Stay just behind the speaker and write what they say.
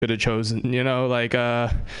could have chosen. You know, like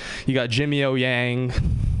you got Jimmy O Yang.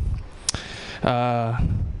 What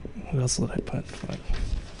else would I put? Fuck.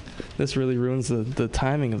 This really ruins the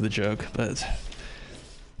timing of the joke, but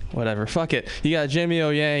whatever. Fuck it. You got Jimmy O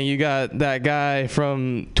Yang. You got that guy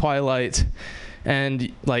from Twilight,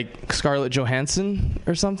 and like Scarlett Johansson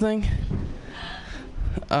or something.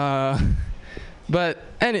 But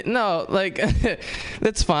no, like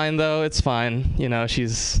it's fine though. It's fine. You know,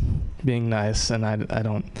 she's being nice, and I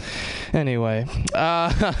don't. Anyway,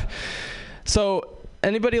 so.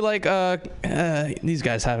 Anybody like these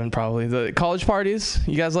guys haven't probably the college parties?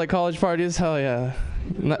 You guys like college parties? Hell yeah.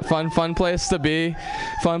 Fun place to be.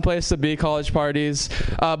 Fun place to be, college parties.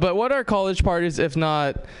 But what are college parties if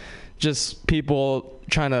not just people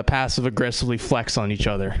trying to passive aggressively flex on each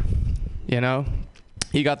other? You know?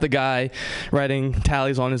 You got the guy writing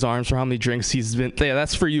tallies on his arms for how many drinks he's been. Yeah,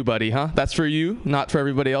 that's for you, buddy, huh? That's for you, not for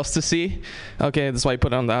everybody else to see. Okay, that's why you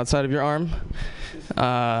put it on the outside of your arm.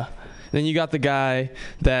 Then you got the guy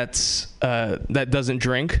that doesn't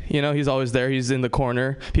drink. You know, he's always there. He's in the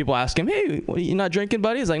corner. People ask him, "Hey, you not drinking,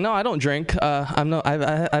 buddy?" He's like, "No, I don't drink.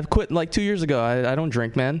 I've quit like 2 years ago. I don't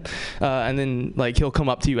drink, man." And then like he'll come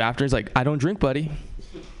up to you after. He's like, "I don't drink, buddy."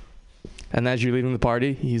 And as you're leaving the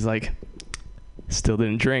party, he's like, "Still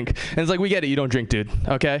didn't drink." And it's like, "We get it. You don't drink, dude.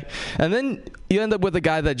 Okay." And then you end up with a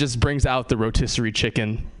guy that just brings out the rotisserie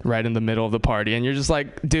chicken right in the middle of the party, and you're just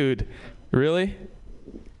like, "Dude, really?"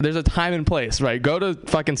 There's a time and place, right? Go to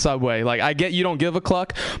fucking Subway. Like, I get you don't give a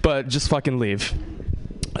cluck, but just fucking leave.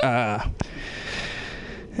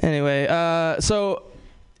 Anyway, so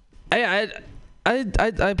I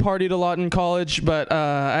partied a lot in college, but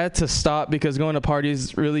I had to stop because going to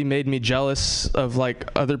parties really made me jealous of like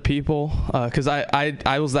other people. Because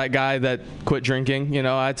I was that guy that quit drinking. You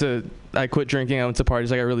know, I quit drinking. I went to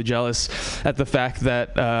parties. I got really jealous at the fact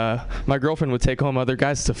that my girlfriend would take home other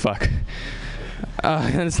guys to fuck.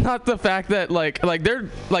 And it's not the fact that like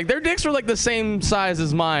their dicks were like the same size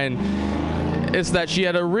as mine. It's that she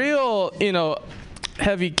had a real, you know,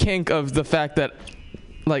 heavy kink of the fact that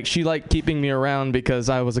like she liked keeping me around because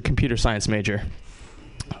I was a computer science major.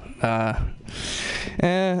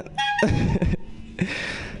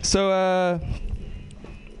 So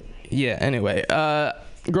yeah. Anyway,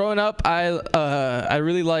 growing up, I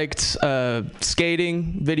really liked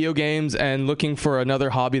skating, video games, and looking for another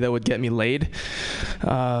hobby that would get me laid.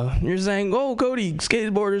 You're saying, "Oh, Cody,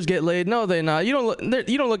 skateboarders get laid." No, they're not. You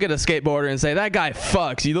don't look at a skateboarder and say, "That guy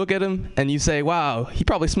fucks." You look at him and you say, "Wow, he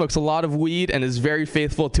probably smokes a lot of weed and is very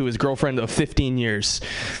faithful to his girlfriend of 15 years."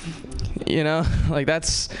 You know, like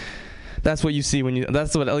that's what you see when you. At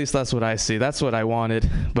least that's what I see. That's what I wanted,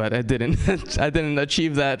 but I didn't. I didn't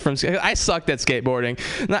achieve that from. I sucked at skateboarding.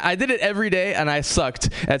 I did it every day, and I sucked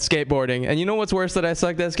at skateboarding. And you know what's worse that I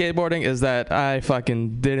sucked at skateboarding is that I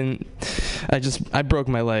fucking didn't. I broke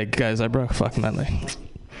my leg, guys. I broke fucking my leg.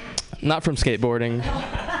 Not from skateboarding.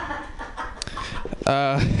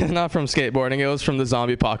 Not from skateboarding. It was from the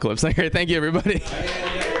zombie apocalypse. Thank you, everybody.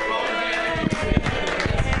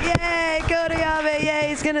 Yay,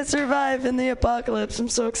 he's going to survive in the apocalypse. I'm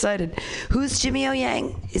so excited. Who's Jimmy O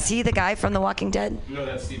Yang? Is he the guy from The Walking Dead? No,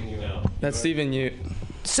 that's Stephen Yu now. That's Stephen Yu.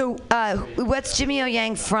 So, what's Jimmy O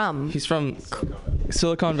Yang from? He's from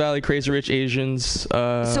Silicon Valley, Crazy Rich Asians.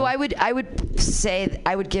 So I would say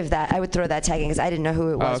I would throw that tag in because I didn't know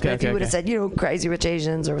who it was. But if you would have said, you know, Crazy Rich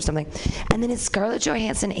Asians or something, and then is Scarlett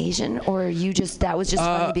Johansson Asian, or that was just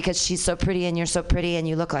funny because she's so pretty and you're so pretty and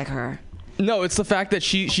you look like her? No, it's the fact that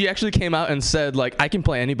she actually came out and said like I can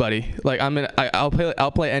play anybody. Like I'll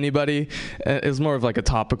play anybody. It was more of like a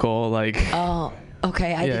topical like. Oh.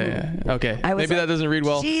 Okay, I didn't. Yeah. Okay. Maybe that doesn't read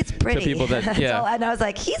well. She's pretty. To people that, yeah. And I was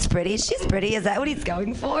like, he's pretty. She's pretty. Is that what he's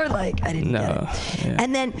going for? Like, I didn't get it. Yeah.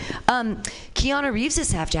 And then, Keanu Reeves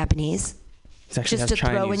is half Japanese. He's actually just half to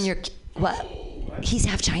throw Chinese. in your what? He's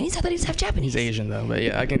half Chinese. I thought he was half Japanese. He's Asian though, but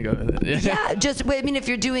yeah, I can go with it. Yeah. I mean, if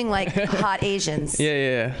you're doing like hot Asians.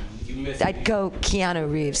 Yeah. I'd go Keanu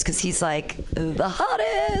Reeves because he's like the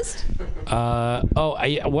hottest. I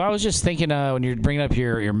was just thinking when you're bringing up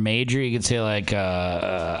your major, you could say like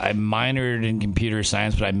I minored in computer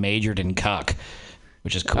science, but I majored in cuck,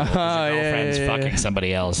 which is cool. Your girlfriend's fucking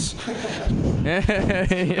somebody else.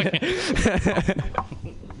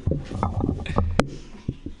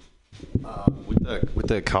 With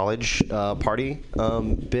the college party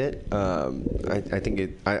bit, I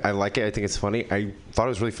think I like it. I think it's funny. I thought it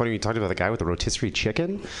was really funny when you talked about the guy with the rotisserie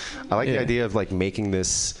chicken. I like the idea of like making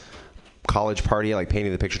this college party, like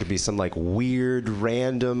painting the picture to be some like weird,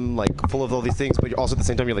 random, like full of all these things, but also at the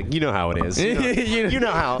same time you're like, you know how it is. You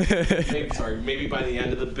know how. Maybe by the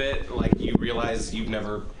end of the bit, like we realize you've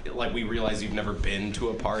never been to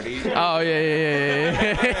a party. Oh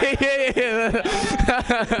yeah.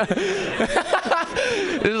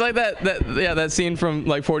 It's like that scene from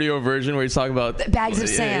like 40-Year Version where he's talking about bags of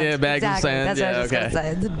sand. Yeah, bags of sand. That's what I was gonna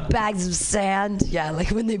say. The bags of sand. Yeah,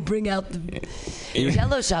 like when they bring out the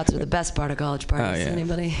Jello shots are the best part of college parties.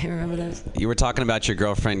 Anybody remember those? You were talking about your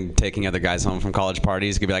girlfriend taking other guys home from college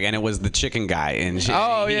parties. You could be like, and it was the chicken guy, and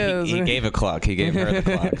he gave a cluck. He gave her the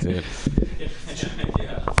cluck, dude.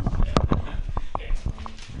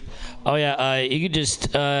 Oh yeah, you could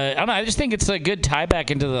just I don't know. I just think it's a good tie back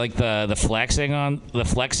into the flexing on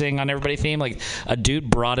everybody theme. Like a dude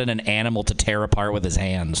brought in an animal to tear apart with his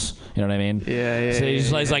hands. You know what I mean? Yeah. So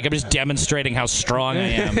he's like, I'm just demonstrating how strong I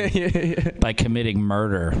am by committing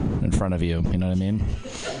murder in front of you. You know what I mean?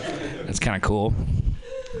 That's kind of cool.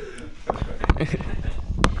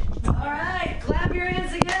 All right, clap your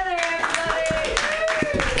hands together, everybody.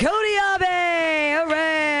 Cody Abe,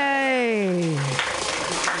 hooray!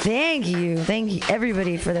 Thank you,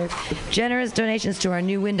 everybody, for their generous donations to our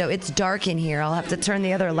new window. It's dark in here. I'll have to turn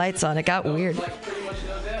the other lights on. It got weird.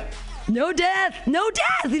 No death.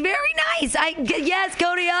 Very nice. Yes,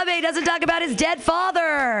 Cody Abe doesn't talk about his dead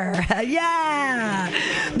father. Yeah.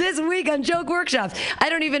 This week on Joke Workshops. I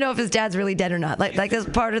don't even know if his dad's really dead or not. Like that's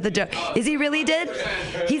part of the joke. Is he really dead?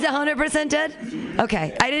 He's 100% dead?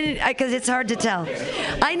 Okay. Because it's hard to tell.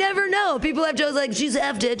 I never know. People have jokes like, she's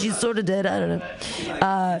half dead, she's sort of dead. I don't know.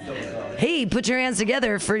 Hey, put your hands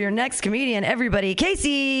together for your next comedian, everybody.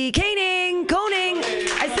 Casey Koenig.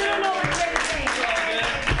 I still don't know what to say.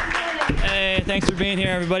 Hey, thanks for being here,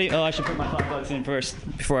 everybody. Oh, I should put my $5 in first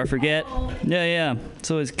before I forget. Yeah. It's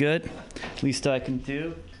always good. Least I can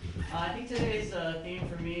do. I think today's theme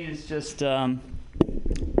for me is just,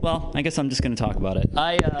 well, I guess I'm just going to talk about it.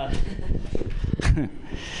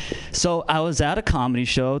 So I was at a comedy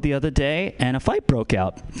show the other day, and a fight broke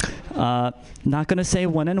out. Not going to say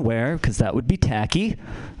when and where, because that would be tacky.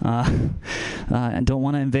 I don't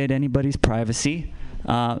want to invade anybody's privacy.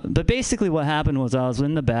 But basically what happened was I was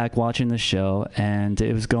in the back watching the show, and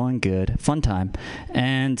it was going good. Fun time.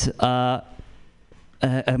 And a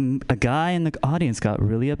guy in the audience got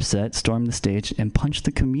really upset, stormed the stage, and punched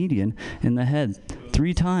the comedian in the head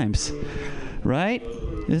 3 times. Right?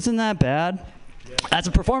 Isn't that bad? As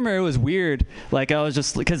a performer, it was weird. Like, I was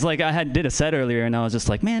just, because like I did a set earlier, and I was just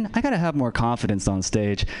like, man, I gotta have more confidence on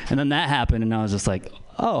stage. And then that happened, and I was just like,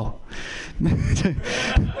 oh.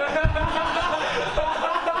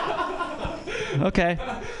 Okay.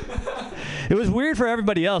 It was weird for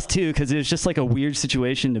everybody else, too, because it was just like a weird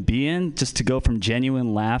situation to be in, just to go from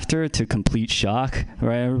genuine laughter to complete shock,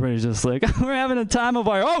 right? Everybody's just like, we're having a time of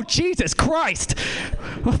our, oh, Jesus Christ!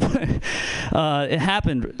 It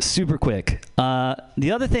happened super quick.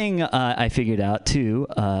 The other thing I figured out, too,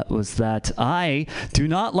 was that I do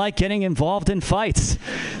not like getting involved in fights.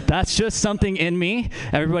 That's just something in me.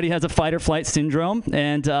 Everybody has a fight or flight syndrome,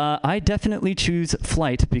 and I definitely choose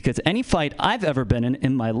flight, because any fight I've ever been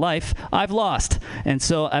in my life, I've lost. And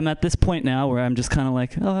so I'm at this point now where I'm just kind of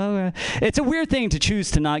like, oh, it's a weird thing to choose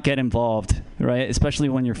to not get involved, right? Especially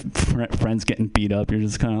when your friend's getting beat up. You're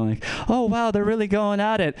just kind of like, oh, wow, they're really going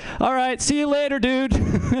at it. All right, see you later, dude. All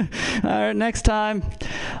right, next time.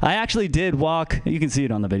 I actually did walk. You can see it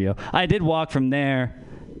on the video. I did walk from there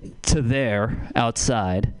to there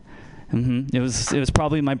outside. It was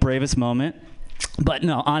probably my bravest moment. But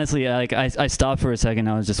no, honestly, like I stopped for a second.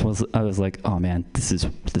 I was like, oh man, this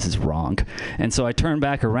is wrong. And so I turn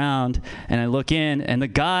back around and I look in, and the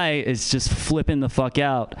guy is just flipping the fuck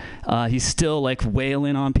out. He's still like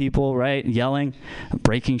wailing on people, right? Yelling,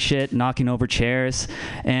 breaking shit, knocking over chairs.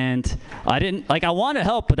 And I wanted to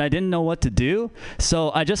help, but I didn't know what to do.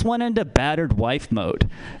 So I just went into battered wife mode.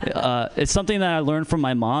 It's something that I learned from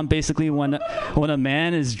my mom. Basically, when a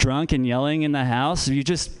man is drunk and yelling in the house, you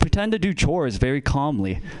just pretend to do chores very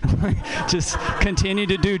calmly. Just continue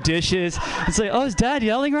to do dishes. It's like, oh, is Dad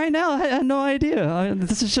yelling right now? I had no idea.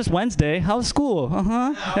 This is just Wednesday. How's school?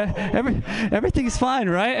 Everything's fine,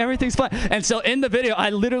 right? Everything's fine. And so in the video, I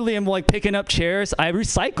literally am like picking up chairs. I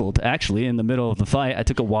recycled, actually, in the middle of the fight. I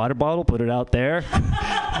took a water bottle, put it out there.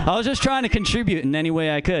 I was just trying to contribute in any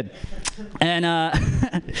way I could. And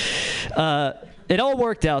it all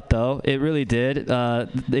worked out, though. It really did. A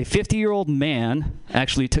 50-year-old man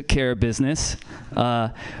actually took care of business,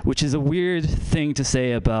 which is a weird thing to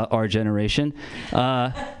say about our generation.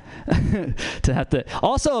 to have to.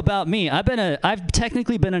 Also about me, I've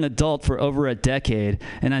technically been an adult for over a decade,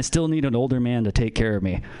 and I still need an older man to take care of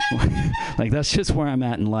me. Like, that's just where I'm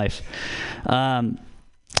at in life. I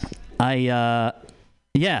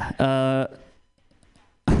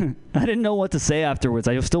didn't know what to say afterwards.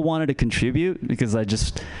 I still wanted to contribute because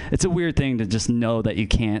it's a weird thing to just know that you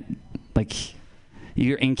can't, like,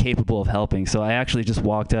 you're incapable of helping. So I actually just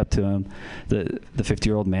walked up to him, the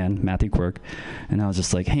 50-year-old man, Matthew Quirk, and I was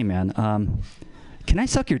just like, hey man, can I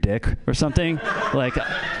suck your dick or something? like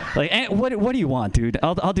what do you want, dude?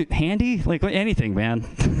 I'll do handy, like anything, man.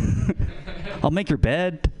 I'll make your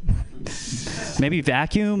bed, maybe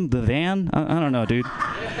vacuum the van. I don't know, dude.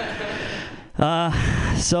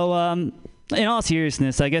 So in all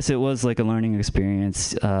seriousness, I guess it was like a learning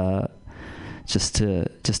experience, just to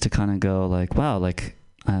kind of go like, wow, like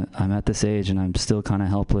I'm at this age and I'm still kind of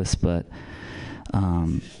helpless, but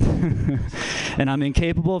and I'm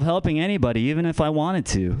incapable of helping anybody, even if I wanted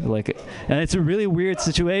to. Like, and it's a really weird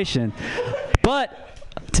situation. But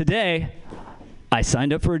today, I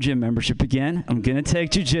signed up for a gym membership again. I'm going to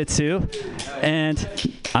take jiu-jitsu,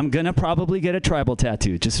 and I'm going to probably get a tribal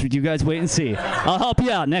tattoo. Just you guys wait and see. I'll help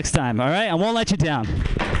you out next time, all right? I won't let you down.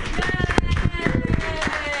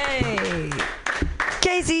 Yay!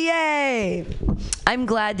 Casey, yay! I'm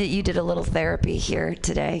glad that you did a little therapy here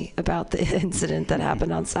today about the incident that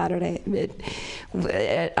happened on Saturday.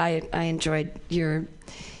 I enjoyed your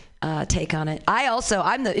take on it.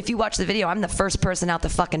 If you watch the video, I'm the first person out the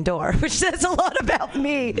fucking door, which says a lot about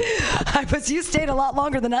me. You stayed a lot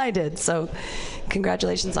longer than I did, so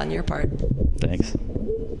congratulations on your part. Thanks.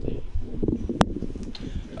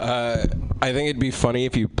 I think it'd be funny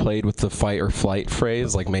if you played with the fight or flight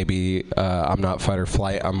phrase, like maybe I'm not fight or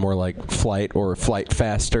flight, I'm more like flight or flight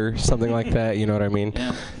faster, something like that, you know what I mean?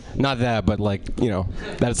 Yeah. Not that, but like,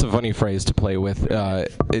 that's a funny phrase to play with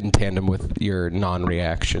in tandem with your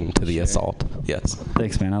non-reaction to the assault. Yes.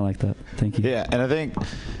 Thanks, man. I like that. Thank you. Yeah, and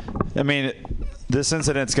I mean, this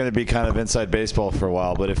incident's going to be kind of inside baseball for a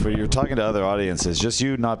while, but if you're talking to other audiences, just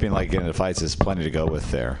you not being like getting into fights is plenty to go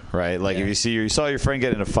with there, right? Like if you saw your friend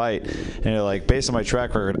get in a fight, and you're like, based on my track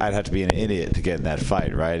record, I'd have to be an idiot to get in that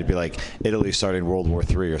fight, right? It'd be like Italy starting World War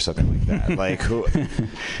III or something like that. Like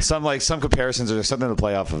some comparisons are something to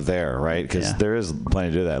play off of there, right? Because there is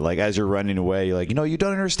plenty to do that. Like as you're running away, you're like, you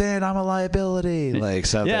don't understand, I'm a liability, like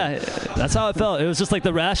something. Yeah, that's how it felt. It was just like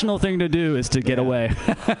the rational thing to do is to get away.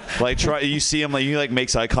 Like you see him. He like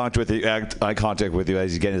makes eye contact with you as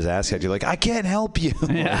he's getting his ass kicked. You're like, I can't help you.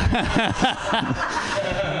 Yeah.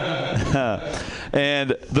 And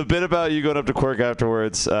the bit about you going up to Quirk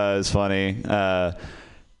afterwards is funny.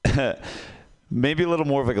 Maybe a little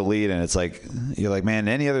more of like a lead, and it's like you're like, man,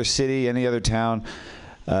 any other city, any other town,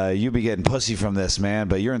 you'd be getting pussy from this, man.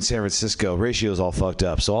 But you're in San Francisco, ratio's all fucked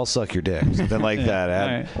up, so I'll suck your dick, something like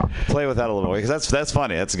that. Right. Play with that a little more because that's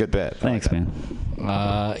funny. That's a good bit. Thanks, man.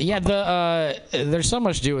 There's so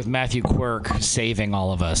much to do with Matthew Quirk saving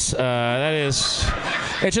all of us.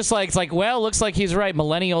 It's just like, well, looks like he's right.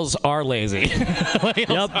 Millennials are lazy.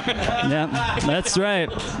 Yep, that's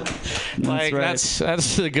right.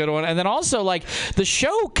 That's a good one. And then also, like, the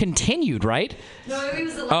show continued, right? No, it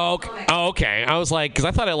was okay. I was like, because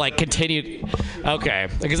I thought it like continued. Okay,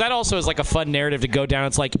 because that also is like a fun narrative to go down.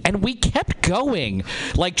 It's like, and we kept going,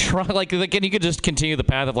 and you could just continue the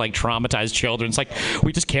path of like traumatized children. It's like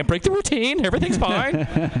we just can't break the routine. Everything's fine.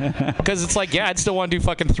 Because it's like, I'd still want to do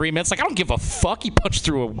fucking 3 minutes. Like, I don't give a fuck. He punched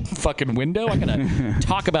through a fucking window. I'm gonna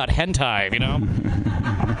talk about hentai,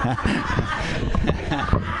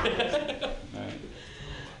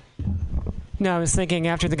 No, I was thinking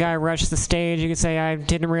after the guy rushed the stage, you could say, I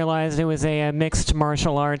didn't realize it was a mixed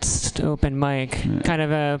martial arts open mic. Yeah. Kind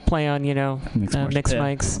of a play on, mixed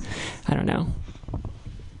mics. I don't know.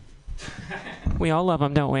 We all love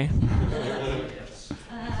them, don't we?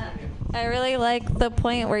 I really like the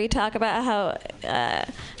point where you talk about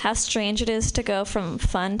how strange it is to go from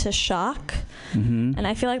fun to shock. Mm-hmm. And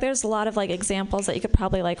I feel like there's a lot of like examples that you could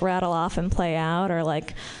probably like rattle off and play out, or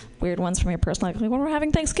like weird ones from your personal life, like when we're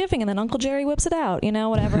having Thanksgiving and then Uncle Jerry whips it out,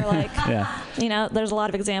 whatever. Like, there's a lot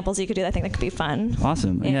of examples you could do that I think that could be fun.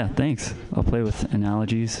 Awesome. Yeah, thanks. I'll play with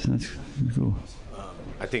analogies. That's cool.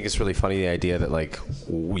 I think it's really funny, the idea that like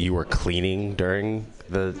you were cleaning during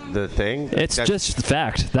the thing. That's just the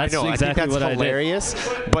fact. That's I know, exactly I think that's what hilarious,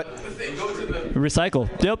 I did. But recycle.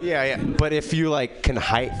 Yep. Yeah. But if you like can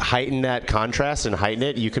heighten that contrast and heighten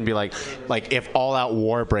it, you can be like if all out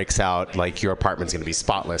war breaks out, like your apartment's gonna be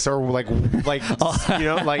spotless, or like like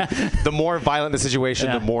the more violent the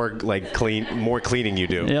situation, the more like more cleaning you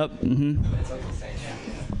do. Yep. Mm-hmm.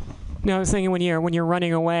 No, I was thinking when you're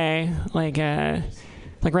running away, like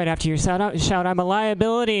like right after you shout, I'm a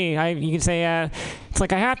liability. You can say, it's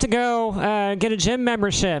like I have to go get a gym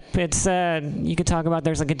membership. It's you could talk about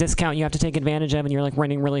there's like a discount you have to take advantage of, and you're like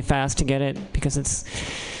running really fast to get it because it's.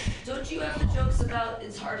 Don't you have the jokes about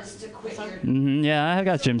it's hardest to quit your? Yeah, I've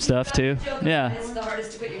got gym stuff too. Yeah. It's the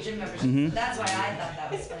hardest to quit your gym membership. So that's why I thought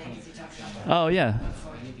that was funny because you talked about that. Oh yeah.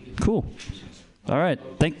 Cool. All right.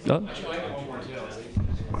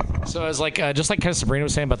 So it's like just like kind of Sabrina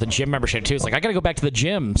was saying about the gym membership too. It's like I got to go back to the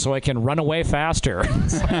gym so I can run away faster.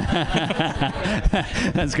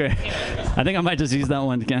 That's great. I think I might just use that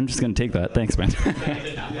one. I'm just going to take that. Thanks, man.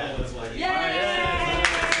 Yay!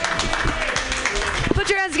 Put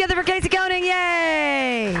your hands together for Casey Koenig.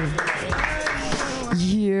 Yay!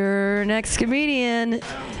 Your next comedian.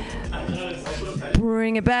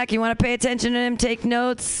 Bring it back. You want to pay attention to him, take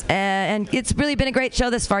notes, and it's really been a great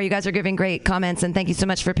show this far. You guys are giving great comments, and thank you so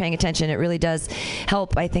much for paying attention. It really does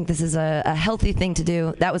help. I think this is a healthy thing to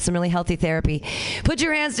do. That was some really healthy therapy. Put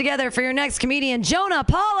your hands together for your next comedian, Jonah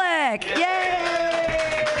Pollock.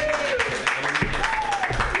 Yay!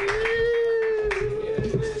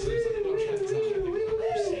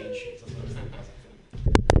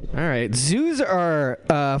 All right, zoos are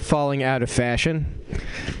falling out of fashion.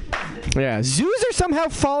 Yeah, zoos are somehow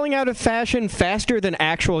falling out of fashion faster than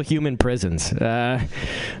actual human prisons. Which I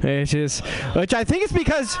think it's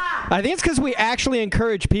because we actually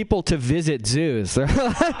encourage people to visit zoos.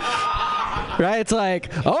 Right? It's like,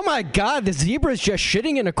 oh my God, the zebra's just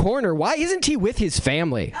shitting in a corner. Why isn't he with his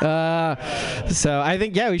family? So I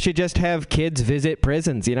think, we should just have kids visit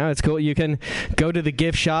prisons. You know, it's cool. You can go to the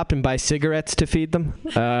gift shop and buy cigarettes to feed them.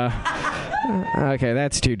 Okay,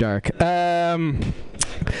 that's too dark.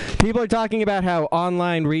 People are talking about how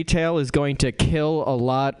online retail is going to kill a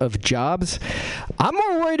lot of jobs. I'm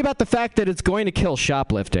more worried about the fact that it's going to kill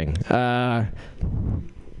shoplifting.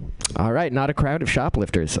 All right, not a crowd of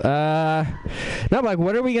shoplifters. No, like,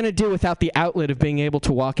 what are we going to do without the outlet of being able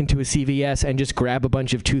to walk into a CVS and just grab a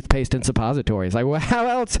bunch of toothpaste and suppositories? Like, well, how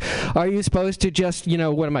else are you supposed to just,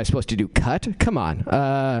 what am I supposed to do? Cut? Come on.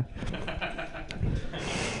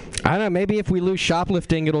 I don't know, maybe if we lose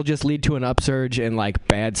shoplifting, it'll just lead to an upsurge in, like,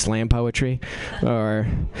 bad slam poetry. Or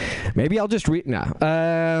maybe I'll just read... No.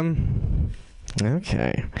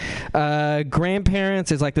 Okay.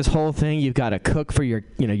 Grandparents is like this whole thing. You've got to cook for your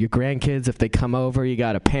grandkids if they come over. You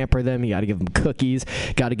got to pamper them. You got to give them cookies.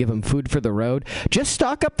 Got to give them food for the road. Just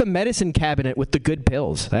stock up the medicine cabinet with the good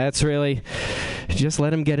pills. That's really... Just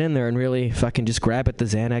let them get in there and really fucking just grab at the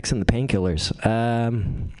Xanax and the painkillers.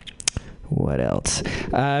 What else?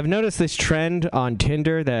 I've noticed this trend on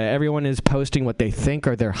Tinder that everyone is posting what they think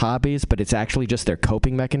are their hobbies, but it's actually just their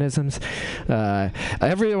coping mechanisms.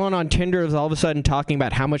 Everyone on Tinder is all of a sudden talking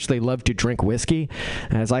about how much they love to drink whiskey.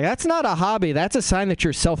 And it's like, that's not a hobby. That's a sign that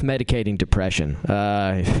you're self-medicating depression.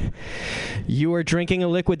 You are drinking a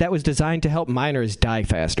liquid that was designed to help minors die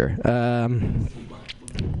faster.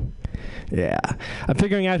 Yeah. I'm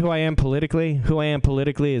figuring out who I am politically. Who I am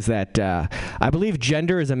politically is that I believe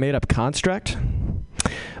gender is a made-up construct,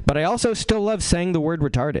 but I also still love saying the word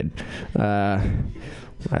retarded. I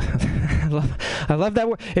love that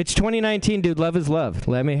word. It's 2019, dude. Love is love.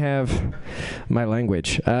 Let me have my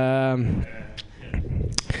language. Yeah,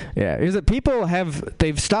 is that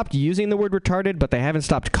they've stopped using the word retarded, but they haven't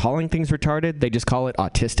stopped calling things retarded. They just call it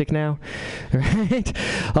autistic now, right?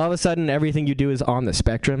 All of a sudden, everything you do is on the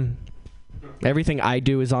spectrum. Everything I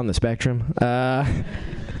do is on the spectrum. But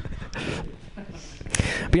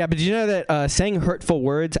did you know that saying hurtful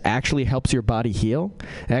words actually helps your body heal?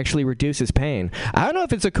 It actually reduces pain. I don't know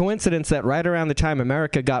if it's a coincidence that right around the time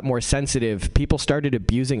America got more sensitive, people started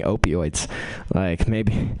abusing opioids. Like,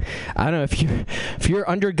 maybe, I don't know, if you're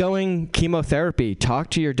undergoing chemotherapy,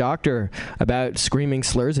 talk to your doctor about screaming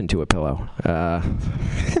slurs into a pillow.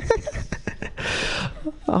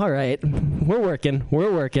 All right, we're working.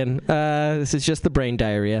 This is just the brain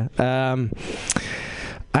diarrhea.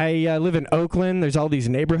 I live in Oakland. There's all these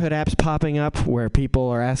neighborhood apps popping up where people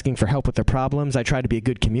are asking for help with their problems. I try to be a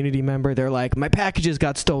good community member. They're like, my packages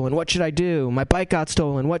got stolen. What should I do? My bike got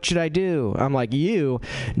stolen. What should I do? I'm like, you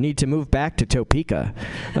need to move back to Topeka.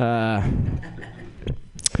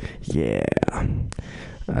 Yeah.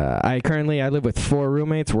 I live with 4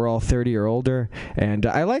 roommates. We're all 30 or older, and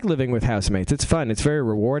I like living with housemates. It's fun. It's very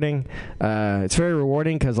rewarding. It's very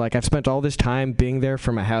rewarding because, like, I've spent all this time being there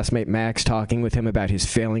for my housemate Max, talking with him about his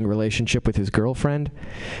failing relationship with his girlfriend,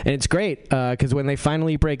 and it's great because when they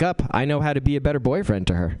finally break up, I know how to be a better boyfriend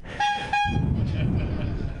to her.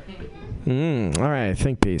 All right,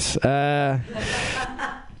 think peace. What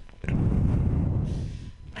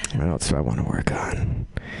else do I want to work on?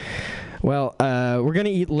 Well, we're going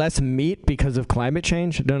to eat less meat because of climate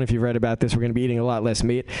change. I don't know if you've read about this. We're going to be eating a lot less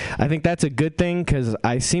meat. I think that's a good thing because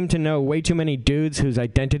I seem to know way too many dudes whose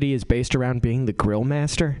identity is based around being the grill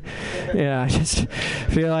master. Yeah, I just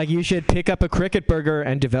feel like you should pick up a cricket burger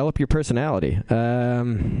and develop your personality.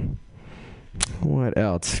 What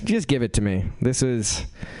else? Just give it to me. This is...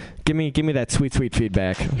 Give me that sweet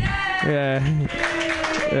feedback. Yeah.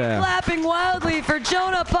 Clapping wildly for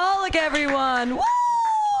Jonah Pollock, everyone. Woo!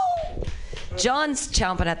 John's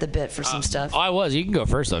chomping at the bit for some stuff. I was. You can go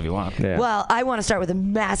first though if you want. Yeah. Well, I want to start with a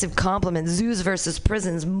massive compliment. Zoos versus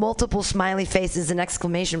prisons. Multiple smiley faces and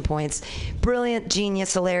exclamation points. Brilliant,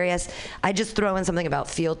 genius, hilarious. I just throw in something about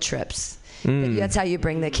field trips. That's how you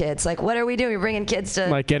bring the kids. Like, what are we doing? We're bringing kids to...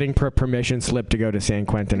 Like getting permission slip to go to San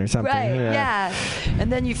Quentin or something. Right, yeah.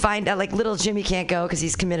 And then you find out, like, little Jimmy can't go because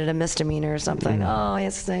he's committed a misdemeanor or something. Oh, he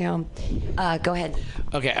has to stay home. Go ahead.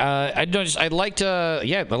 Okay, I liked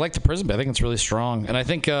the prison bit. I think it's really strong. And I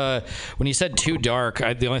think when you said too dark,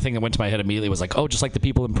 the only thing that went to my head immediately was like, oh, just like the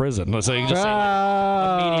people in prison. So you just say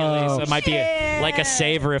like, immediately. So it might be like a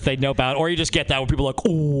saver if they know about it. Or you just get that when people are like,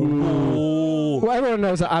 ooh. Well, everyone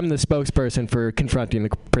knows that I'm the spokesperson for confronting the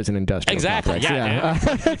prison industrial complex. Yeah.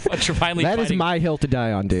 That is my hill to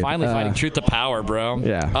die on, dude. Finally fighting truth to power, bro.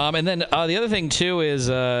 Yeah. And then the other thing too is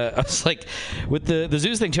I was like, with the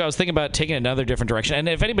zoos thing too, I was thinking about taking another different direction. And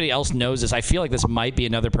if anybody else knows this, I feel like this might be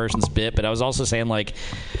another person's bit, but I was also saying like,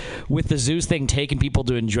 with the zoos thing, taking people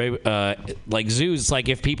to enjoy like zoos. Like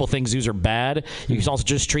if people think zoos are bad, you can also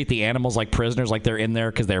just treat the animals like prisoners, like they're in there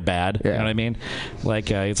because they're bad. Yeah. You know what I mean? Like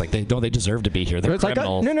it's like they deserve to be here. They're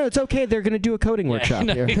criminals. Like, no, it's okay. They're going to do a coding workshop.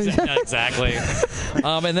 No, exactly.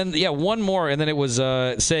 And then one more, and then it was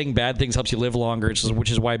saying bad things helps you live longer,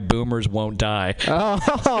 which is why boomers won't die. Oh.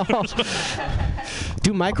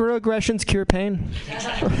 Do microaggressions cure pain?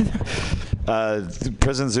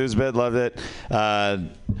 Prison zoos bit, loved it.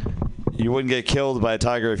 You wouldn't get killed by a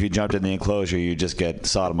tiger if you jumped in the enclosure. You just get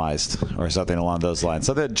sodomized or something along those lines.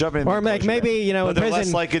 So that jumping in the enclosure, maybe in they're prison,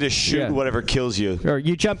 less likely to shoot whatever kills you. Or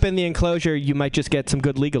you jump in the enclosure, you might just get some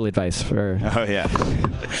good legal advice. Oh yeah,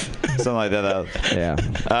 something like that. Yeah.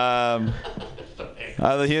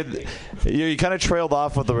 You kind of trailed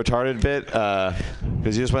off with the retarded bit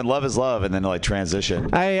because you just went love is love and then like transition.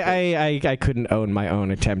 I couldn't own my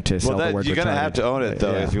own attempt to sell the word you're retarded. Gonna have to own it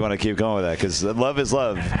though if you want to keep going with that because love is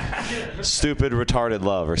love, stupid retarded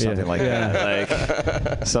love or something like that,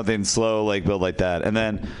 like something slow like build like that. And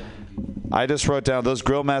then I just wrote down those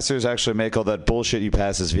grill masters actually make all that bullshit you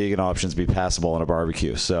pass as vegan options be passable on a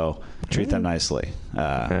barbecue. So treat them nicely.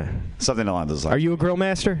 Something along those lines. Are you a grill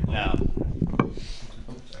master? Yeah.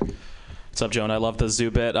 What's up, Joan? I love the zoo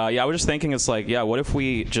bit. I was just thinking, it's like, what if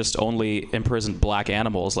we just only imprisoned black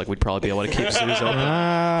animals? Like, we'd probably be able to keep zoos open for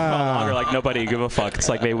longer. Like, nobody give a fuck. It's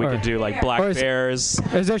like maybe we could do like black bears.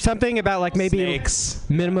 Is there something about like maybe snakes,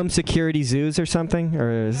 minimum security zoos or something?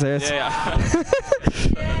 Or is there?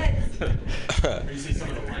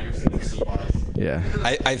 Yeah.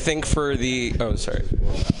 I think for the sorry.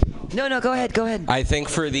 No, go ahead. I think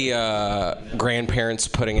for the grandparents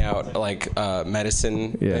putting out like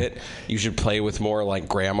medicine bit, you should play with more like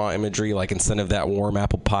grandma imagery. Like instead of that warm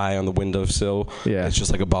apple pie on the windowsill, it's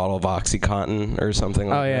just like a bottle of OxyContin or something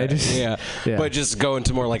like that. But just go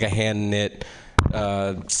into more like a hand knit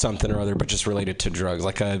something or other, but just related to drugs.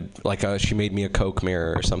 Like a she made me a Coke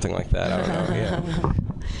mirror or something like that. I don't know.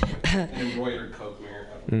 Embroidered Coke mirror.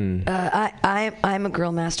 I'm a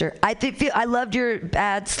grill master. I loved your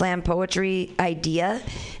bad slam poetry idea,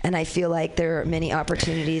 and I feel like there are many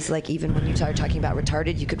opportunities. Like even when you started talking about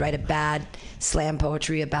retarded, you could write a bad slam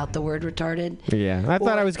poetry about the word retarded. Yeah, I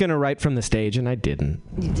thought I was going to write from the stage, and I didn't.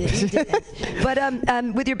 You didn't. But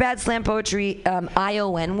with your bad slam poetry,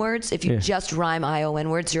 ION words. If you just rhyme ION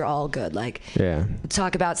words, you're all good. Like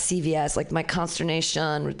talk about CVS, like my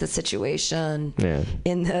consternation with the situation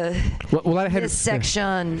in the this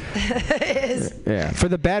section. For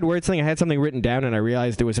the bad words thing, I had something written down and I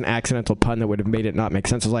realized it was an accidental pun that would have made it not make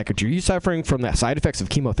sense. I was like, are you suffering from the side effects of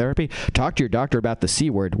chemotherapy? Talk to your doctor about the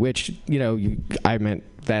C word, which, I meant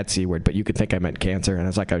that C word, but you could think I meant cancer. And I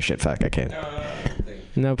was like, oh shit, fuck, I can't.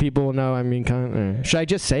 No, people will know I mean cunt. Should I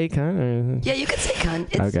just say cunt? Yeah, you can say cunt.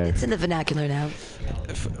 It's in the vernacular now.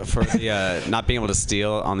 For the not being able to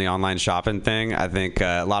steal on the online shopping thing, I think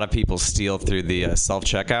a lot of people steal through the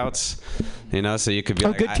self-checkouts. So you could be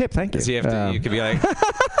like... good tip, thank you. So you could be like...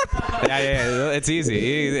 it's easy.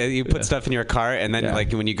 You put stuff in your cart, and then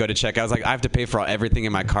like when you go to checkout, it's like, I have to pay for everything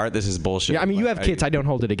in my cart. This is bullshit. Yeah, I mean, you have kids. I don't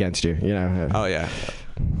hold it against you. Oh, yeah.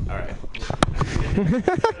 All right.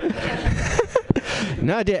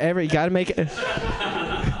 No, you gotta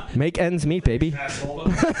make ends meet, baby.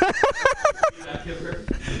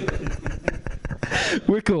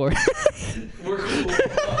 We're cool. We're cool.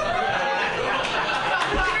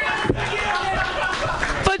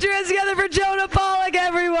 Put your hands together for Jonah Pollock,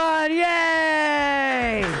 everyone!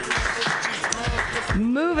 Yay!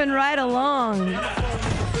 Moving right along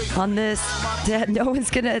on this. No one's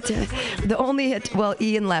gonna.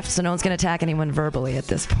 Ian left, so no one's gonna attack anyone verbally at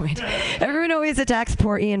this point. Everyone always attacks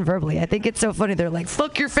poor Ian verbally. I think it's so funny. They're like,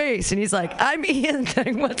 "Fuck your face," and he's like, "I'm Ian."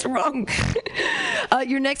 What's wrong?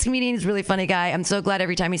 Your next comedian is a really funny guy. I'm so glad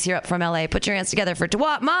every time he's here up from LA. Put your hands together for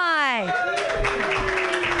Dawat Mai.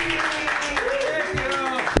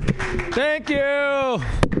 Thank you.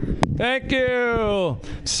 Thank you.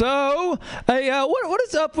 So, hey, what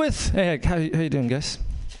is up with? Hey, how you doing, guys?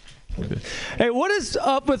 Hey, what is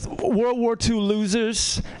up with World War II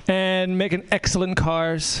losers and making excellent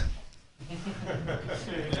cars?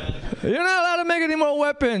 You're not allowed to make any more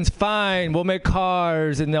weapons. Fine, we'll make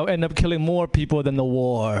cars, and they'll end up killing more people than the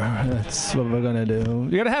war. That's what we're gonna do.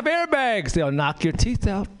 You're gonna have airbags. They'll knock your teeth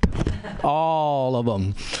out. All of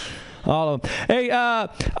them. All of them. Hey, I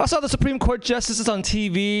saw the Supreme Court justices on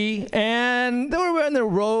TV, and they were wearing their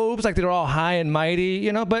robes like they were all high and mighty,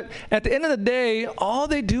 you know. But at the end of the day, all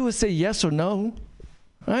they do is say yes or no,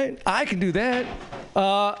 right? I can do that.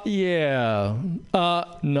 Yeah.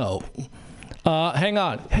 No. Hang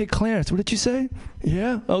on. Hey, Clarence, what did you say?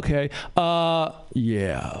 Yeah? Okay.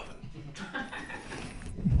 Yeah.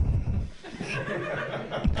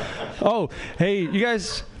 Oh, hey, you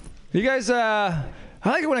guys, I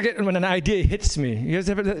like it when an idea hits me. You guys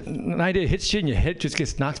ever, an idea hits you and your head just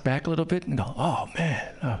gets knocked back a little bit and go, oh,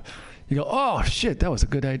 man. You go, oh, shit, that was a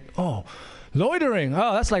good idea. Oh, loitering.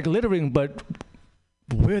 Oh, that's like littering, but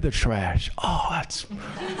we're the trash. Oh, that's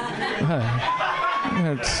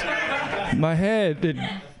my head.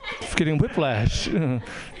 It's getting whiplash.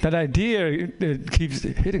 That idea, it keeps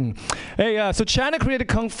hitting. Hey, so China created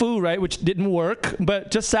Kung Fu, right, which didn't work. But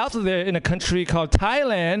just south of there in a country called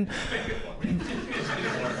Thailand.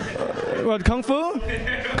 What, Kung Fu?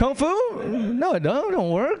 Kung Fu? No, it don't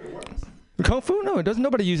work. Kung Fu? No, it doesn't.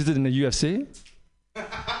 Nobody uses it in the UFC.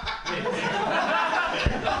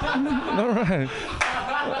 All right.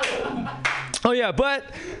 Oh, yeah, but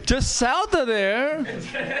just south of there,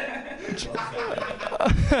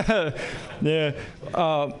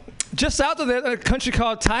 just south of there, in a country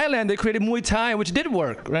called Thailand, they created Muay Thai, which did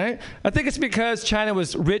work, right? I think it's because China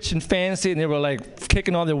was rich and fancy, and they were like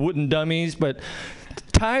kicking all their wooden dummies, but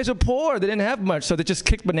Thais are poor. They didn't have much, so they just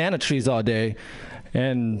kicked banana trees all day.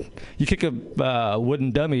 And you kick a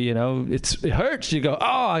wooden dummy, you know, it hurts. You go,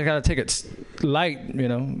 oh, I gotta take it light, you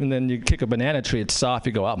know. And then you kick a banana tree, it's soft.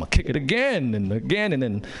 You go, I'm gonna kick it again and again, and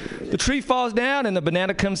then the tree falls down, and the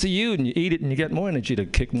banana comes to you, and you eat it, and you get more energy to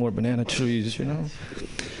kick more banana trees, you know.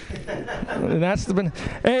 And that's the.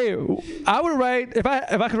 Hey, I would write if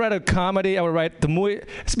I could write a comedy, I would write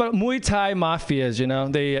it's about Muay Thai mafias. You know,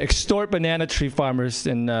 they extort banana tree farmers,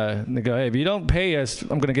 and they go, hey, if you don't pay us,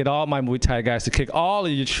 I'm gonna get all my Muay Thai guys to kick all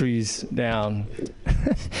of your trees down.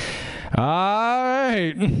 All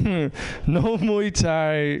right, no Muay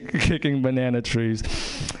Thai kicking banana trees.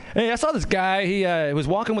 Hey, I saw this guy. He was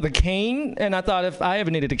walking with a cane, and I thought if I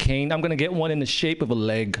ever needed a cane, I'm gonna get one in the shape of a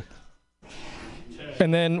leg.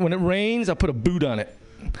 And then when it rains, I'll put a boot on it.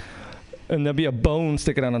 And there'll be a bone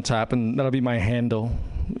sticking out on top, and that'll be my handle.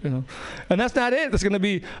 You know? And that's not it. There's going to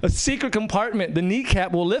be a secret compartment. The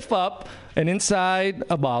kneecap will lift up, and inside,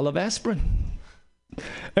 a bottle of aspirin.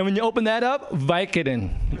 And when you open that up,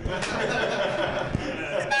 Vicodin.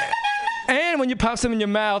 And when you pop some in your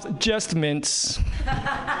mouth, just mints.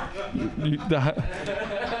 You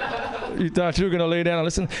thought you were going to lay down and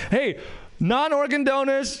listen? Hey, non-organ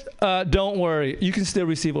donors, don't worry. You can still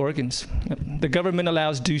receive organs. The government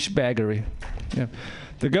allows douchebaggery. Yeah.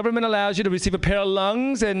 The government allows you to receive a pair of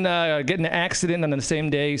lungs and get in an accident, and on the same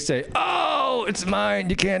day say, oh, it's mine.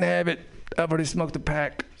 You can't have it. I've already smoked a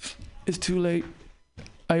pack. It's too late.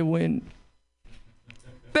 I win.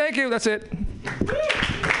 Thank you. That's it.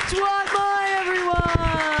 Dawat Mai,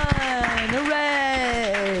 everyone!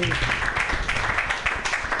 Hooray!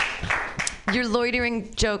 Your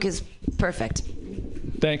loitering joke is perfect.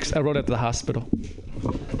 Thanks. I wrote it at the hospital.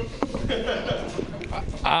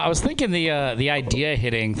 I was thinking the idea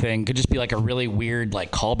hitting thing could just be like a really weird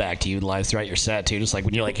like callback to utilize throughout your set too. Just like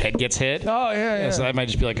when your like head gets hit. Oh yeah. So that might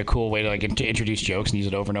just be like a cool way to like to introduce jokes and use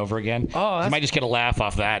it over and over again. Oh, you might just get a laugh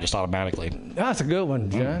off that just automatically. That's a good one,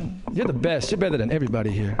 John. You're the best. You're better than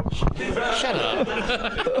everybody here. Shut up.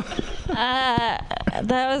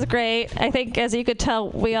 That was great. I think, as you could tell,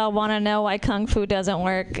 we all want to know why Kung Fu doesn't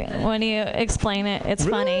work. When you explain it, it's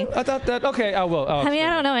funny. I thought that. Okay, I will. I mean,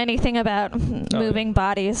 I don't know anything about moving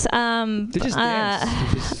bodies. They just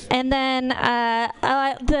dance. And then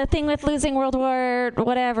the thing with losing World War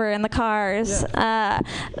whatever in the cars. Yeah.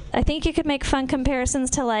 I think you could make fun comparisons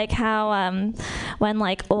to like how when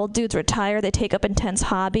like old dudes retire, they take up intense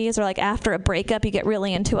hobbies, or like after a breakup, you get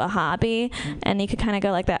really into a hobby, and you could kind of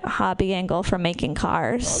go like that hobby angle from making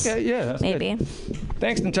cars. Okay, yeah, that's maybe. Good.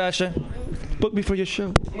 Thanks, Natasha. Book me for your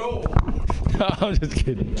show. No. I'm just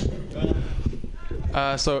kidding.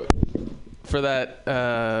 So for that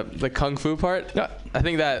the Kung Fu part, I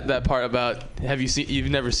think that part about you've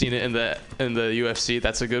never seen it in the UFC,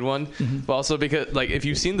 that's a good one. Mm-hmm. But also because like if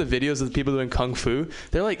you've seen the videos of the people doing Kung Fu,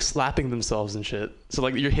 they're like slapping themselves and shit. So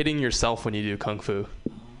like you're hitting yourself when you do Kung Fu.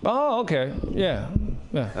 Oh, okay. Yeah.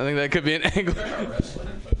 I think that could be an angle.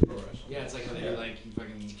 Yeah, it's like when you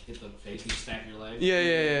fucking hit the face, you snap your leg.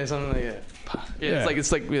 Yeah, something like that. Yeah,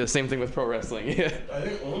 it's like the same thing with pro wrestling. Yeah. I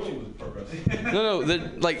think only with pro wrestling. No,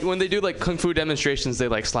 like when they do like Kung Fu demonstrations, they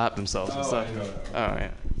like slap themselves and stuff. I know that. Oh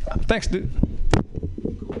yeah. Thanks, dude.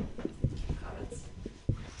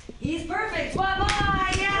 He's perfect.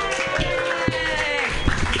 Bye-bye.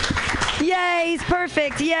 Yay! Yay, he's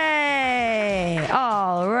perfect. Yay!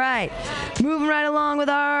 All right. Moving right along with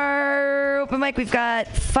our open mic. We've got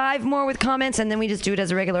 5 more with comments, and then we just do it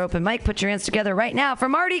as a regular open mic. Put your hands together right now for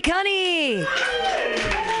Marty Cunny.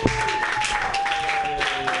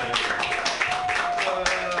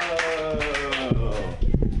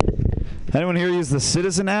 Anyone here use the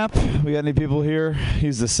Citizen app? We got any people here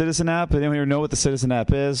use the Citizen app? Anyone here know what the Citizen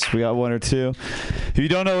app is? We got 1 or 2. If you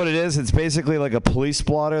don't know what it is, it's basically like a police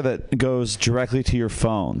blotter that goes directly to your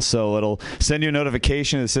phone. So it'll send you a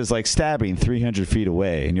notification that says like stabbing 300 feet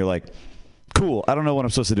away, and you're like, cool, I don't know what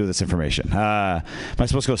I'm supposed to do with this information. Am I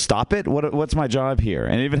supposed to go stop it? What's my job here?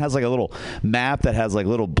 And it even has like a little map that has like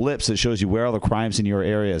little blips that shows you where all the crimes in your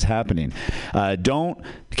area is happening. Don't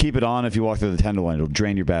keep it on if you walk through the Tenderloin. It'll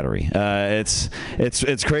drain your battery. It's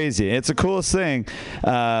crazy. It's the coolest thing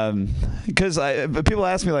because people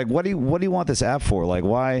ask me like, what do you want this app for? Like,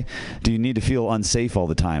 why do you need to feel unsafe all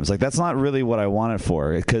the time? It's like, that's not really what I want it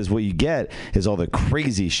for, because what you get is all the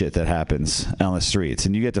crazy shit that happens on the streets,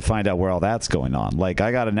 and you get to find out where all that's going on. Like,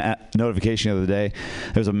 I got a notification the other day.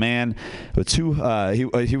 There's a man with 2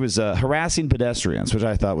 he was harassing pedestrians, which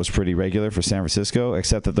I thought was pretty regular for San Francisco,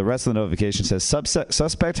 except that the rest of the notification says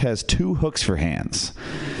suspect has 2 hooks for hands.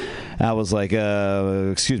 I was like,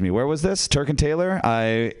 excuse me, where was this? Turk and Taylor?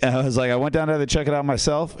 I was like, I went down there to check it out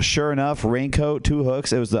myself. Sure enough, raincoat, 2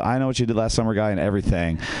 hooks. It was the I Know What You Did Last Summer guy and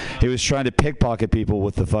everything. He was trying to pickpocket people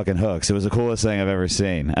with the fucking hooks. It was the coolest thing I've ever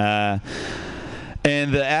seen.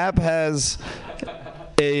 And the app has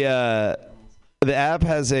an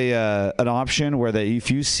option where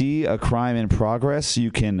if you see a crime in progress,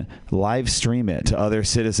 you can live stream it to other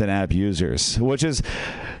Citizen app users, which is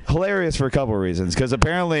hilarious for a couple of reasons. Because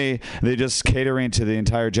apparently they're just catering to the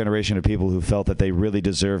entire generation of people who felt that they really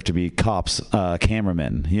deserve to be cops,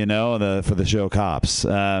 cameramen, for the show Cops.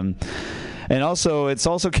 And also, it's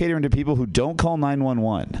also catering to people who don't call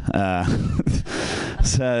 911.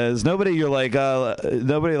 Says nobody's like, oh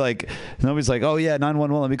yeah,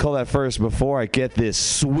 911. Let me call that first before I get this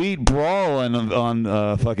sweet brawl on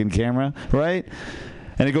fucking camera, right?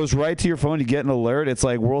 And it goes right to your phone. You get an alert. It's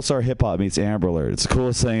like World Star Hip Hop meets Amber Alert. It's the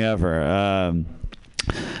coolest thing ever. And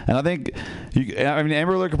I think,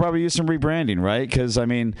 Amber Alert could probably use some rebranding, right? Because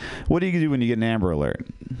what do you do when you get an Amber Alert?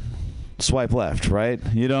 Swipe left, right?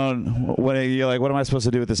 You don't. You're like, what am I supposed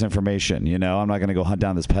to do with this information? I'm not going to go hunt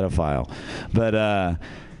down this pedophile. But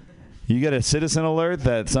you get a Citizen alert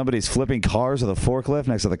that somebody's flipping cars with a forklift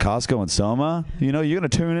next to the Costco in Soma. You're going to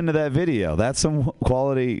tune into that video. That's some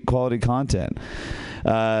quality content.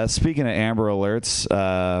 Speaking of Amber Alerts,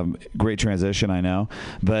 great transition, I know.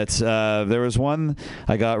 But there was one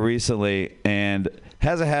I got recently and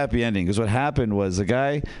has a happy ending, because what happened was the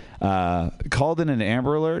guy called in an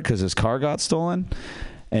Amber Alert because his car got stolen,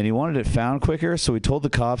 and he wanted it found quicker, so he told the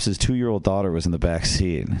cops his 2-year-old daughter was in the back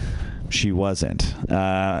seat. She wasn't.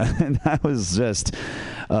 And I was just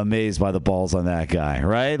amazed by the balls on that guy,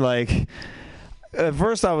 right? Like, at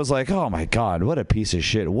first I was like, oh my God, what a piece of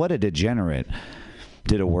shit. What a degenerate.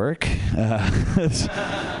 Did it work?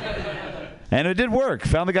 And it did work.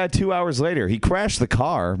 Found the guy 2 hours later. He crashed the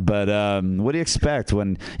car, but what do you expect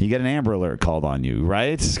when you get an Amber Alert called on you,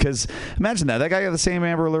 right? Because imagine that. That guy got the same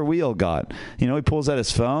Amber Alert we all got. He pulls out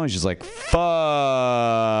his phone. He's just like, fuck.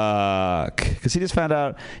 Because he just found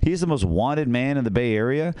out he's the most wanted man in the Bay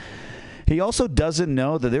Area. he also doesn't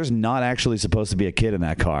know that there's not actually supposed to be a kid in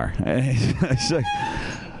that car. And he's like,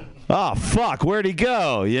 oh, fuck, where'd he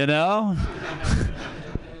go, you know?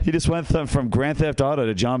 He just went from Grand Theft Auto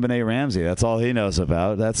to John Benet Ramsey. That's all he knows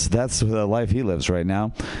about. That's the life he lives right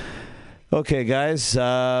now. Okay, guys,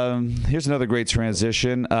 here's another great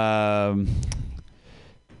transition.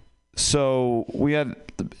 So we had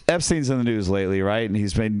Epstein's in the news lately, right? And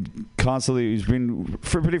he's been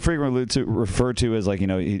pretty frequently referred to as, like, you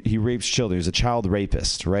know, he rapes children. He's a child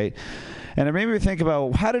rapist, right? And it made me think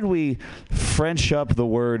about, how did we French up the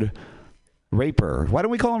word raper? Why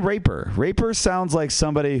don't we call him raper? Raper sounds like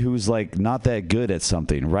somebody who's, like, not that good at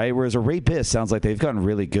something, right? Whereas a rapist sounds like they've gotten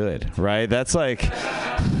really good, right? That's like,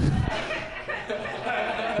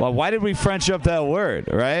 well, why did we French up that word,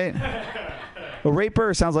 right? A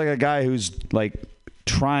raper sounds like a guy who's, like,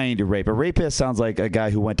 trying to rape. A rapist sounds like a guy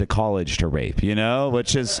who went to college to rape, you know,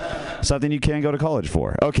 which is something you can't go to college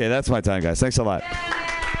for. Okay, that's my time, guys. Thanks a lot.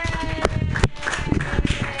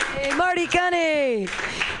 Hey, Marty Gunny.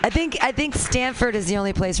 I think Stanford is the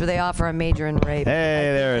only place where they offer a major in rape. Hey,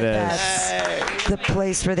 there it is. That's the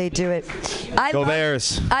place where they do it. Go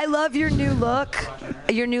Bears. I love your new look.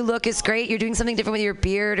 Your new look is great. You're doing something different with your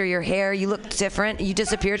beard or your hair. You look different. You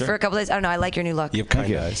disappeared for a couple days. I don't know. I like your new look. You have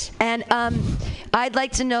kind eyes. And I'd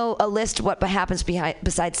like to know a list of what happens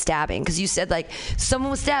besides stabbing, because you said, like, someone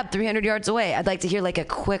was stabbed 300 yards away. I'd like to hear, like, a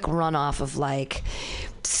quick runoff of, like,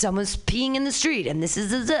 someone's peeing in the street and this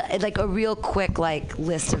is like a real quick, like,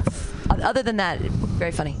 list of. Other than that,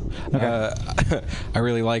 very funny. Okay. I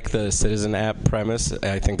really like the Citizen app premise.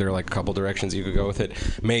 I think there are, like, a couple directions you could go with it.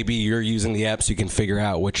 Maybe you're using the app so you can figure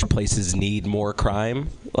out which places need more crime.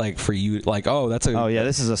 Like, for you, like,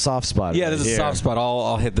 this is a soft spot. Yeah, this is a soft spot.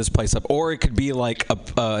 I'll hit this place up. Or it could be like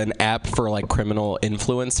an app for, like, criminal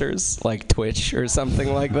influencers, like Twitch or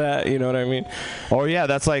something like that. You know what I mean? Or yeah,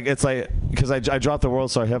 that's like, it's like, because I dropped the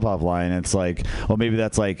World Star Hip Hop line. It's like, well, maybe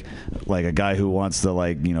that's like a guy who wants to,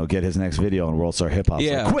 like, you know, get his next video on World Star Hip Hop.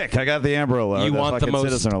 Yeah. Like, quick, I got the Amber Alert. You want the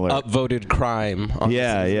most upvoted crime. On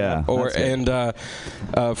yeah. Or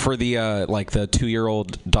for the like the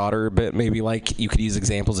 2-year-old daughter bit, maybe, like, you could use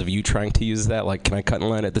examples of you trying to use that. Like, can I cut in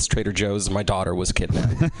line at this Trader Joe's? My daughter was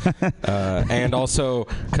kidnapped. And also,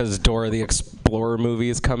 because Dora the Explorer movie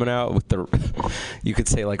is coming out, with you could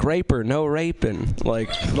say, like, raper, no raping, like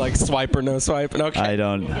swiper, no swiping. Okay. I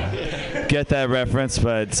don't get that reference,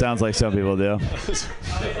 but it sounds like some people do.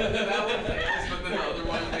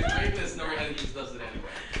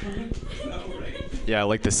 Yeah, I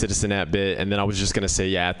like the Citizen app bit, and then I was just gonna say,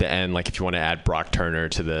 yeah, at the end, like, if you want to add Brock Turner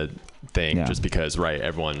to the thing, just because, right,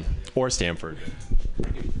 everyone, or Stanford.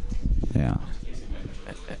 Yeah.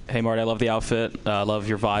 Hey, Marty, I love the outfit. I love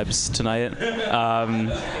your vibes tonight.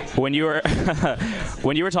 When you were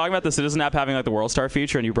talking about the Citizen app having, like, the World Star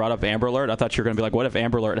feature, and you brought up Amber Alert, I thought you were going to be like, what if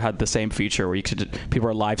Amber Alert had the same feature where people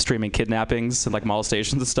are live streaming kidnappings and, like,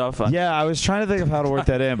 molestations and stuff? Yeah, I was trying to think of how to work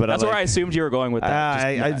that in, but that's where I assumed you were going with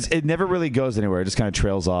that. It never really goes anywhere. It just kind of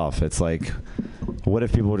trails off. It's like, what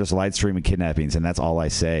if people were just live streaming kidnappings and that's all I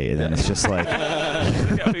say? And then it's just like,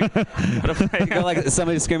 you go, like,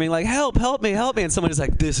 somebody's screaming, like, help me, and somebody's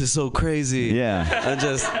like, this is so crazy. Yeah. And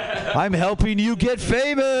I'm helping you get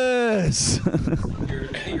famous.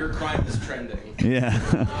 Your crime is trending. Yeah.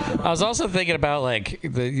 I was also thinking about, like,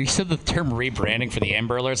 you said the term rebranding for the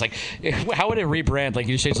Amber Alert. It's like, how would it rebrand? Like,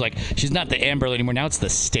 you say it's like, she's not the Amber Alert anymore. Now it's the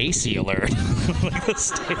Stacy Alert. Like the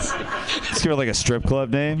Stacy. Let's give her, like, a strip club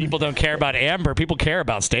name. People don't care about Amber. People care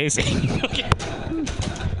about Stacy.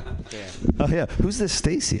 Oh yeah, who's this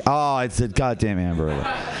Stacy? Oh, it's the goddamn Amber Alert.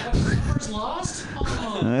 Amber's lost.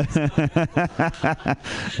 Oh.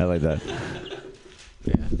 I like that.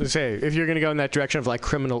 Yeah. Say, if you're going to go in that direction of, like,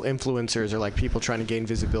 criminal influencers or, like, people trying to gain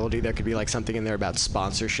visibility, there could be, like, something in there about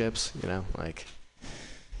sponsorships, you know, like.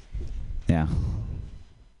 Yeah.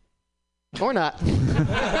 Or not. You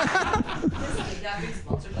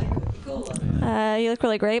look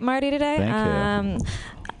really great, Marty, today. Thank you.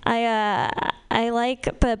 I like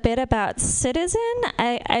the bit about Citizen.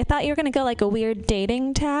 I thought you were going to go, like, a weird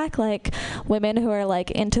dating tack, like women who are, like,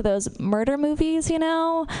 into those murder movies, you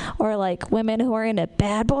know, or, like, women who are into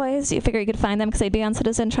Bad Boys. You figure you could find them because they'd be on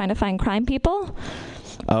Citizen trying to find crime people.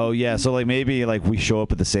 Oh yeah, so, like, maybe, like, we show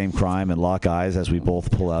up at the same crime and lock eyes as we both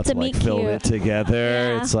pull out to like, film it together.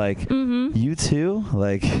 Yeah. It's like, you too,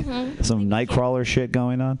 like, some Nightcrawler shit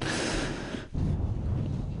going on.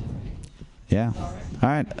 Yeah. All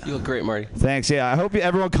right. You look great, Marty. Thanks. Yeah, I hope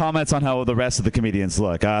everyone comments on how the rest of the comedians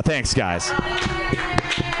look. Thanks, guys.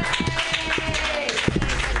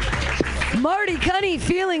 Marty Cunny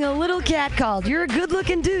feeling a little catcalled. You're a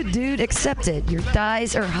good-looking dude. Accept it. Your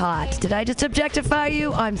thighs are hot. Did I just objectify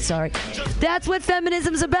you? I'm sorry. That's what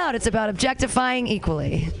feminism's about. It's about objectifying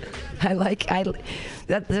equally.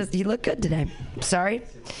 You look good today. Sorry.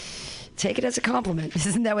 Take it as a compliment.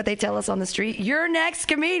 Isn't that what they tell us on the street? Your next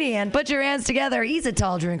comedian. Put your hands together. He's a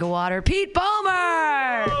tall drink of water. Pete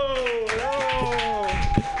Palmer!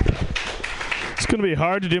 It's going to be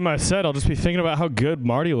hard to do my set. I'll just be thinking about how good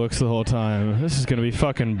Marty looks the whole time. This is going to be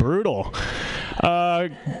fucking brutal.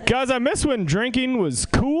 Guys, I miss when drinking was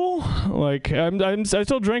cool. Like, I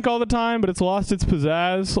still drink all the time, but it's lost its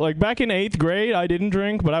pizzazz. Like, back in 8th grade, I didn't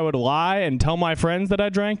drink, but I would lie and tell my friends that I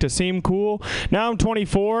drank to seem cool. Now I'm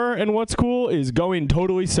 24, and what's cool is going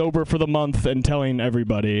totally sober for the month and telling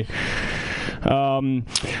everybody. Back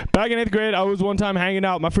in 8th grade, I was one time hanging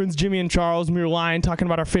out with my friends Jimmy and Charles, and we were lying, talking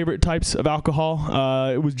about our favorite types of alcohol.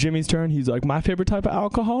 It was Jimmy's turn. He's like, my favorite type of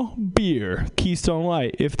alcohol? Beer. Keystone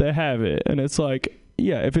Light, if they have it. And it's like,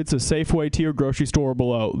 yeah, if it's a Safeway tier grocery store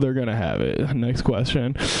below, they're going to have it. Next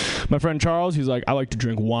question. My friend Charles, he's like, I like to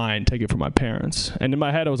drink wine, take it from my parents. And in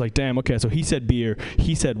my head, I was like, damn, okay, so he said beer,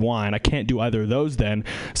 he said wine. I can't do either of those then.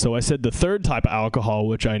 So I said the third type of alcohol,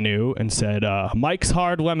 which I knew, and said, Mike's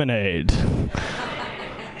Hard Lemonade.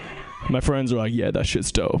 My friends were like, yeah, that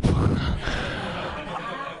shit's dope.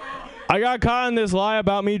 I got caught in this lie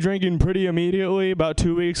about me drinking pretty immediately. About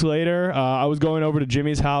 2 weeks later, I was going over to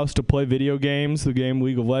Jimmy's house to play video games, the game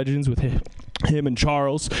League of Legends with him and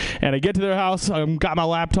Charles. And I get to their house, I've got my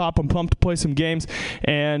laptop, I'm pumped to play some games.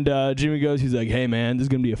 And Jimmy goes, he's like, hey man, this is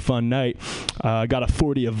going to be a fun night. I got a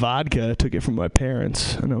 40 of vodka, took it from my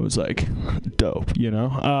parents. And I was like, dope, you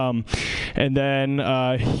know? And then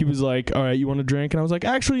he was like, all right, you want to drink? And I was like,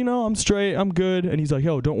 actually, no, I'm straight, I'm good. And he's like,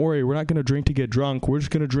 yo, don't worry, we're not going to drink to get drunk. We're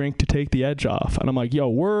just going to drink to take the edge off. And I'm like, yo,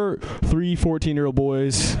 we're 3 14-year-old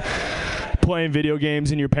boys playing video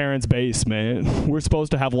games in your parents' basement. We're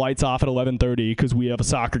supposed to have lights off at 11:30 because we have a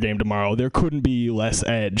soccer game tomorrow. There couldn't be less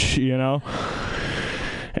edge, you know?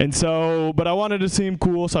 And so, but I wanted to seem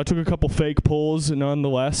cool, so I took a couple fake pulls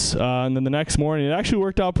nonetheless. And then the next morning, it actually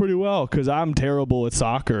worked out pretty well because I'm terrible at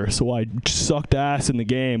soccer, so I sucked ass in the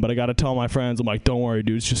game. But I got to tell my friends, I'm like, don't worry,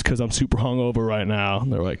 dude, it's just because I'm super hungover right now.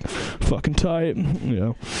 And they're like, fucking tight, you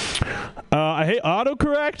know. I hate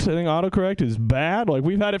autocorrect. I think autocorrect is bad. Like,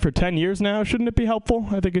 we've had it for 10 years now. Shouldn't it be helpful?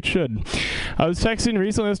 I think it should. I was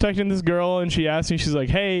texting this girl, and she asked me, she's like,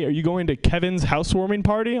 hey, are you going to Kevin's housewarming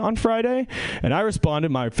party on Friday? And I responded,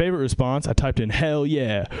 my favorite response, I typed in hell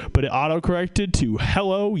yeah, but it autocorrected to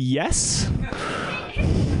hello yes.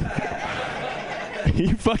 Are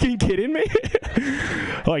you fucking kidding me?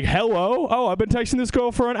 Like, hello? Oh, I've been texting this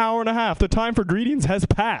girl for an hour and a half. The time for greetings has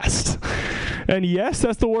passed. And yes,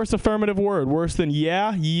 that's the worst affirmative word. Worse than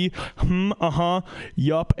yeah, ye,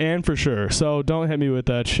 yup, and for sure. So don't hit me with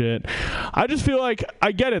that shit. I just feel like,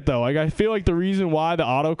 I get it though. Like, I feel like the reason why the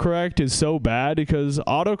autocorrect is so bad because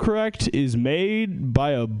autocorrect is made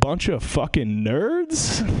by a bunch of fucking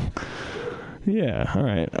nerds. Yeah, all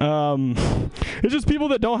right. It's just people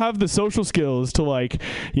that don't have the social skills to, like,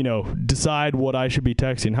 you know, decide what I should be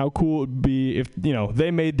texting. How cool it would be if, you know,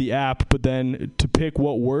 they made the app, but then to pick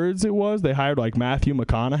what words it was, they hired, like, Matthew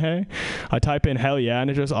McConaughey. I type in hell yeah,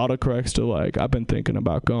 and it just autocorrects to, like, I've been thinking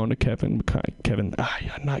about going to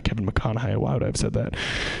not Kevin McConaughey. Why would I have said that?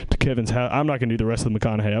 To Kevin's house. I'm not going to do the rest of the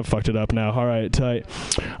McConaughey. I've fucked it up now. All right, tight.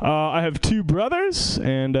 I have 2 brothers,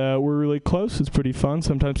 and we're really close. It's pretty fun.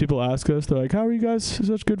 Sometimes people ask us, they're like, how are you guys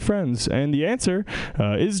such good friends? And the answer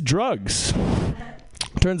is drugs.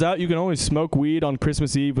 Turns out you can only smoke weed on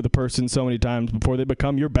Christmas Eve with a person so many times before they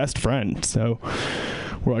become your best friend. So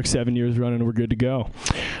we're like 7 years running and we're good to go.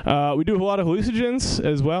 We do a lot of hallucinogens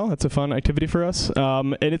as well. That's a fun activity for us.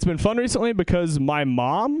 And it's been fun recently because my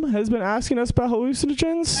mom has been asking us about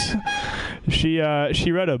hallucinogens.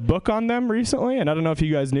 She read a book on them recently, and I don't know if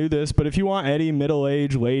you guys knew this, but if you want any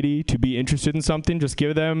middle-aged lady to be interested in something, just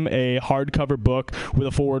give them a hardcover book with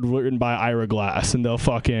a foreword written by Ira Glass, and they'll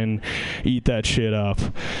fucking eat that shit up.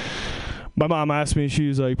 My mom asked me, she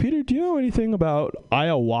was like, Peter, do you know anything about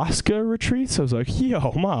ayahuasca retreats? I was like,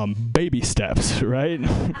 yo, Mom, baby steps, right?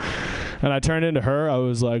 And I turned into her. I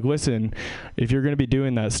was like, listen, if you're going to be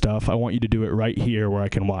doing that stuff, I want you to do it right here where I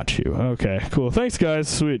can watch you. Okay, cool. Thanks, guys.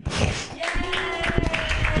 Sweet.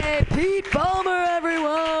 Yay! Pete Palmer,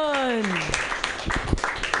 everyone!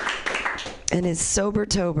 And his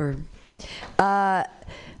sober-tober.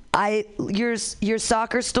 your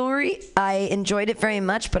soccer story, I enjoyed it very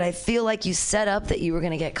much, but I feel like you set up that you were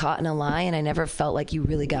going to get caught in a lie, and I never felt like you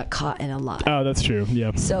really got caught in a lie. Oh, that's true.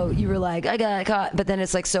 Yeah. So you were like, I got caught, but then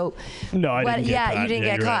it's like, so. No, I didn't get caught. You didn't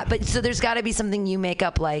get caught. Right. But so there's got to be something you make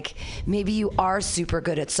up, like maybe you are super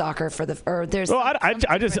good at soccer or there's. Well,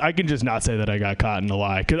 I can just not say that I got caught in a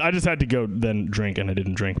lie because I just had to go then drink and I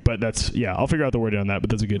didn't drink. But I'll figure out the wording on that. But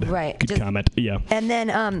that's a good comment. Yeah. And then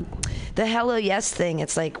the hello yes thing,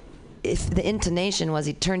 it's like. If the intonation was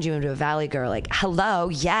he turned you into a valley girl, like hello,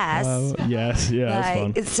 yes. Yes, yeah,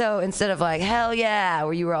 like, that's fun. So instead of like hell yeah,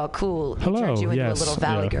 where you were all cool, he turned you into a little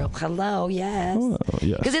valley girl. Hello, yes.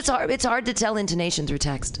 Because it's hard to tell intonation through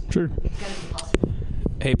text. Sure.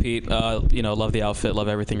 Hey Pete, love the outfit, love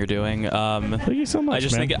everything you're doing. Thank you so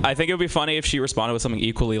much. I think it would be funny if she responded with something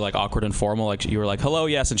equally like awkward and formal, like you were like hello,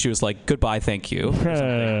 yes, and she was like goodbye, thank you.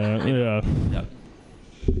 Yeah.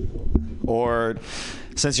 Or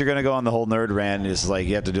since you're gonna go on the whole nerd rant, it's like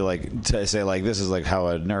you have to do say like this is like how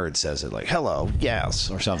a nerd says it, like hello,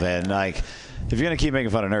 yes, or something. And like if you're gonna keep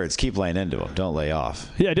making fun of nerds, keep laying into them. Don't lay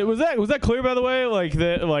off. Yeah, was that clear, by the way? Like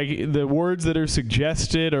the words that are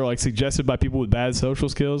suggested are like suggested by people with bad social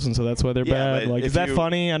skills, and so that's why they're bad. Like, is that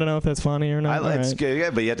funny? I don't know if that's funny or not. It's good,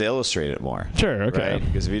 yeah, but you have to illustrate it more. Sure, okay. Right?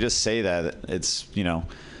 Because if you just say that, it's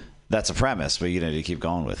that's a premise, but you need to keep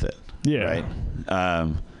going with it. Yeah. Right.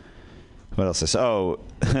 What else is? I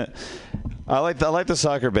like the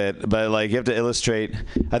soccer bit, but like you have to illustrate.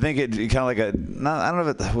 I think it kind of like I don't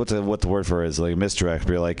know what the word for it is, like a misdirect.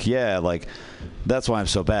 But you're like, yeah, like that's why I'm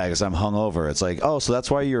so bad because I'm hungover. It's like, oh, so that's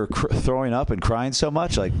why you're throwing up and crying so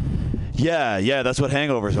much. Like, yeah, that's what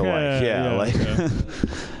hangovers are like.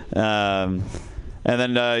 And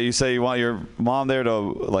then you say you want your mom there to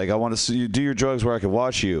like, I want to see you do your drugs where I can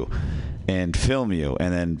watch you. And film you,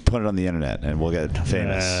 and then put it on the internet, and we'll get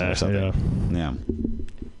famous or something.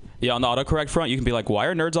 Yeah, on the autocorrect front, you can be like, why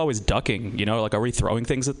are nerds always ducking? Like, are we throwing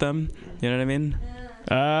things at them? You know what I mean?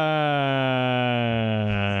 I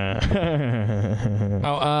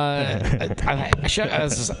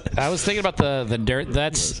was thinking about the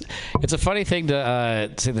nerd. It's a funny thing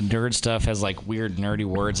to say the nerd stuff has like weird nerdy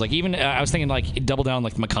words. Like even I was thinking like double down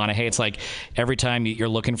like McConaughey. It's like every time you're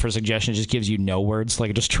looking for a suggestion, it just gives you no words. Like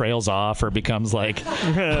it just trails off or becomes like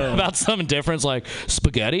about something different. It's like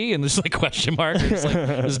spaghetti and there's like question mark. It's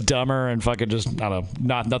like just dumber and fucking just I don't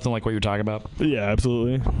know, nothing like what you're talking about. Yeah,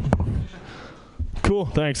 absolutely. Cool,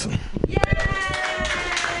 thanks. Pete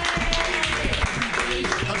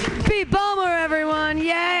Ballmer, everyone.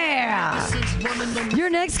 Yeah.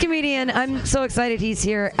 Your next comedian, I'm so excited he's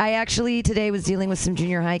here. I actually today was dealing with some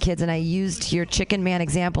junior high kids, and I used your Chicken Man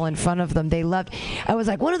example in front of them. They loved. I was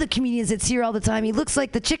like, one of the comedians that's here all the time, he looks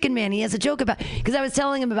like the Chicken Man. He has a joke about, because I was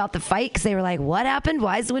telling him about the fight, because they were like, what happened?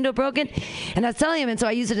 Why is the window broken? And I was telling him, and so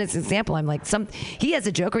I used it as an example. I'm like, he has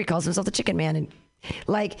a joke where he calls himself the Chicken Man, and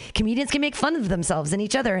like comedians can make fun of themselves and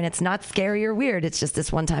each other, and it's not scary or weird. It's just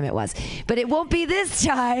this one time it was, but it won't be this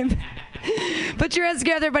time. Put your hands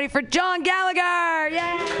together, everybody, for John Gallagher.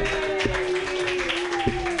 Yay!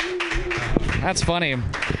 That's funny.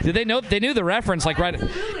 Did they know? They knew the reference, like right.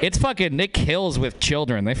 It's fucking Nick Kills with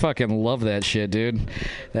children. They fucking love that shit, dude.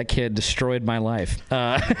 That kid destroyed my life.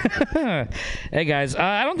 Hey guys,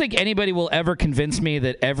 I don't think anybody will ever convince me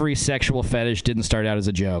that every sexual fetish didn't start out as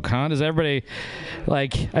a joke, huh? Does everybody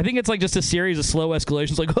like? I think it's like just a series of slow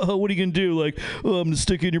escalations. Like, oh, what are you gonna do? Like, oh, I'm gonna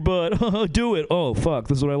stick it in your butt. Do it. Oh, fuck,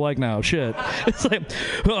 this is what I like now. Shit. It's like,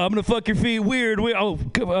 oh, I'm gonna fuck your feet. Weird. Oh,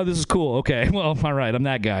 this is cool. Okay. Well, all right. I'm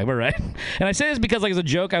that guy. All right. And I say this because, like, as a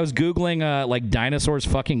joke, I was Googling, like, dinosaurs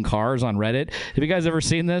fucking cars on Reddit. Have you guys ever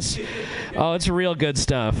seen this? Oh, it's real good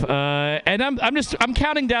stuff. And I'm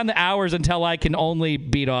counting down the hours until I can only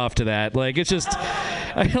beat off to that. Like, it's just,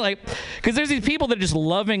 like, because there's these people that just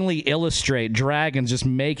lovingly illustrate dragons just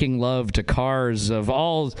making love to cars of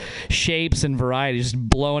all shapes and varieties, just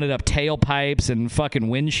blowing it up, tailpipes and fucking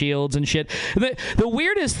windshields and shit. The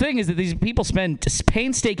weirdest thing is that these people spend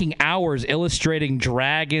painstaking hours illustrating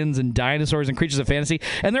dragons and dinosaurs and creatures of fantasy,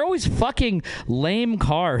 and they're always fucking lame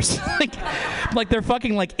cars. like they're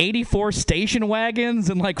fucking like 84 station wagons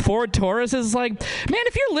and like Ford Tauruses. Like, man,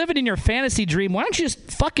 if you're living in your fantasy dream, why don't you just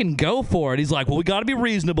fucking go for it? He's like, well, we got to be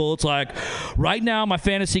reasonable. It's like, right now my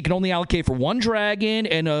fantasy can only allocate for one dragon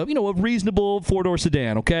and a reasonable four-door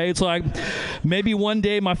sedan. Okay, it's like maybe one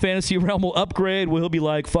day my fantasy realm will upgrade. We'll be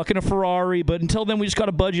like fucking a Ferrari, but until then we just got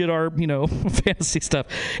to budget our fantasy stuff.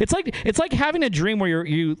 It's like having a dream where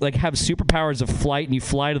you like have superpowers of flight and you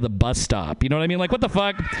fly to the bus stop. You know what I mean? Like, what the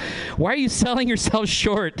fuck? Why are you selling yourself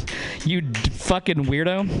short, you fucking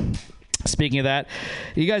weirdo? Speaking of that,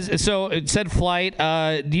 you guys, so it said flight.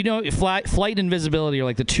 Do you know flight and invisibility are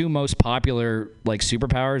like the two most popular like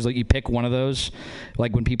superpowers? Like you pick one of those,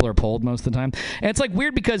 like when people are pulled most of the time. And it's like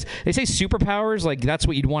weird because they say superpowers, like that's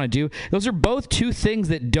what you'd want to do. Those are both two things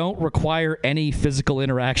that don't require any physical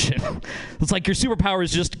interaction. It's like your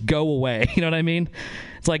superpowers just go away. You know what I mean?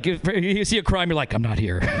 It's like if you see a crime, you're like, I'm not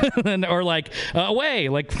here. Or like, away,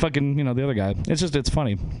 like fucking, the other guy. It's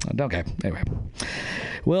funny. Okay, anyway.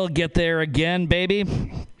 We'll get there again, baby.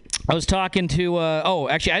 I was talking to,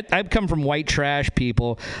 actually, I've come from white trash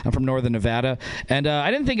people. I'm from northern Nevada. And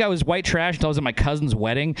I didn't think I was white trash until I was at my cousin's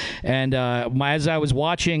wedding. And as I was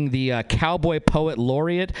watching the Cowboy Poet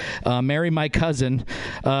Laureate marry my cousin,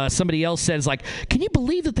 somebody else says, like, can you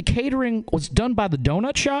believe that the catering was done by the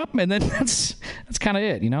donut shop? And then that's kind of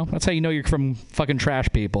it, That's how you know you're from fucking trash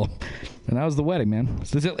people. And that was the wedding, man.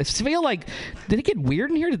 Does it feel like, did it get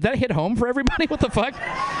weird in here? Did that hit home for everybody? What the fuck?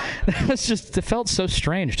 It felt so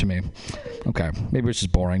strange to me. Okay, maybe it's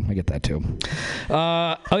just boring. I get that too.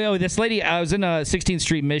 This lady, I was in 16th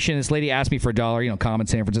Street Mission. This lady asked me for $1, common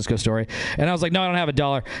San Francisco story. And I was like, no, I don't have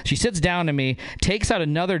 $1. She sits down to me, takes out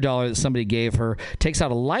another $1 that somebody gave her, takes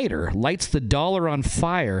out a lighter, lights the dollar on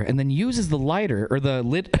fire, and then uses the lighter, or the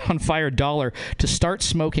lit on fire dollar, to start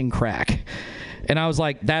smoking crack. And I was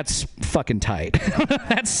like, that's fucking tight.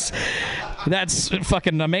 That's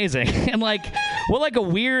fucking amazing. And like, what a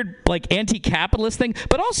weird anti-capitalist thing.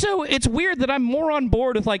 But also, it's weird that I'm more on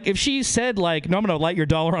board with if she said no, I'm gonna light your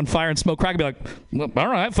dollar on fire and smoke crack. I'd be like, well, all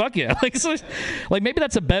right, fuck yeah. Maybe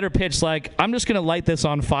that's a better pitch. I'm just gonna light this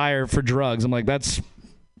on fire for drugs. I'm like, that's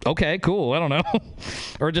okay, cool. I don't know.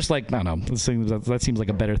 Or just I don't know. That seems like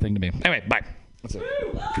a better thing to me. Anyway, bye. That's it.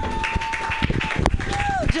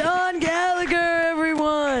 John Gallagher,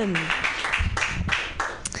 everyone.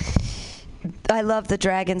 I love the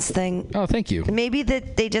dragons thing. Oh, thank you. Maybe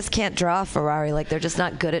that they just can't draw a Ferrari. They're just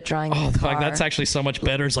not good at drawing. Oh, that's actually so much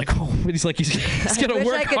better. It's he's gonna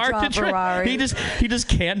work hard to draw. He just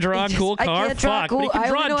can't draw a cool car. Fuck. But he can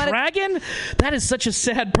draw a dragon. That is such a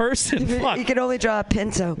sad person. Fuck. He can only draw a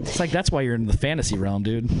Pinto. It's that's why you're in the fantasy realm,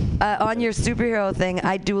 dude. On your superhero thing,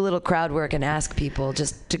 I do a little crowd work and ask people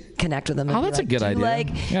just to connect with them. Oh, that's a good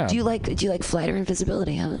idea. Do you like flight or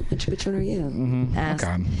invisibility? Huh? Which one are you? Mm-hmm. Ask.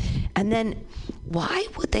 Okay. And then, why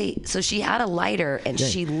would they? So she had a lighter and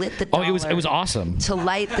she lit the dollar. Oh, it was awesome to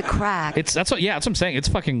light the crack. That's what I'm saying. It's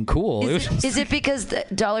fucking cool. Is it because the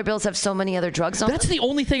dollar bills have so many other drugs on them? That's the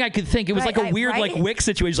only thing I could think. It was a weird Wick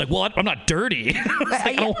situation. Well, I'm not dirty.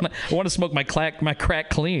 I want to smoke my crack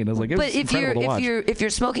clean. I was like, it was incredible to watch. If you're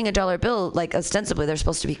smoking a dollar bill, ostensibly there's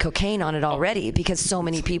supposed to be cocaine on it already because so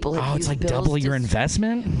many people have used it's double your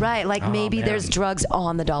investment. Right, maybe there's drugs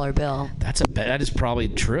on the dollar bill. That is probably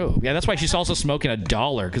true. Yeah, that's why she's also smoking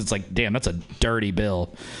 $1 because it's damn, that's a dirty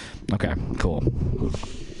bill. Okay, cool.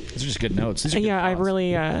 These are just good notes. I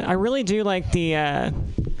really do like the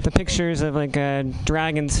pictures of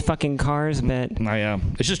dragons fucking cars bit. Oh yeah,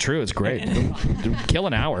 it's just true. It's great. Kill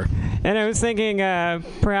an hour. And I was thinking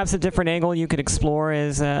perhaps a different angle you could explore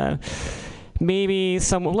is. Maybe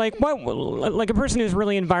some a person who's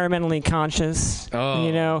really environmentally conscious.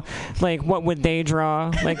 Oh. What would they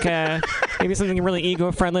draw? Maybe something really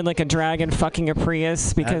eco-friendly, like a dragon fucking a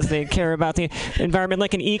Prius because they care about the environment,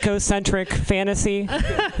 like an eco-centric fantasy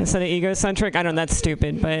instead of egocentric. I don't know, that's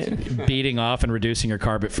stupid, but beating off and reducing your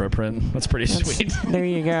carbon footprint. That's pretty sweet. There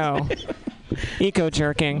you go.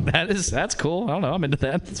 Eco-jerking. That's cool. I don't know. I'm into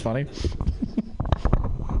that. It's funny.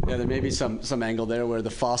 Yeah, there may be some angle there where the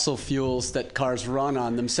fossil fuels that cars run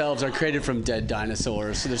on themselves are created from dead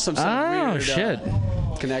dinosaurs. So there's some sort of weird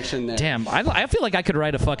connection there. Damn, I feel like I could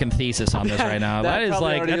write a fucking thesis on this right now.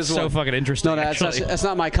 That's so fucking interesting. No, that's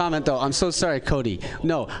not my comment though. I'm so sorry, Cody.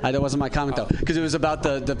 No, that wasn't my comment though, because it was about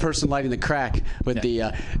the person lighting the crack with the.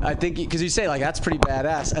 I think because you say that's pretty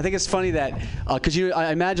badass. I think it's funny that because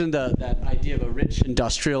I imagine that idea of a rich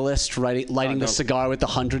industrialist lighting the cigar with the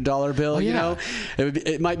 $100 bill. You know,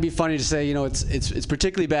 it might be funny to say it's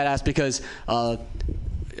particularly badass because.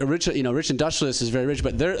 Rich industrialist is very rich,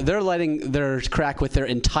 but they're lighting their crack with their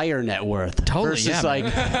entire net worth versus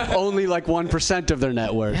only 1% of their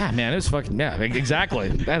net worth. Yeah, man, it's fucking exactly.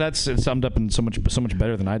 That's summed up in so much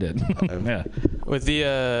better than I did. Yeah, with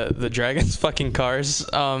the dragons fucking cars.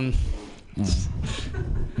 So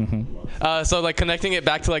connecting it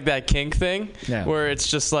back to that kink thing, where it's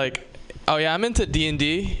just oh yeah, I'm into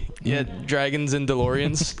D&D. Yeah, dragons and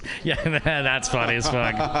DeLoreans. Yeah, that's funny as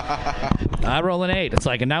fuck. I roll an 8. It's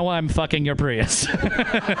and now I'm fucking your Prius.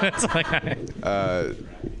 It's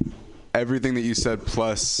everything that you said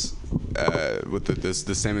plus with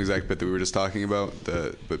the same exact bit that we were just talking about,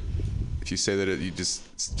 but if you say that it's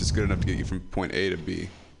just good enough to get you from point A to B.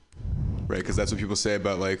 Right, because that's what people say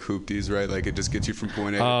about like hoopties, right? Like it just gets you from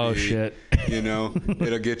point A to B. Oh shit! You know,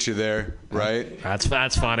 it'll get you there, right? That's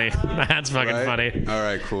funny. That's fucking funny. All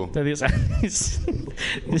right, cool. These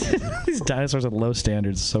dinosaurs at low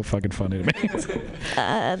standards is so fucking funny to me.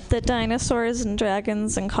 The dinosaurs and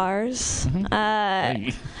dragons and cars.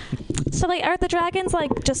 Hey. So like, are the dragons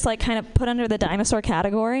like just like kind of put under the dinosaur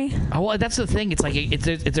category? Oh, well, that's the thing. It's like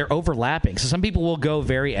they're overlapping. So some people will go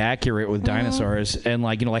very accurate with dinosaurs and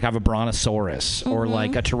like like have a brontosaurus or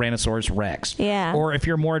like a Tyrannosaurus Rex. Yeah. Or if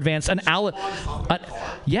you're more advanced, like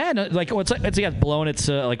it's blowing its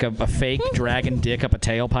like a fake dragon dick up a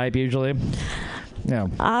tailpipe usually. Yeah.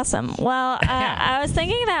 Awesome. Well, I was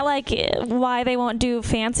thinking that like why they won't do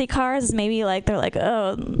fancy cars is maybe like they're like,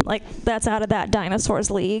 oh, like that's out of that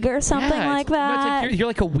dinosaurs league or something like that. No, it's like you're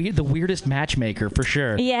like the weirdest matchmaker for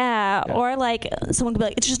sure. Yeah. Or like someone could be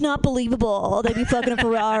like, it's just not believable. They'd be fucking a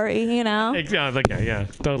Ferrari, you know? Yeah,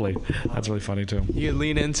 totally. That's really funny too. You could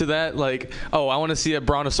lean into that, like, oh, I want to see a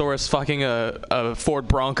brontosaurus fucking a Ford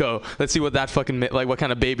Bronco. Let's see what that fucking like, what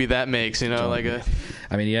kind of baby that makes, you know? Like a.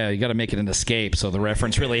 I mean, yeah, you got to make it an escape, so the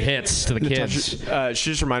reference really hits to the kids.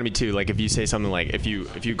 She just reminded me too, like if you say something like if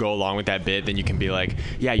you go along with that bit, then you can be like,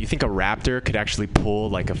 yeah, you think a Raptor could actually pull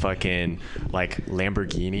like a fucking like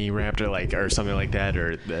Lamborghini Raptor, like or something like that,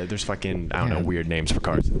 or there's fucking I don't know weird names for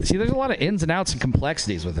cars. See, there's a lot of ins and outs and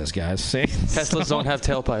complexities with this, guys. See, Teslas don't have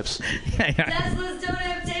tailpipes. Teslas don't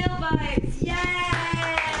have tailpipes. Yay!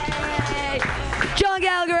 John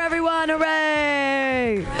Gallagher, everyone,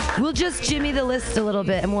 hooray! We'll just jimmy the list a little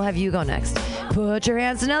bit, and we'll have you go next. Put your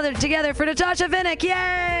hands together for Natasha Vinnick.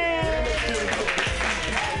 Yay!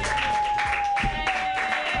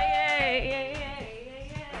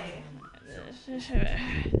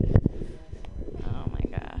 Oh my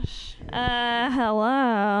gosh.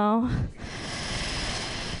 Hello.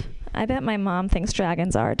 I bet my mom thinks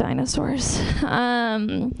dragons are dinosaurs.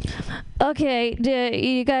 Okay, do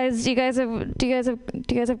you guys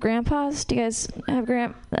have grandpas? Do you guys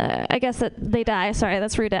have I guess that they die. Sorry,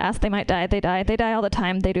 that's rude to ask. They might die. They die all the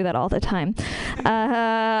time. They do that all the time.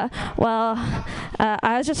 I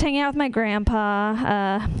was just hanging out with my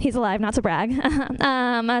grandpa. He's alive, not to brag.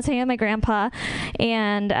 I was hanging out with my grandpa,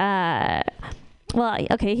 and well,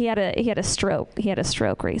 okay, he had a stroke. He had a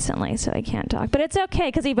stroke recently, so I can't talk. But it's okay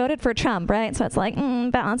because he voted for Trump, right? So it's like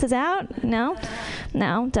balances out. No,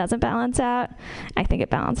 doesn't balance out. I think it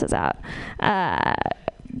balances out. I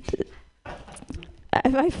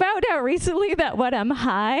found out recently that when I'm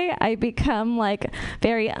high, I become like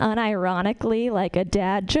very unironically like a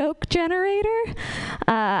dad joke generator.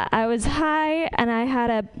 I was high and I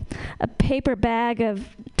had a paper bag of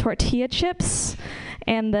tortilla chips.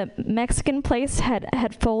 And the Mexican place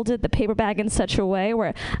had folded the paper bag in such a way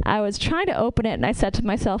where I was trying to open it, and I said to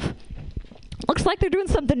myself, looks like they're doing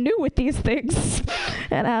something new with these things.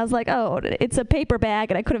 And I was like, oh, it's a paper bag,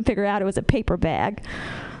 and I couldn't figure out it was a paper bag.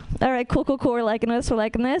 All right, cool. We're liking this.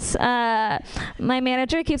 My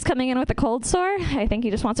manager keeps coming in with a cold sore. I think he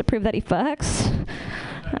just wants to prove that he fucks.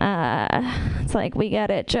 It's like, we get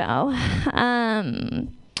it, Joe.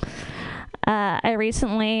 I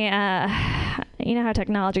recently, you know how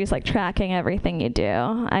technology is like tracking everything you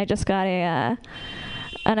do. I just got an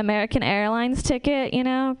American Airlines ticket, you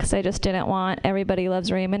know, because I just didn't want Everybody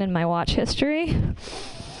Loves Raymond in my watch history.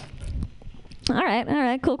 All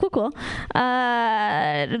right, cool.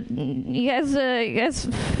 You guys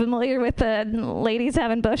familiar with ladies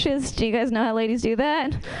having bushes? Do you guys know how ladies do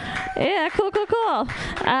that? Yeah, cool.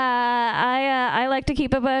 I like to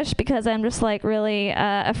keep a bush because I'm just like really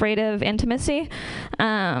afraid of intimacy.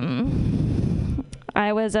 I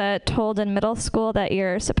was told in middle school that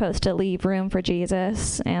you're supposed to leave room for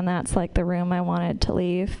Jesus, and that's like the room I wanted to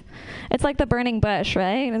leave. It's like the burning bush,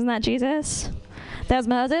 right? Isn't that Jesus? That was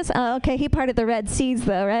Moses? Oh, okay, he parted the Red Seas,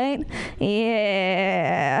 though, right?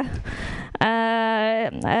 Yeah.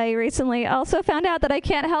 I recently also found out that I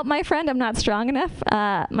can't help my friend. I'm not strong enough.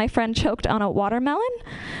 My friend choked on a watermelon,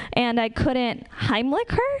 and I couldn't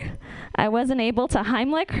Heimlich her. I wasn't able to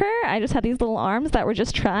Heimlich her. I just had these little arms that were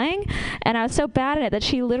just trying, and I was so bad at it that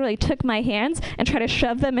she literally took my hands and tried to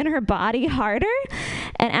shove them in her body harder.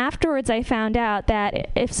 And afterwards, I found out that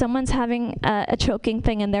if someone's having a choking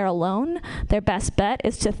thing and they're alone, their best bet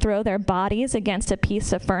is to throw their bodies against a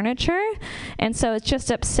piece of furniture. And so it's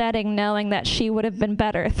just upsetting knowing that she would have been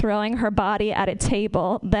better throwing her body at a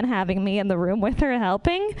table than having me in the room with her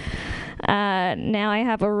helping. Now I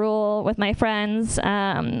have a rule with my friends,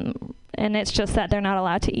 and it's just that they're not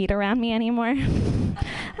allowed to eat around me anymore.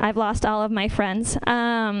 I've lost all of my friends.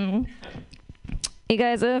 You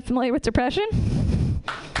guys are familiar with depression?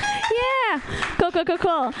 Yeah.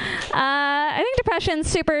 Cool. I think depression's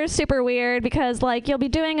super, super weird because, like, you'll be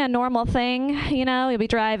doing a normal thing, you know, you'll be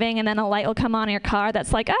driving, and then a light will come on in your car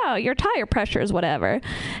that's like, oh, your tire pressure is whatever.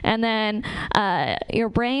 And then your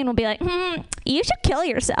brain will be like, you should kill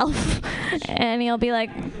yourself. And you'll be like,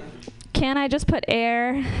 can I just put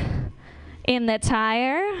air in the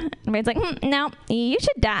tire? And the brain's like, no, you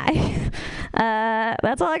should die.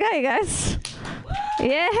 That's all I got, you guys.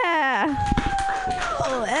 Yeah.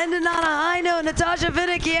 Oh, ending on a high note, Natasha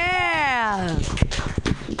Vinnick, yeah.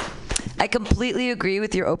 I completely agree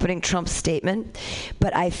with your opening Trump statement,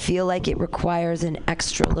 but I feel like it requires an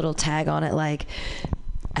extra little tag on it, like,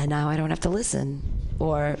 and now I don't have to listen,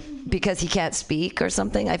 or because he can't speak or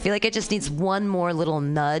something. I feel like it just needs one more little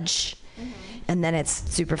nudge. And then it's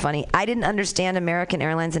super funny. I didn't understand American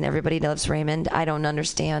Airlines and Everybody Loves Raymond. I don't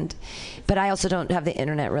understand. But I also don't have the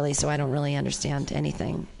internet really, so I don't really understand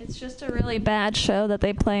anything. It's just a really bad show that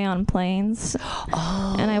they play on planes.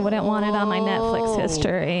 Oh. And I wouldn't want it on my Netflix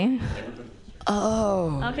history.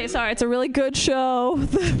 Oh. Okay, sorry. It's a really good show.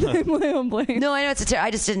 They play on planes. No, I know it's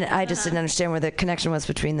I just didn't understand where the connection was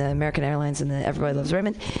between the American Airlines and the Everybody Loves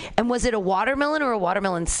Raymond. And was it a watermelon or a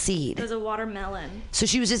watermelon seed? It was a watermelon. So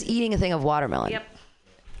she was just eating a thing of watermelon. Yep.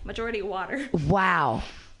 Majority water. Wow.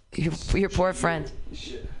 Your poor friend.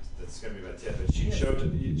 That's gonna be my tip. But she choked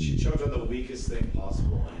on the weakest thing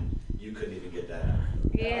possible, and you couldn't even get that out.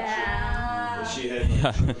 Yeah. If she had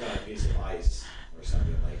choked on a piece of ice or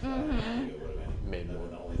something like that, I think it would have been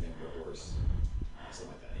the only thing but worse. Something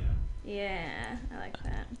like that, yeah. I like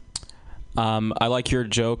that. I like your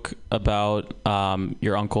joke about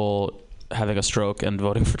your uncle having a stroke and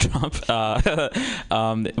voting for Trump.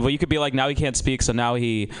 Well, you could be like, now he can't speak, so now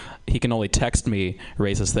he can only text me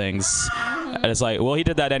racist things. And it's like, well, he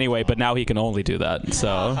did that anyway, but now he can only do that.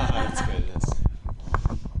 So That's good.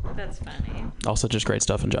 That's funny. Also, just great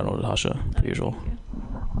stuff in general, Natasha, per usual.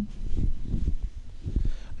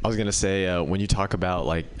 I was gonna say when you talk about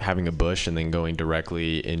like having a bush and then going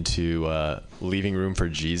directly into leaving room for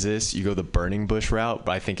Jesus, you go the burning bush route.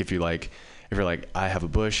 But I think if you're like, I have a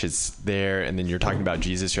bush, it's there, and then you're talking about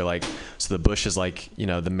Jesus, you're like, so the bush is like, you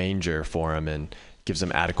know, the manger for him and gives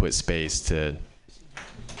him adequate space to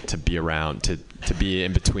be around, to be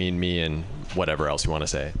in between me and whatever else you want to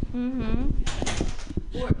say.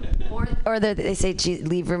 Or they say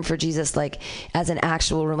leave room for Jesus, like as an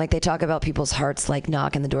actual room. Like they talk about people's hearts, like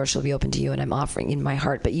knock and the door shall be open to you, and I'm offering in my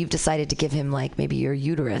heart. But you've decided to give him like maybe your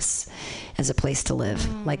uterus as a place to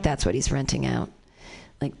live. Like that's what he's renting out.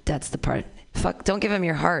 Like that's the part. Fuck, don't give him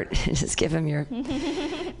your heart. Just give him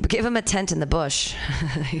a tent in the bush.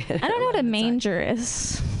 I don't know what a manger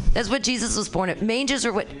is. That's what Jesus was born in. Mangers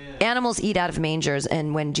are what animals eat out of mangers,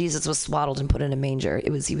 and when Jesus was swaddled and put in a manger,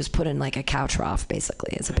 he was put in like a cow trough,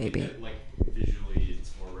 basically, as a baby. Like visually,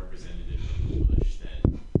 it's more representative of the bush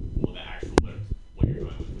than the actual what you're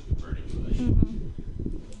going with the burning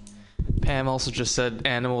bush. Pam also just said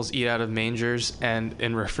animals eat out of mangers, and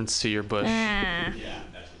in reference to your bush. Yeah,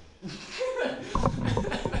 that's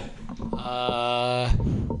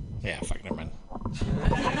yeah, fuck, never mind.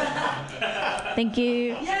 Thank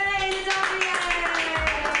you.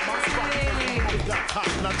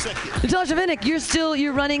 Natasha Vinnick,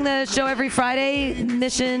 you're running the show every Friday.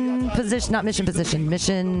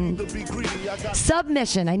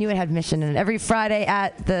 Submission. I knew it had mission in it. Every Friday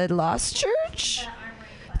at the Lost Church?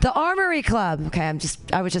 The Armory Club. Okay,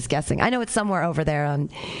 I was just guessing. I know it's somewhere over there on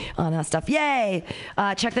stuff. Yay!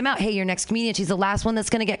 Check them out. Hey, your next comedian. She's the last one that's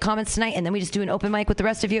going to get comments tonight, and then we just do an open mic with the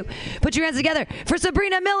rest of you. Put your hands together for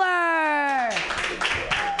Sabrina Miller!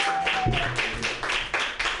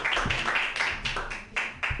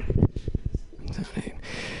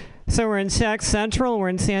 So we're in Tech Central. We're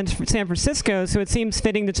in San Francisco, so it seems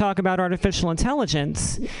fitting to talk about artificial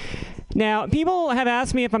intelligence. Now, people have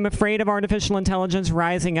asked me if I'm afraid of artificial intelligence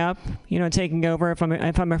rising up, taking over, if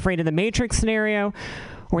I'm afraid of the Matrix scenario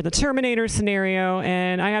or the Terminator scenario,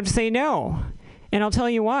 and I have to say no. And I'll tell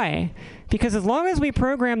you why. Because as long as we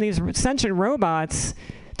program these sentient robots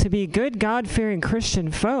to be good, God-fearing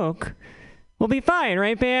Christian folk, we'll be fine,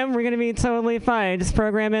 right, Bam? We're going to be totally fine. Just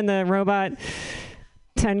program in the robot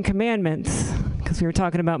 10 Commandments. Because we were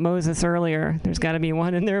talking about Moses earlier. There's got to be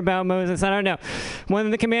one in there about Moses. I don't know. One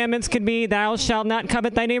of the commandments could be, thou shalt not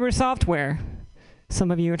covet thy neighbor's software.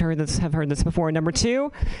 Some of you have heard this before. Number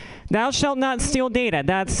 2, thou shalt not steal data.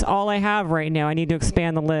 That's all I have right now. I need to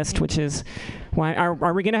expand the list, which is why.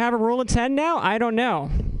 Are we going to have a rule of 10 now? I don't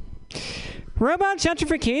know. Robot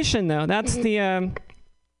gentrification, though. That's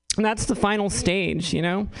the final stage, You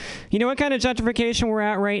know what kind of gentrification we're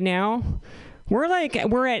at right now?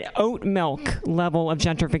 We're at oat milk level of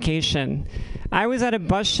gentrification. I was at a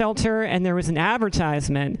bus shelter and there was an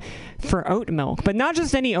advertisement for oat milk, but not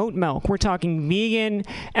just any oat milk. We're talking vegan,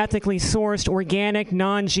 ethically sourced, organic,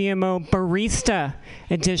 non-GMO, barista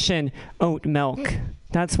edition oat milk.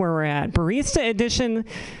 That's where we're at. Barista edition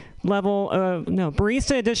oat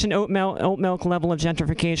milk level of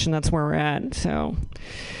gentrification. That's where we're at.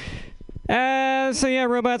 So yeah,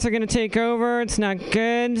 robots are going to take over. It's not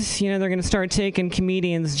good. They're going to start taking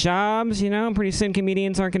comedians' jobs. Pretty soon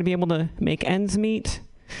comedians aren't going to be able to make ends meet.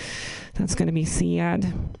 That's going to be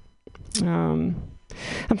sad. I'm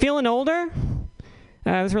feeling older.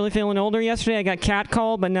 I was really feeling older yesterday. I got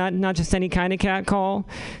catcalled, but not just any kind of catcall.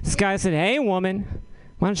 This guy said, "Hey, woman,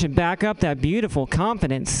 why don't you back up that beautiful,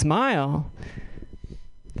 confident smile?"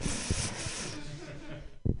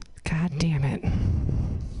 God damn it.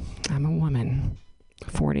 I'm a woman.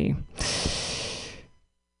 40.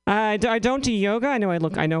 I don't do yoga. I know I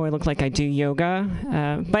look like I do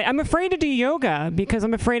yoga, but I'm afraid to do yoga because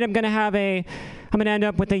I'm afraid I'm going to end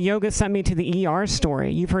up with a yoga sent me to the ER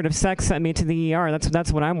story. You've heard of sex sent me to the ER.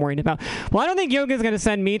 That's what I'm worried about. Well, I don't think yoga is going to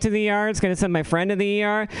send me to the ER. It's going to send my friend to the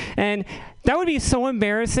ER, and that would be so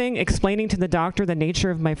embarrassing explaining to the doctor the nature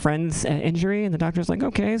of my friend's injury. And the doctor's like,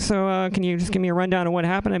 "Okay, so can you just give me a rundown of what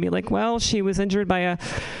happened?" I'd be like, "Well, she was injured by a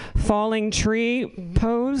falling tree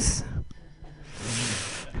pose."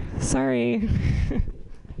 Sorry.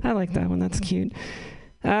 I like that one. That's cute.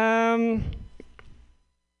 Right,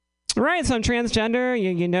 so I'm transgender.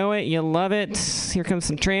 You know it. You love it. Here comes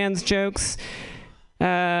some trans jokes.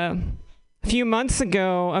 A few months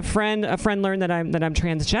ago, a friend learned that I'm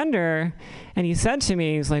transgender, and he said to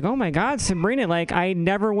me, he's like, "Oh my God, Sabrina, like I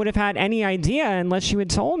never would have had any idea unless you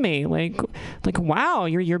had told me. Like wow,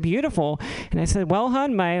 you're beautiful." And I said, "Well,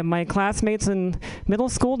 hon, my classmates in middle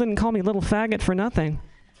school didn't call me little faggot for nothing."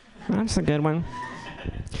 That's a good one.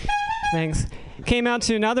 Thanks. Came out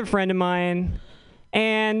to another friend of mine,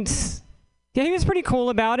 and yeah, he was pretty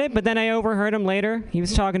cool about it, but then I overheard him later. He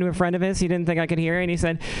was talking to a friend of his. He didn't think I could hear it, and he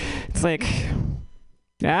said, it's like,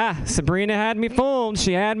 Sabrina had me fooled.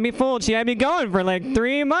 She had me fooled. She had me going for like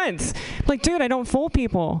 3 months. I'm like, dude, I don't fool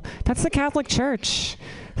people. That's the Catholic Church.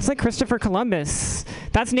 It's like Christopher Columbus.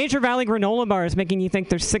 That's Nature Valley granola bars making you think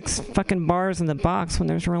there's 6 fucking bars in the box when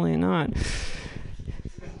there's really not.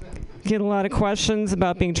 Get a lot of questions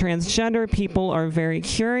about being transgender. People are very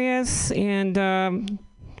curious, and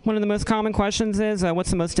one of the most common questions is, what's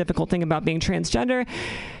the most difficult thing about being transgender?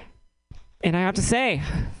 And I have to say,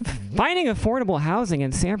 finding affordable housing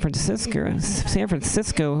in San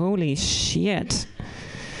Francisco, holy shit.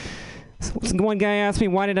 So one guy asked me,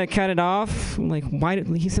 why did I cut it off? I'm like,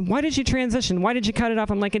 he said, why did you transition? Why did you cut it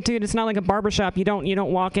off? I'm like, dude, it's not like a barbershop. You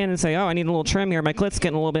don't walk in and say, oh, I need a little trim here. My clit's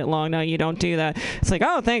getting a little bit long. No, you don't do that. It's like,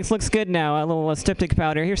 oh, thanks, looks good now. A little styptic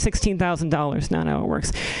powder. Here's $16,000. No, it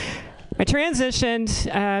works. I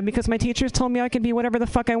transitioned because my teachers told me I could be whatever the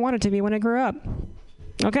fuck I wanted to be when I grew up.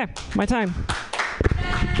 Okay, my time.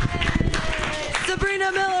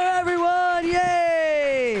 Sabrina Miller, everyone!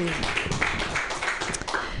 Yay!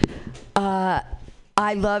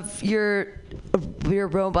 I love your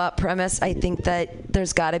robot premise. I think that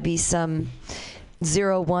there's got to be some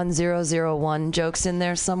 01001 jokes in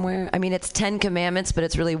there somewhere. I mean, it's 10 commandments, but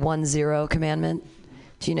it's really 10 commandment.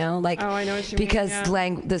 Do you know? Like, oh, I know what you because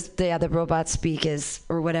mean, yeah. The robot speak is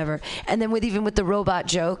or whatever. And then even with the robot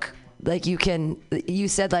joke, like you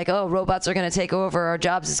said like, oh, robots are gonna take over our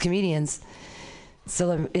jobs as comedians.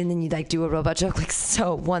 So and then you like do a robot joke like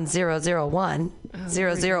 1001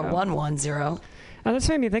 00110. Oh, that's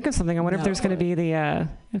made me think of something. I wonder if there's going to be the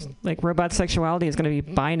like robot sexuality is going to be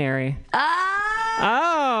binary.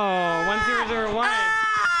 Oh, 1001.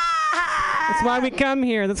 That's why we come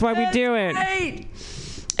here. That's why we do it. Right.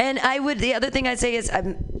 And the other thing I'd say is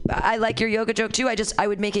I like your yoga joke too. I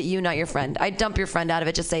would make it you, not your friend. I'd dump your friend out of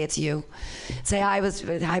it. Just say it's you. Say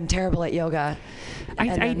I'm terrible at yoga.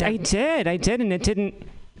 I did, and it didn't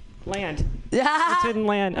land. It didn't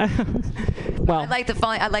land. Well,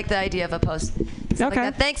 I like the idea of a post. Okay. Like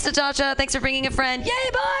that. Thanks, Natasha. Thanks for bringing a friend.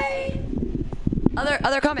 Yay, bye.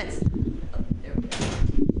 Other comments.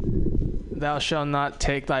 Thou shalt not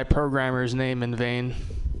take thy programmer's name in vain.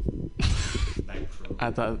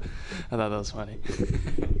 I thought that was funny.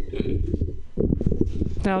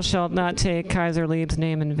 Thou shalt not take Kaiser Lieb's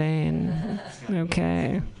name in vain.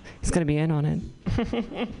 Okay. He's going to be in on it.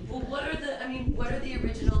 Well, what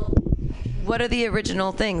are the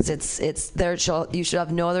original things? It's there you should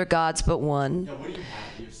have no other gods but one. No, what do you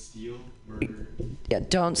have? You have steal, murder. Yeah,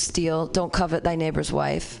 don't steal, don't covet thy neighbor's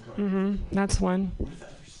wife. Mhm. That's one.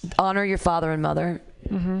 Honor your father and mother.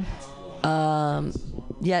 Mhm.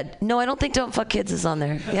 Yeah, no, I don't think don't fuck kids is on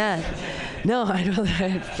there. Yeah. No,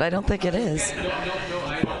 I don't think it is.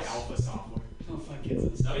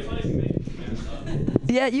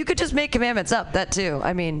 Yeah, you could just make commandments up. That too.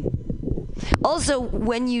 I mean, also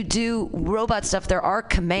when you do robot stuff, there are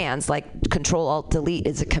commands like Control Alt Delete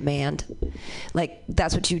is a command. Like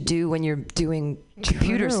that's what you do when you're doing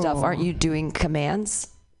computer stuff. Aren't you doing commands?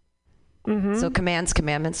 Mm-hmm. So commands,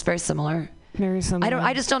 commandments, very similar. Very similar.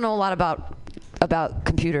 I just don't know a lot about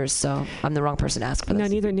computers, so I'm the wrong person to ask for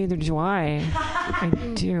this. No, neither do I. I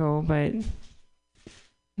do, but.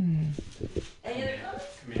 Any other comments?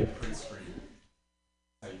 Command print screen.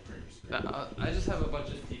 How you print your screen. I just have a bunch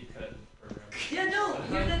of deep cut programs. Yeah, no,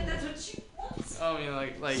 that's what she wants. Oh, I mean,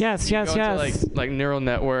 like yes. To, like neural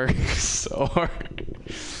networks or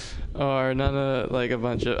none of like a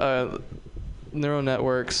bunch of neural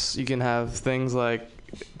networks. You can have things like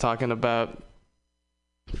talking about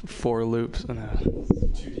for loops. No.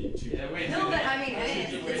 Yeah, wait. No, but I mean,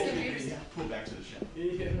 it's computer stuff. Pull back to the show.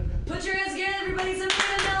 Yeah. Put your hands together, everybody. Some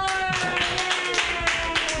Miller.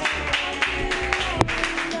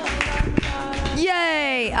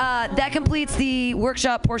 Yay! That completes the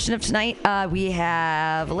workshop portion of tonight. We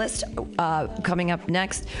have a list coming up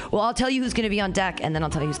next. Well, I'll tell you who's going to be on deck, and then I'll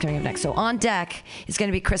tell you who's coming up next. So on deck is going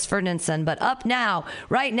to be Chris Ferdinandson, but up now,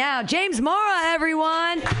 right now, James Mora,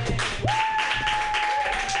 everyone!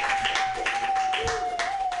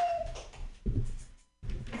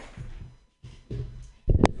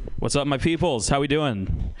 What's up, my peoples? How we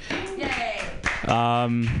doing? Yay!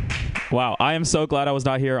 Wow, I am so glad I was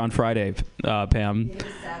not here on Friday, Pam. It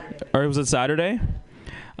was Saturday. Or was it Saturday?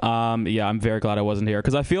 Yeah, I'm very glad I wasn't here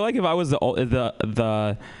because I feel like if I was the only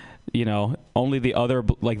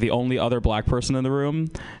the only other black person in the room,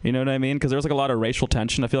 you know what I mean? Because there's like a lot of racial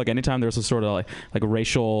tension. I feel like anytime there's a sort of like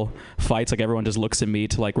racial fights, like everyone just looks at me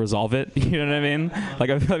to like resolve it. You know what I mean? Like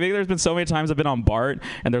I think there's been so many times I've been on BART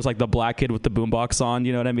and there's like the black kid with the boombox on.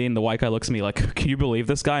 You know what I mean? The white guy looks at me like, "Can you believe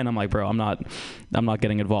this guy?" And I'm like, "Bro, I'm not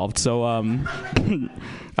getting involved." So I'm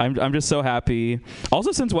just so happy.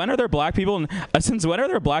 Also, since when are there black people? And since when are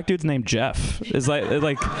there black dudes named Jeff? Is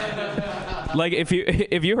like if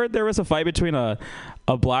you heard there was a fight between a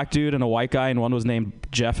black dude and a white guy, and one was named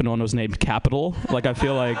Jeff and one was named Capital, like I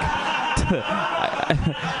feel like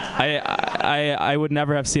I would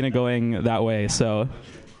never have seen it going that way. So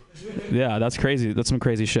yeah, that's crazy. That's some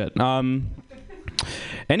crazy shit.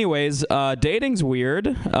 Anyways, dating's weird.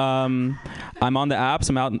 I'm on the apps.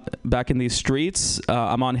 I'm out back in these streets.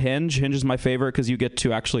 I'm on Hinge. Hinge is my favorite because you get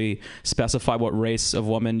to actually specify what race of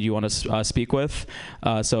woman you want to speak with.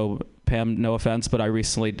 So Pam, no offense, but I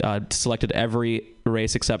recently selected every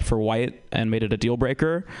race except for white and made it a deal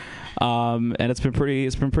breaker. And it's been pretty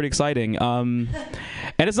exciting. And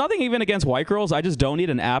it's nothing even against white girls. I just don't need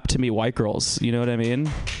an app to meet white girls. You know what I mean?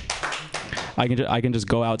 I can just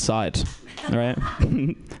go outside. All right.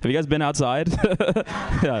 Have you guys been outside?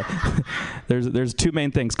 Yeah. There's two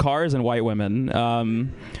main things: cars and white women.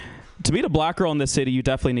 To meet a black girl in this city, you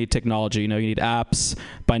definitely need technology. You know, you need apps,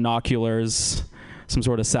 binoculars, some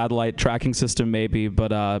sort of satellite tracking system, maybe.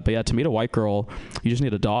 But yeah, to meet a white girl, you just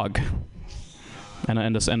need a dog.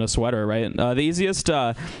 And a sweater, right? The easiest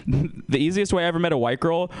way I ever met a white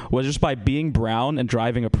girl was just by being brown and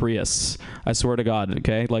driving a Prius. I swear to God,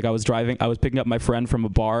 okay? Like I was picking up my friend from a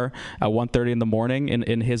bar at 1:30 in the morning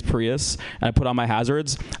in his Prius, and I put on my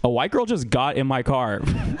hazards. A white girl just got in my car.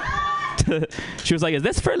 She was like, "Is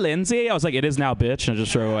this for Lindsay?" I was like, "It is now, bitch," and I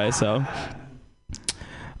just drove away. So.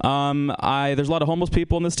 There's a lot of homeless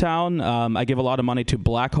people in this town. I give a lot of money to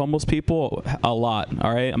black homeless people, a lot.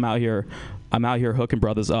 All right, I'm out here hooking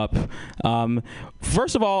brothers up.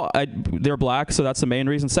 First of all, they're black, so that's the main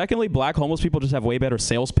reason. Secondly, black homeless people just have way better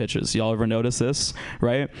sales pitches. Y'all ever notice this,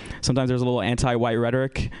 right? Sometimes there's a little anti-white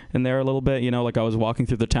rhetoric in there a little bit. You know, like I was walking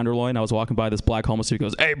through the Tenderloin. I was walking by this black homeless dude who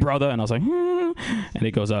goes, "Hey, brother." And I was like, And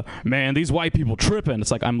he goes, "Man, these white people tripping."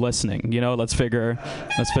 It's like, I'm listening. You know, let's figure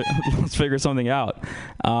something out.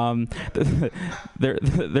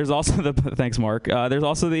 There's also thanks, Mark. There's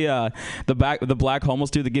also the black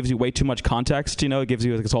homeless dude that gives you way too much context. You know, it gives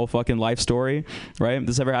you his whole fucking life story. Right?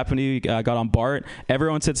 This ever happened to you? Got on BART.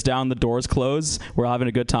 Everyone sits down. The doors close. We're having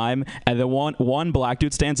a good time, and then one black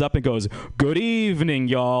dude stands up and goes, "Good evening,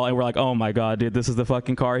 y'all." And we're like, "Oh my God, dude, this is the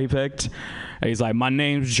fucking car he picked." And he's like, "My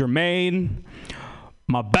name's Jermaine.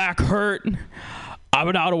 My back hurt. I've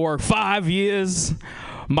been out of work 5 years.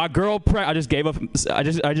 My girl, I just gave up. I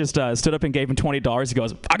just stood up and gave him $20. He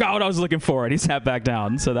goes, "I got what I was looking for," and he sat back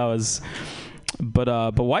down. So that was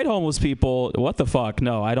But white homeless people, what the fuck?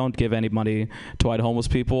 No, I don't give any money to white homeless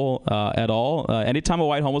people at all. Anytime a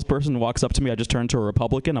white homeless person walks up to me, I just turn to a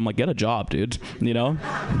Republican. I'm like, get a job, dude. You know,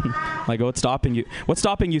 like what's stopping you? What's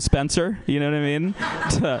stopping you, Spencer? You know what I mean?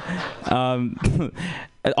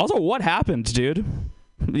 Also, what happened, dude?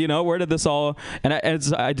 You know, where did this all... And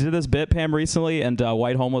I did this bit, Pam, recently, and a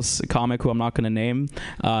white homeless comic who I'm not going to name,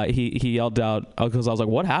 he yelled out, because I was like,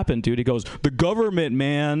 what happened, dude? He goes, the government,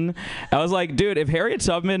 man. I was like, dude, if Harriet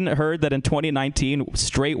Tubman heard that in 2019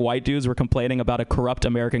 straight white dudes were complaining about a corrupt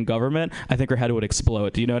American government, I think her head would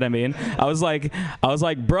explode. Do you know what I mean? I was like,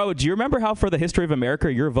 bro, do you remember how for the history of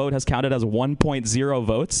America your vote has counted as 1.0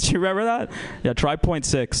 votes? Do you remember that? Yeah, try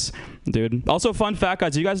 0.6. Dude. Also, fun fact,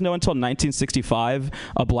 guys, you guys know until 1965,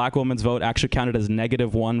 a black woman's vote actually counted as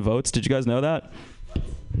 -1 votes. Did you guys know that?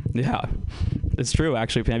 Yeah, it's true,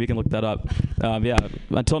 actually, Pam. You can look that up. Yeah,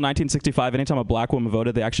 until 1965, anytime a black woman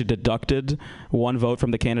voted, they actually deducted 1 vote from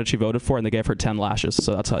the candidate she voted for, and they gave her 10 lashes.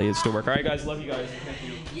 So that's how it used to work. All right, guys, love you guys. Thank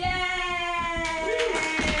you. Yay!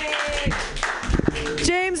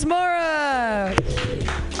 James Mora.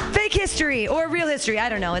 Fake history or real history, I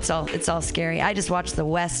don't know. It's all scary. I just watched The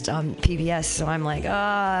West on PBS, so I'm like,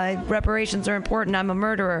 reparations are important. I'm a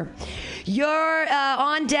murderer. Your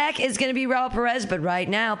on deck is going to be Raul Perez, but right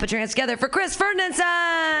now, put your hands together for Chris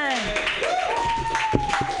Ferdinandson.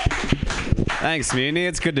 Thanks, Mutiny.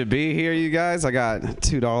 It's good to be here, you guys. I got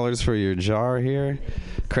 $2 for your jar here.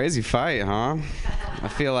 Crazy fight, huh? I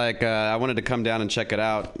feel like I wanted to come down and check it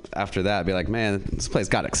out after that. Be like, man, this place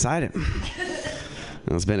got exciting.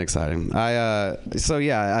 It's been exciting.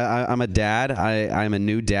 I'm a dad. I'm a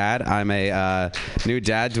new dad. I'm a new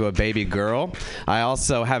dad to a baby girl. I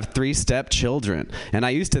also have 3 stepchildren. And I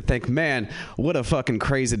used to think, man, what a fucking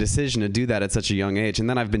crazy decision to do that at such a young age. And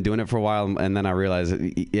then I've been doing it for a while, and then I realized,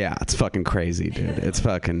 yeah, it's fucking crazy, dude. It's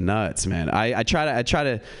fucking nuts, man. I try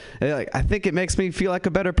to, I think it makes me feel like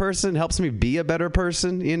a better person, helps me be a better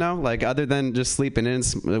person, you know? Like, other than just sleeping in,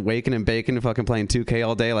 waking and baking and fucking playing 2K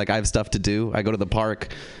all day, like, I have stuff to do. I go to the park.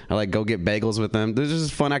 I like go get bagels with them. There's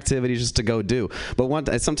just fun activities just to go do.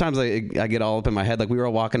 But sometimes I get all up in my head. Like, we were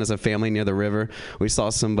walking as a family near the river. We saw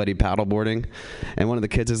somebody paddleboarding, and one of the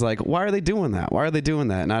kids is like, "Why are they doing that? Why are they doing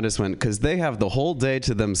that?" And I just went, "Because they have the whole day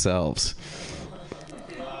to themselves."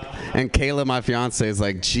 And Kayla, my fiance, is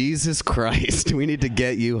like, "Jesus Christ, we need to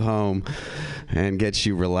get you home and get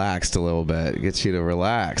you relaxed a little bit. Get you to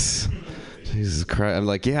relax." Jesus Christ. I'm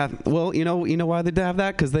like, yeah, well, you know why they have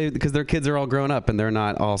that? Because their kids are all grown up and they're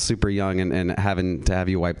not all super young and having to have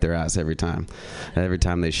you wipe their ass every time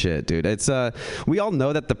they shit, dude. It's we all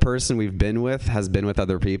know that the person we've been with has been with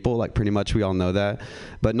other people. Like, pretty much we all know that.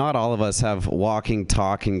 But not all of us have walking,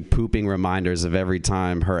 talking, pooping reminders of every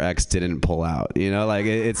time her ex didn't pull out. You know, like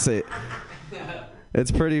it's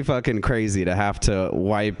pretty fucking crazy to have to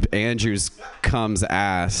wipe Andrew's cum's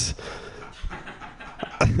ass.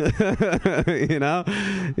 you know,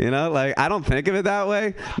 like, I don't think of it that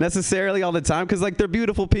way necessarily all the time, because, like, they're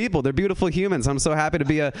beautiful people, they're beautiful humans. I'm so happy to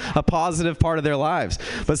be a positive part of their lives.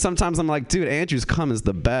 But sometimes I'm like, dude, Andrew's cum is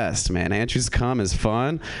the best, man. Andrew's cum is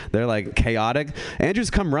fun. They're like chaotic.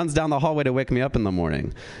 Andrew's cum runs down the hallway to wake me up in the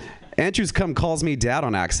morning. Andrew's come calls me dad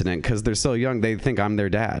on accident because they're so young they think I'm their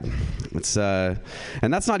dad. It's and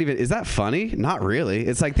that's not even, is that funny? Not really.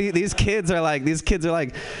 It's like these kids are like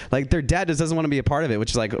their dad just doesn't want to be a part of it,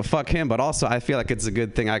 which is like, fuck him. But also I feel like it's a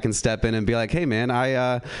good thing I can step in and be like, hey man,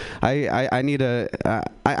 I need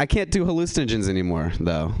I can't do hallucinogens anymore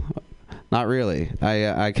though. Not really.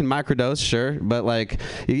 I can microdose, sure, but like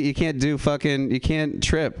you can't do you can't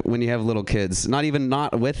trip when you have little kids. Not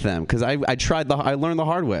with them, because I learned the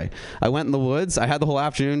hard way. I went in the woods. I had the whole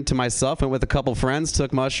afternoon to myself. Went with a couple friends,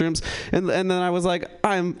 took mushrooms, and then I was like,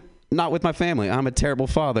 I'm not with my family. I'm a terrible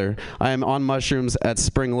father. I am on mushrooms at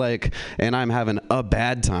Spring Lake, and I'm having a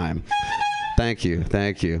bad time. Thank you.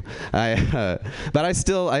 But I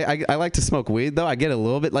still like to smoke weed though. I get a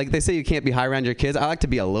little bit, like they say you can't be high around your kids. I like to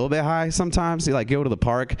be a little bit high sometimes. You like go to the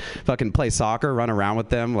park, fucking play soccer, run around with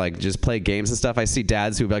them, like just play games and stuff. I see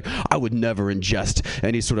dads who be like, I would never ingest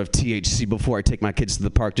any sort of THC before I take my kids to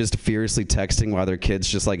the park, just furiously texting while their kids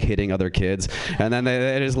just like hitting other kids. And then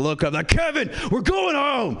they just look up like, Kevin, we're going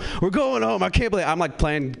home. I can't believe I'm like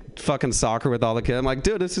playing fucking soccer with all the kids. I'm like,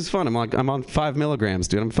 dude, this is fun. I'm on 5 milligrams,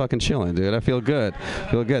 dude. I'm fucking chilling, dude. I feel good.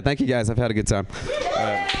 Thank you guys. I've had a good time.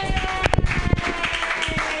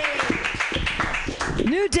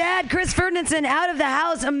 New dad, Chris Ferdinandson, out of the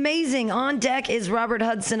house. Amazing. On deck is Robert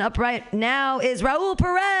Hudson. Upright now is Raul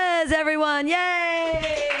Perez, everyone. Yay!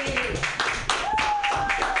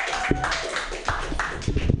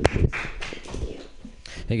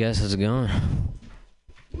 Hey guys, how's it going?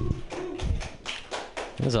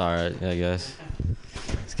 It's all right, I guess.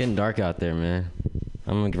 It's getting dark out there, man.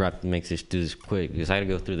 I'm gonna do this quick because I had to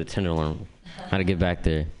go through the Tenderloin. I had to get back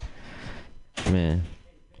there. Man,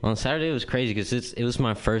 on Saturday it was crazy because it was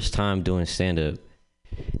my first time doing stand-up,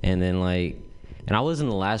 and then and I wasn't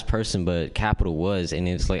the last person, but Capital was, and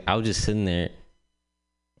it's like I was just sitting there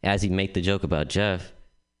as he made the joke about Jeff,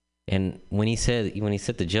 and when he said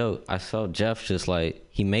the joke, I saw Jeff just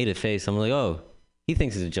he made a face. I'm like, oh, he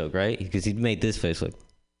thinks it's a joke, right? Because he made this face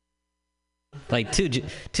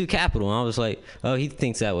to Capital, and I was like, oh, he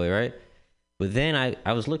thinks that way, right? But then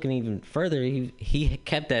I was looking even further. He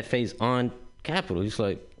kept that face on Capital. He's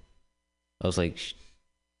like, I was like,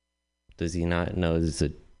 does he not know it's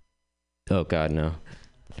a? Oh God, no.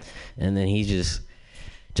 And then he just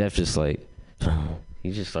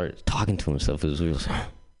started talking to himself. It was weird.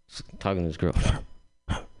 Talking to this girl.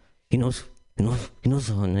 He knows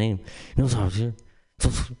her name. He knows how it's here.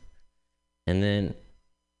 And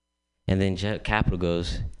then Capital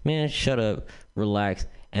goes, man, shut up, relax.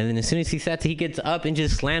 And then as soon as he gets up and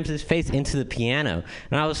just slams his face into the piano.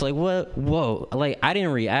 And I was like, what? Whoa. I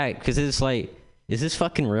didn't react because it's is this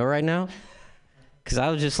fucking real right now? Because I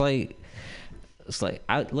was just if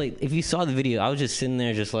you saw the video, I was just sitting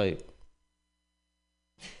there just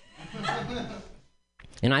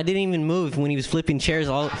and I didn't even move when he was flipping chairs.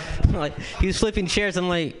 He was flipping chairs. I'm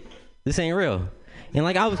like, this ain't real. And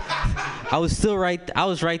I was still right. I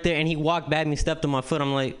was right there, and he walked back and stepped on my foot.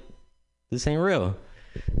 I'm like, this ain't real.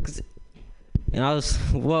 And I was,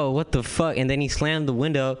 whoa, what the fuck? And then he slammed the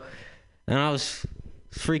window, and I was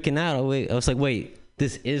freaking out. I was like, wait,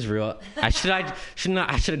 this is real. I should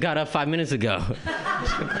have got up 5 minutes ago.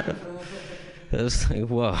 It was like,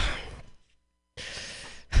 whoa.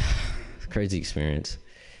 Crazy experience.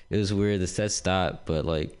 It was weird. The set stopped, but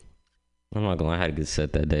I'm not gonna lie, I had a good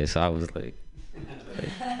set that day, so I was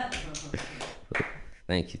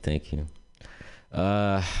thank you.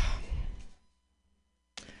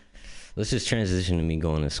 Let's just transition to me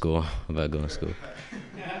going to school. About going to school.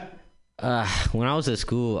 When I was at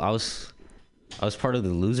school, I was part of the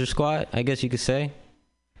loser squad, I guess you could say.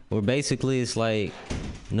 Where basically it's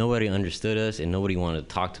nobody understood us and nobody wanted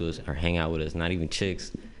to talk to us or hang out with us, not even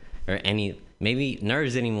chicks. Or maybe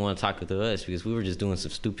nerds didn't even want to talk to us because we were just doing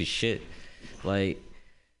some stupid shit. We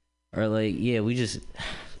just,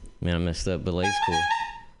 man, I messed up, but it's cool.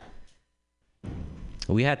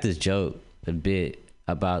 We had this joke a bit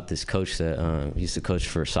about this coach that used to coach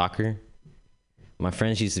for soccer. My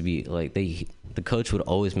friends used to be the coach would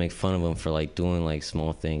always make fun of them for doing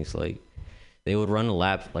small things. They would run a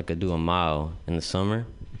lap, do a mile in the summer.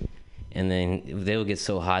 And then they would get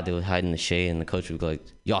so hot, they would hide in the shade, and the coach would be like,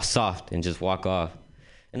 y'all soft, and just walk off.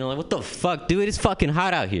 And they're like, what the fuck, dude? It's fucking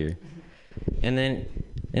hot out here. And then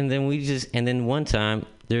one time,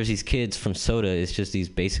 there's these kids from Soda. It's just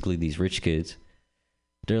basically these rich kids.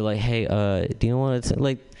 They're like, hey, do you know what it's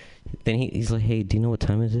like? Then he's like, hey, do you know what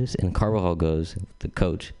time it is? And Carvajal goes, the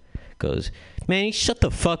coach goes, man, you shut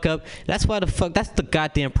the fuck up. That's the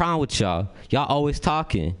goddamn problem with y'all. Y'all always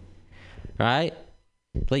talking, right?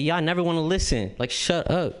 Y'all never want to listen.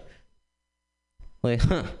 Shut up.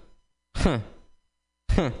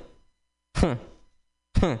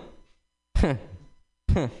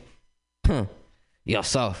 Y'all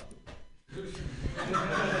soft.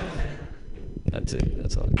 That's it.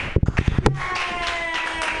 That's all.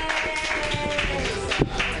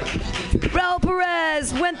 Raul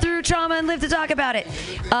Perez went through trauma and lived to talk about it.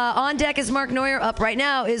 On deck is Mark Neuer. Up right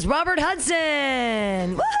now is Robert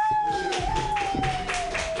Hudson. Woo!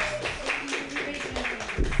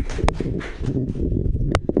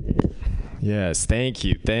 Yes, thank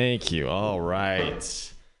you. All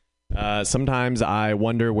right. Sometimes I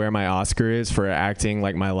wonder where my Oscar is for acting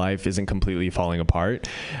like my life isn't completely falling apart.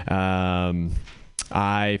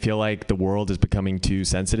 I feel like the world is becoming too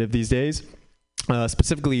sensitive these days.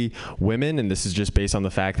 Specifically women, and this is just based on the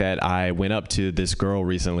fact that I went up to this girl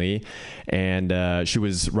recently, and she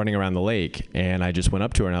was running around the lake, and I just went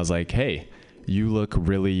up to her and I was like, hey, you look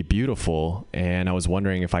really beautiful, and I was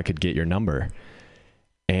wondering if I could get your number.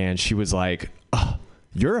 And she was like, oh,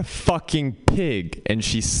 you're a fucking pig. And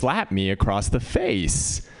she slapped me across the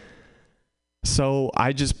face. So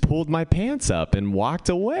I just pulled my pants up and walked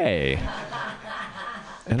away.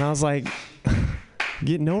 And I was like,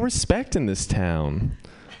 get no respect in this town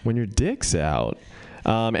when your dick's out.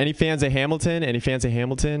 Any fans of Hamilton? Any fans of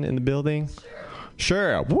Hamilton in the building?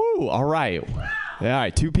 Sure. Woo. All right. All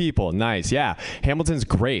right, 2 people. Nice. Yeah. Hamilton's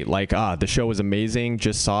great. The show was amazing.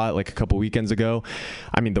 Just saw it a couple weekends ago.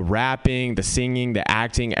 I mean, the rapping, the singing, the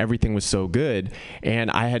acting, everything was so good.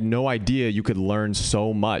 And I had no idea you could learn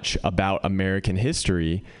so much about American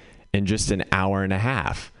history in just an hour and a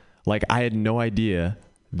half. Like, I had no idea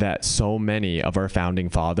that so many of our founding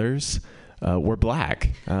fathers were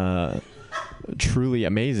black. Truly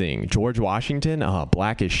amazing. George Washington,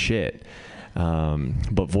 black as shit.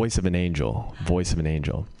 But voice of an angel. Voice of an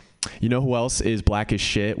angel. You know who else is black as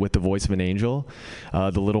shit with the voice of an angel?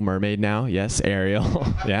 The Little Mermaid now. Yes, Ariel.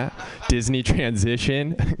 Yeah. Disney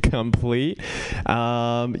transition complete.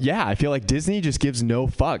 Yeah, I feel like Disney just gives no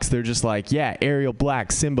fucks. They're just like, yeah, Ariel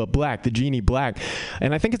black, Simba black, the genie black.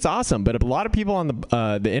 And I think it's awesome. But a lot of people on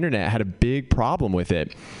the internet had a big problem with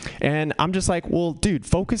it. And I'm just like, well, dude,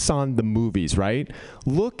 focus on the movies, right?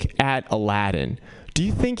 Look at Aladdin. Do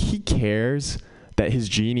you think he cares that his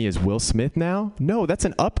genie is Will Smith now? No, that's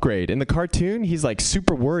an upgrade. In the cartoon, he's like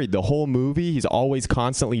super worried the whole movie. He's always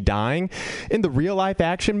constantly dying. In the real life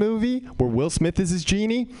action movie, where Will Smith is his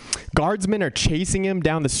genie, guardsmen are chasing him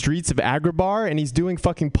down the streets of Agrabah, and he's doing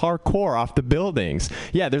fucking parkour off the buildings.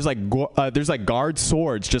 Yeah, there's like guard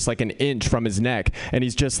swords just like an inch from his neck, and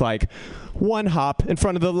he's just like, one hop in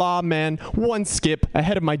front of the law, man. One skip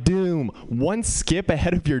ahead of my doom. One skip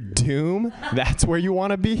ahead of your doom? That's where you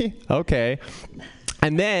want to be? Okay.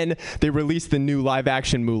 And then they released the new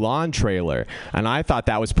live-action Mulan trailer, and I thought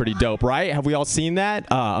that was pretty dope, right? Have we all seen that?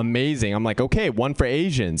 Amazing. I'm like, okay, one for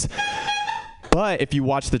Asians. But if you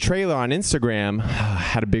watch the trailer on Instagram,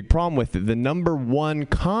 had a big problem with it. The number one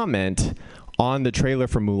comment on the trailer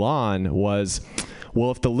for Mulan was,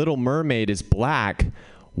 well, if the Little Mermaid is black,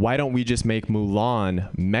 why don't we just make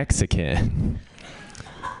Mulan Mexican?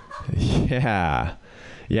 Yeah.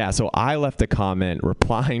 Yeah, so I left a comment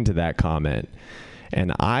replying to that comment.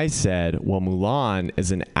 And I said, well, Mulan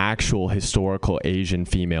is an actual historical Asian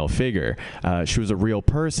female figure. She was a real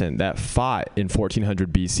person that fought in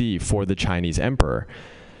 1400 BC for the Chinese emperor.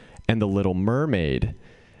 And the Little Mermaid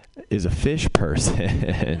is a fish person.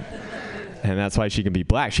 And that's why she can be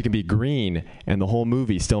black. She can be green, and the whole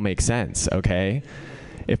movie still makes sense, okay?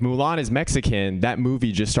 If Mulan is Mexican, that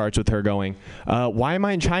movie just starts with her going, why am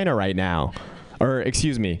I in China right now? Or,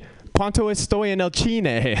 excuse me, ¿Cuánto estoy en el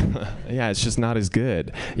Chile? Yeah, it's just not as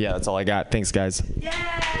good. Yeah, that's all I got. Thanks, guys.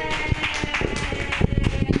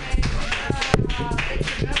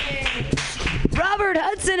 Robert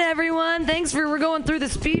Hudson, everyone. Thanks for going through the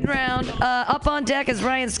speed round. Up on deck is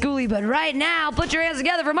Ryan Schooley, but right now, put your hands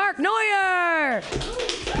together for Mark Neuer.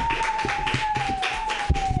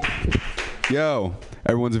 Yo,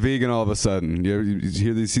 everyone's vegan all of a sudden. You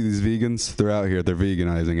see these vegans? They're out here. They're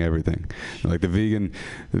veganizing everything. Like the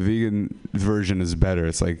vegan version is better.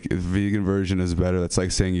 It's like the vegan version is better. That's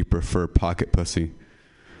like saying you prefer pocket pussy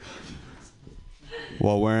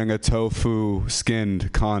while wearing a tofu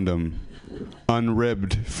skinned condom,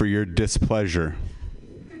 unribbed for your displeasure.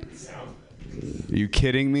 Are you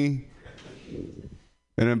kidding me?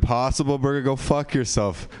 An Impossible Burger? Go fuck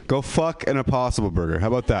yourself. Go fuck an Impossible Burger. How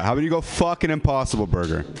about that? How about you go fuck an Impossible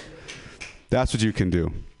Burger? That's what you can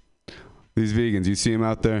do. These vegans, you see them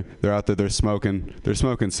out there? They're out there, they're smoking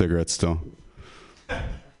cigarettes still.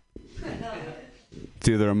 It's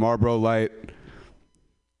either a Marlboro Light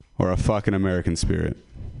or a fucking American Spirit.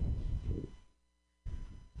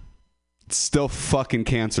 It's still fucking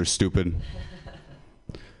cancer, stupid.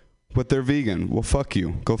 But they're vegan. Well, fuck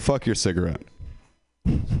you. Go fuck your cigarette.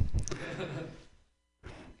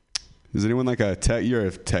 Is anyone like a tech? You're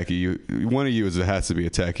a techie. One of you has to be a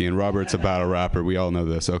techie, and Robert's a battle rapper. We all know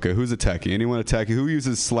this. Okay, who's a techie? Anyone a techie? Who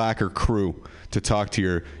uses Slack or Crew to talk to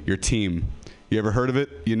your team? You ever heard of it?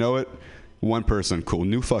 You know it? One person. Cool.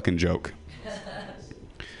 New fucking joke.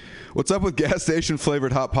 What's up with gas station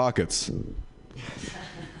flavored Hot Pockets?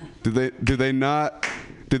 Did they not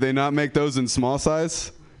make those in small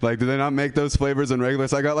size? Like, do they not make those flavors in regular?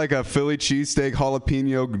 So I got like a Philly cheesesteak,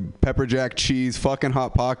 jalapeno, pepper jack cheese, fucking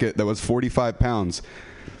Hot Pocket that was 45 pounds.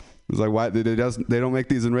 I was like, why? They don't make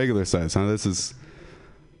these in regular size, huh? This is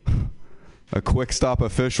a Quick Stop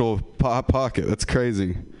official Hot Pocket. That's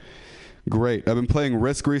crazy. Great. I've been playing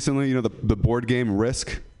Risk recently. You know the board game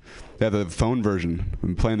Risk? They have the phone version. I've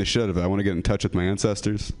been playing the shit out of it. I want to get in touch with my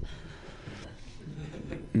ancestors.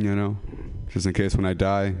 You know, just in case when I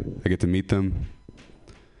die, I get to meet them.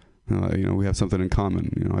 You know, we have something in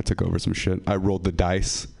common. You know, I took over some shit. I rolled the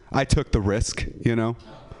dice. I took the risk, you know.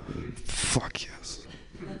 Fuck yes.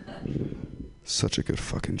 Such a good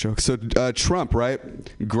fucking joke. So Trump, right?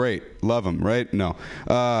 Great. Love him, right? No.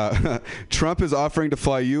 Trump is offering to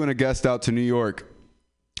fly you and a guest out to New York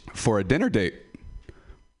for a dinner date.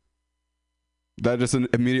 That just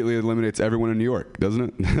immediately eliminates everyone in New York,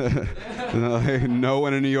 doesn't it? No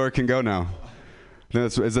one in New York can go now.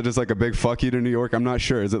 Is it just like a big fuck you to New York? I'm not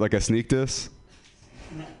sure. Is it like a sneak diss?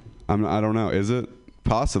 I don't know. Is it?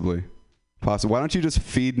 Possibly. Possible. Why don't you just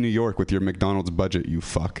feed New York with your McDonald's budget, you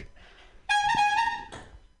fuck?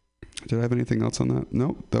 Did I have anything else on that?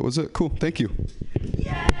 No, that was it. Cool. Thank you.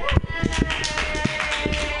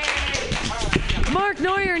 Mark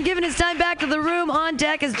Neuer and giving his time back to the room. On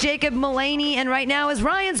deck is Jacob Mullaney, and right now is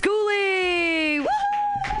Ryan Schooley. Woo!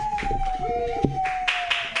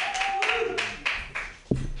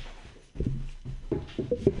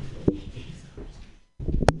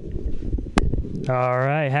 All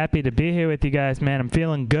right, happy to be here with you guys, man. I'm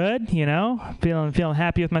feeling good, you know, feeling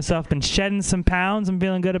happy with myself. Been shedding some pounds. I'm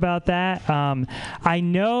feeling good about that. I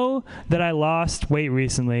know that I lost weight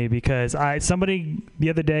recently because somebody the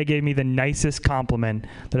other day gave me the nicest compliment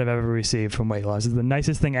that I've ever received from weight loss. It's the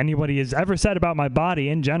nicest thing anybody has ever said about my body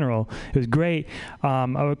in general. It was great.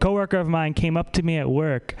 A coworker of mine came up to me at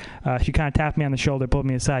work. She kind of tapped me on the shoulder, pulled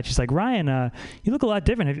me aside. She's like, Ryan, you look a lot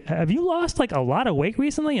different. Have you lost like a lot of weight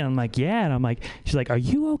recently? And I'm like, yeah. And I'm like, she's like, are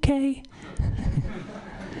you okay?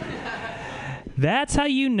 That's how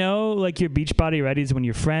you know, like, you're Beachbody ready is when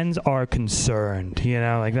your friends are concerned, you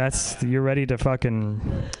know? Like, you're ready to fucking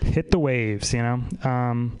hit the waves, you know?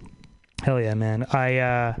 Hell yeah, man.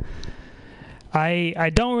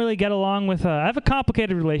 I don't really get along with I have a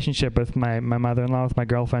complicated relationship with my mother-in-law, with my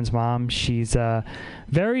girlfriend's mom. She's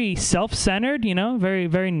very self-centered, you know, very,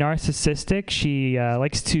 very narcissistic. She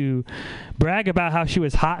likes to brag about how she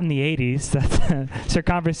was hot in the 80s. That's her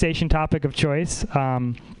conversation topic of choice.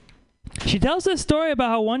 She tells this story about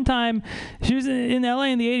how one time she was in LA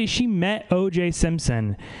in the 80s. She met O.J.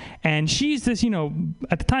 Simpson. And she's this, you know,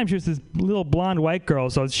 at the time she was this little blonde white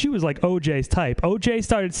girl, so she was like OJ's type. OJ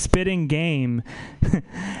started spitting game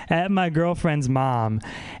at my girlfriend's mom,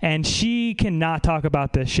 and she cannot talk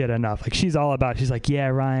about this shit enough. Like, she's all about, she's like, yeah,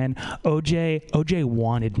 Ryan, OJ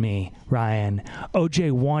wanted me, Ryan.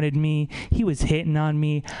 OJ wanted me. He was hitting on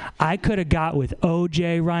me. I could have got with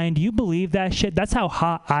OJ, Ryan. Do you believe that shit? That's how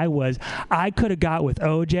hot I was. I could have got with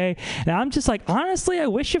OJ. And I'm just like, honestly, I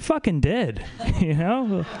wish you fucking did, you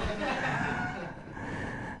know?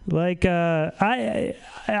 Like,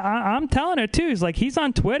 I'm telling her too. It's like, he's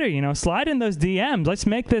on Twitter, you know, slide in those DMs. Let's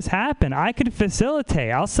make this happen. I could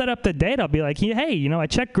facilitate. I'll set up the date. I'll be like, hey, you know, I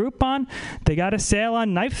checked Groupon. They got a sale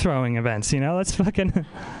on knife throwing events. You know, let's fucking.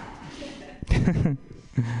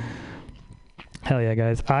 Hell yeah,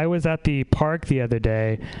 guys. I was at the park the other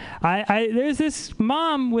day. There's this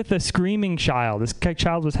mom with a screaming child. This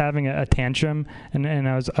child was having a tantrum, and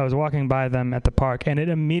I was walking by them at the park, and it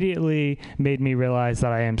immediately made me realize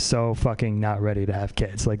that I am so fucking not ready to have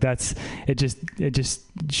kids. Like, it just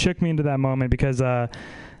shook me into that moment because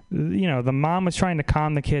you know, the mom was trying to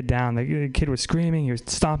calm the kid down. The kid was screaming, he was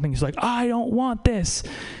stomping. He's like, I don't want this.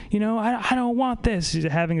 You know, I don't want this. She's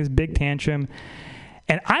having this big tantrum.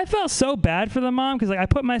 And I felt so bad for the mom because, like, I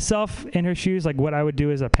put myself in her shoes, like what I would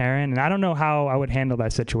do as a parent, and I don't know how I would handle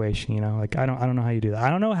that situation. You know, like I don't know how you do that. I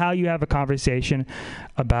don't know how you have a conversation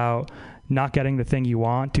about not getting the thing you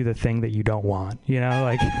want to the thing that you don't want. You know,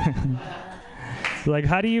 like, like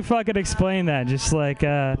how do you fucking explain that? Just like,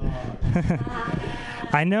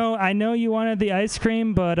 I know you wanted the ice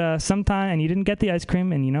cream, but sometimes, and you didn't get the ice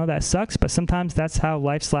cream, and you know that sucks. But sometimes that's how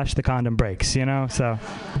life / the condom breaks. You know, so.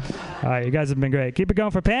 All right, you guys have been great. Keep it going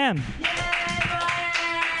for Pam.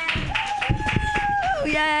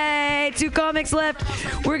 Yay! 2 comics left.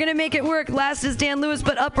 We're going to make it work. Last is Dan Lewis,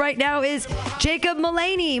 but up right now is Jacob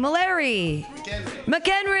Mullaney. McHenry.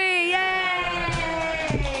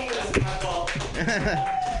 Yay!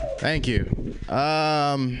 Thank you.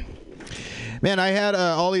 Man, I had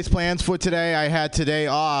all these plans for today. I had today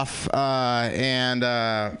off, and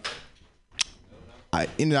I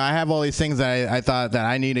have all these things that I thought that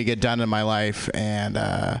I need to get done in my life, and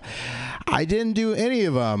I didn't do any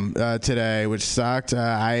of them today, which sucked.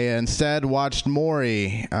 I instead watched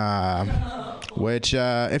Maury, which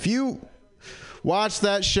if you watch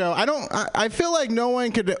that show, I feel like no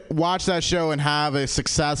one could watch that show and have a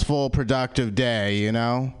successful, productive day, you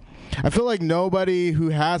know? I feel like nobody who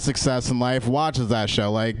has success in life watches that show.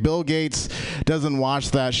 Like, Bill Gates doesn't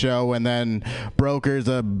watch that show and then brokers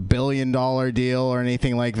a $1 billion deal or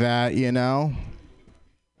anything like that, you know?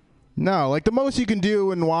 No, like, the most you can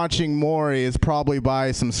do in watching Maury is probably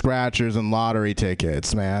buy some scratchers and lottery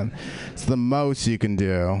tickets, man. It's the most you can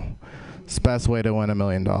do. It's the best way to win $1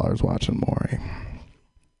 million watching Maury.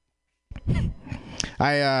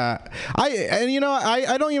 And you know,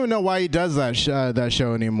 I don't even know why he does that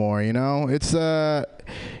show anymore. You know, it's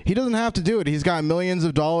he doesn't have to do it. He's got millions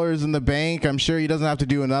of dollars in the bank. I'm sure he doesn't have to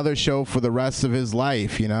do another show for the rest of his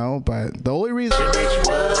life. You know, but the only reason.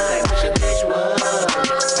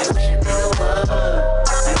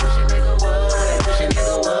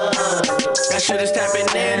 That shit is tapping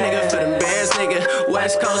in, nigga, for them bands.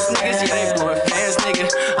 West Coast niggas, yeah, they blowing fans, nigga.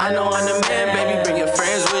 I know I'm the man, baby, bring your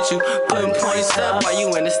friends with you. Putting points up while you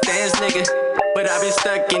in the stands, nigga. But I've been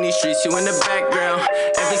stuck in these streets, you in the background.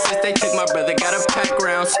 Ever since they took my brother, got a pack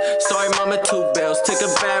rounds. Sorry, mama, 2 bills, took a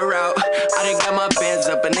bad route. I done got my bands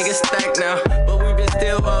up, a nigga stacked now. But we been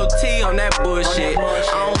still OT on that bullshit. I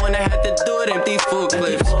don't wanna have to do it, empty full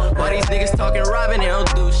clips. Why these niggas talking robbing, they don't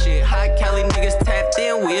do shit. Hot Cali niggas tapped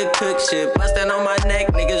in, we a cook shit. Bustin' on my neck,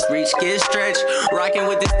 niggas reach, get stretched. Rockin'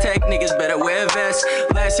 with this tech, niggas better wear vests.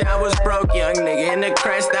 Last year I was broke, young nigga in the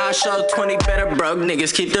crash. Now I show 20 better broke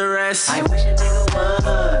niggas, keep the rest. I wish a nigga would.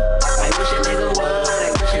 I wish a nigga would.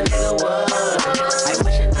 I wish a nigga would. I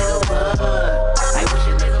wish a nigga would. I wish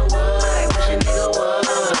a nigga would. I wish a nigga would.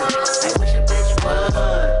 I wish a bitch would.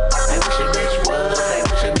 I wish a bitch would. I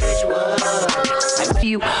wish a bitch would.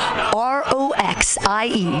 You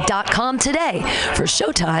ROXIE.com today for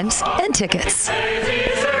showtimes and tickets.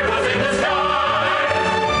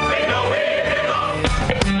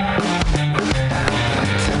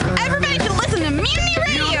 Everybody can listen to Mutiny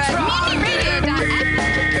Radio at MutinyRadio.fm.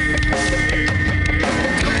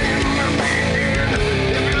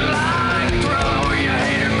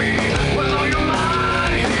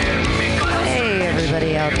 Hey,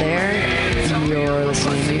 everybody out there. You're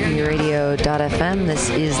listening to MutinyRadio.fm. This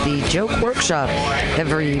is the Joke Workshop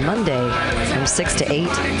every Monday from 6 to 8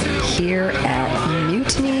 here at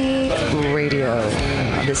Mutiny Radio.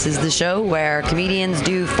 This is the show where comedians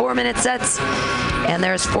do 4-minute sets, and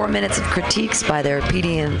there's 4 minutes of critiques by their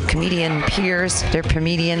comedian peers, their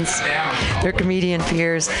comedian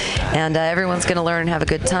peers, and everyone's going to learn and have a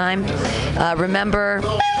good time. Remember,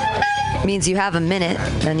 means you have a minute,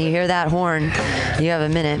 and you hear that horn, you have a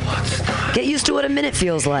minute. Get used to what a minute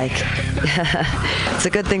feels like. It's a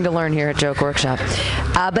good thing to learn here at Joke Workshop.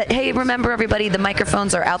 But hey, remember everybody, the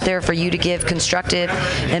microphones are out there for you to give constructive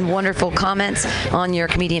and wonderful comments on your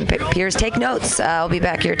comedian peers. Take notes. I'll be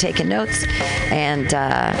back here taking notes, and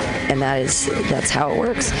that's how it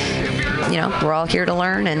works. You know, we're all here to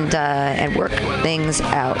learn and work things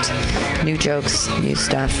out. New jokes, new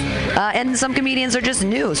stuff. And some comedians are just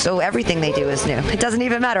new, so everything they do is new. It doesn't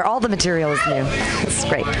even matter. All the material is new. It's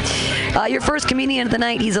great. Your first comedian of the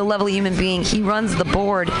night, he's a lovely human being. He runs the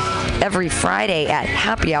board every Friday at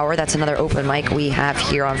Happy Hour. That's another open mic we have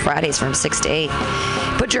here on Fridays from 6 to 8.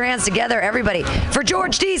 Put your hands together, everybody, for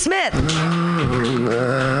George D. Smith.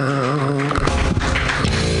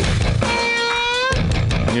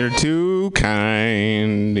 You're too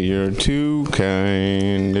kind, you're too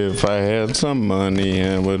kind. If I had some money,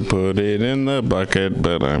 I would put it in the bucket,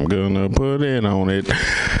 but I'm gonna put it on it.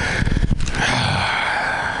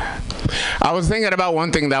 I was thinking about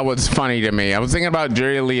one thing that was funny to me. I was thinking about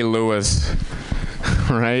Jerry Lee Lewis,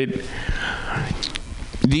 right?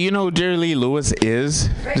 Do you know who Jerry Lee Lewis is?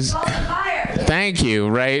 Thank you,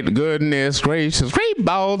 right? Goodness gracious. Great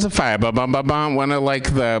balls of fire. One of like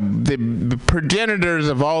the progenitors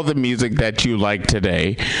of all the music that you like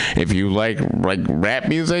today. If you like rap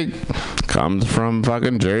music, comes from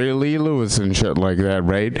fucking Jerry Lee Lewis and shit like that,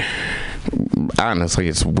 right? Honestly,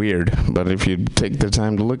 it's weird, but if you take the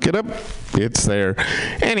time to look it up, it's there.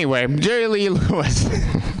 Anyway, Jerry Lee Lewis.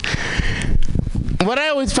 What I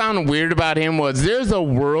always found weird about him was there's a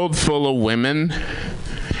world full of women,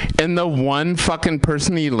 and the one fucking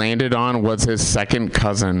person he landed on was his second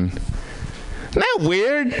cousin. Isn't that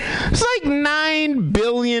weird? It's like 9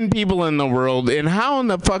 billion people in the world, and how in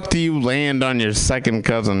the fuck do you land on your second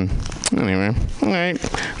cousin? Anyway, alright.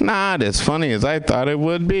 Not as funny as I thought it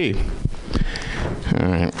would be.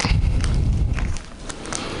 Alright.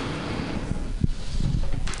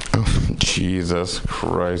 Oh, Jesus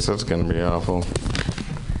Christ, that's gonna be awful.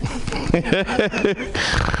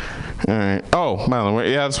 Alright. Oh, by the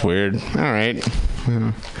way, yeah, that's weird. Alright.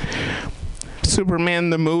 Superman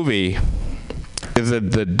the movie. Is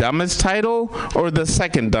it the dumbest title or the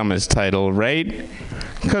second dumbest title, right?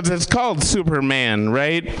 Because it's called Superman,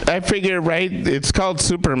 right? I figure, right, it's called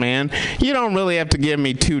Superman. You don't really have to give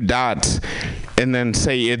me 2 dots and then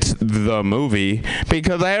say it's the movie,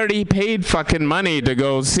 because I already paid fucking money to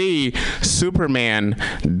go see Superman ...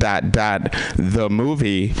 the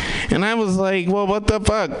movie. And I was like, well, what the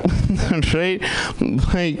fuck? Right?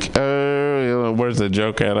 Like, where's the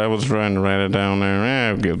joke at? I was trying to write it down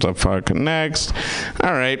there. Who gives a fuck? Next.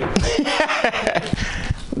 All right.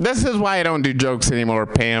 This is why I don't do jokes anymore,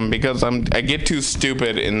 Pam, because I get too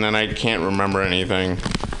stupid and then I can't remember anything.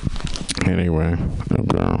 Anyway,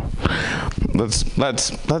 okay. Let's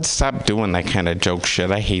stop doing that kind of joke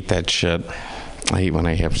shit. I hate that shit. I hate when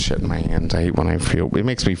I have shit in my hands. I hate when it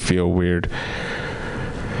makes me feel weird.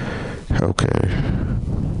 Okay.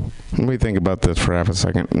 Let me think about this for half a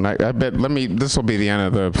second. I bet. This will be the end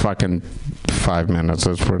of the fucking 5 minutes.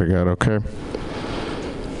 I swear to God. Okay.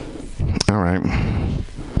 All right.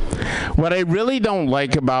 What I really don't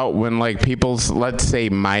like about when like people, let's say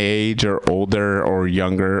my age or older or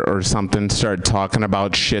younger or something, start talking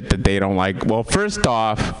about shit that they don't like. Well, first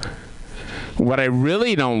off, what I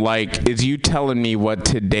really don't like is you telling me what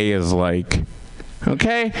today is like.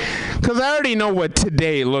 Okay? Because I already know what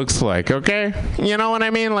today looks like, okay? You know what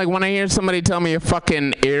I mean? Like when I hear somebody tell me a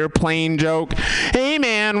fucking airplane joke. Hey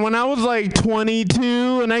man, when I was like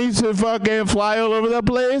 22 and I used to fucking fly all over the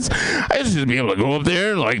place, I used to be able to go up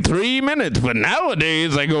there in like 3 minutes. But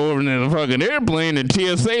nowadays I go over in the fucking airplane and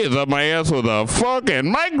TSA is up my ass with a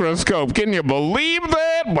fucking microscope. Can you believe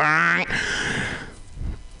that?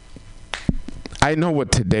 I know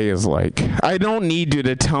what today is like. I don't need you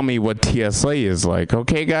to tell me what TSA is like,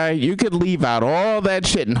 okay, guy? You could leave out all that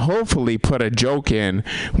shit and hopefully put a joke in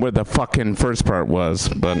where the fucking first part was.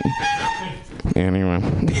 But anyway.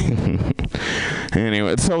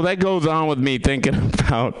 Anyway, so that goes on with me thinking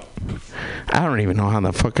about, I don't even know how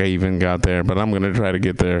the fuck I even got there, but I'm going to try to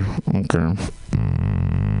get there. Okay.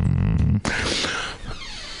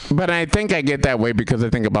 But I think I get that way because I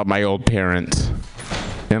think about my old parents.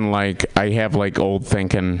 And like I have like old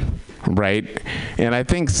thinking, right? And I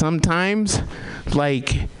think sometimes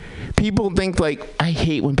like people think like, I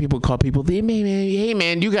hate when people call people, hey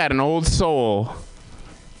man, you got an old soul,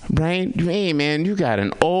 right? Hey man, you got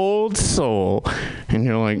an old soul. And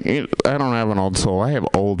you're like, I don't have an old soul. I have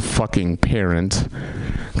old fucking parents.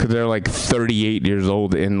 Because they're like 38 years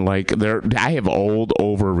old and like I have old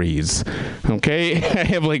ovaries, okay? I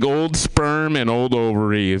have like old sperm and old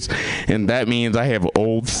ovaries, and that means I have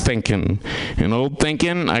old thinking. And old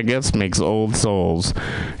thinking, I guess, makes old souls.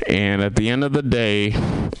 And at the end of the day,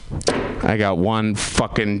 I got one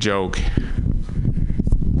fucking joke.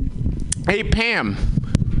 Hey, Pam.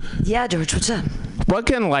 Yeah, George, what's up? What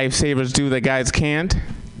can lifesavers do that guys can't?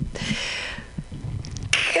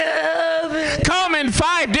 Come in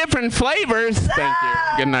 5 different flavors. Thank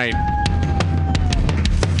you. Good night.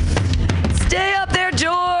 Stay up there,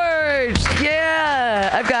 George. Yeah,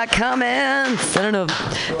 I've got comments. I don't know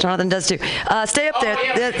if Jonathan does too. Stay up there.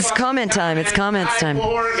 It's comment time. It's comments time.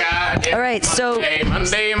 All right, so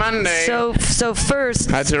Monday. So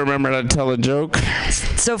first, I have to remember to tell a joke.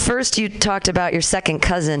 So first, you talked about your second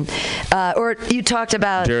cousin, or you talked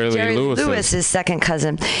about Jerry Lewis's second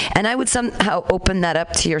cousin, and I would somehow open that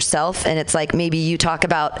up to yourself, and it's like maybe you talk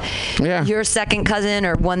about your second cousin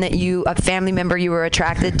or one that a family member you were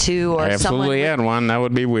attracted to, or I absolutely had one. That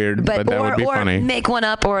would be weird, but that would be funny. Or make one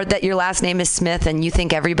up, or that your last name is Smith, and you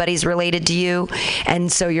think everybody's related to you,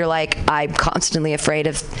 and so you're like, I'm constantly afraid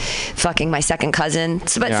of fucking my second cousin.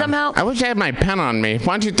 But somehow, I wish I had my pen on me.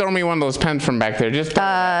 Why don't you throw me one of those pens from back there? Just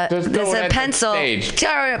there's a pencil.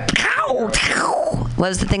 What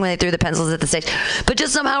was the thing when they threw the pencils at the stage? But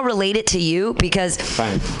just somehow relate it to you because,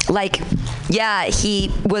 like, yeah,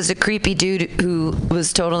 he was a creepy dude who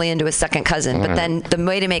was totally into his second cousin. But then the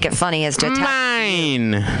way to make it funny is to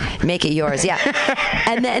make it yours. Yeah.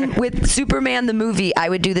 And then with Superman the movie, I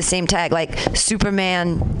would do the same tag, like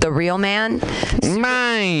Superman the real man.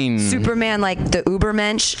 Superman like the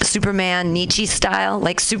Ubermensch. Superman Nietzsche style.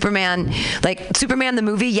 Like Superman the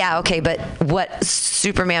movie. Yeah, okay, but what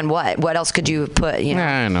Superman? What else could you put? You know,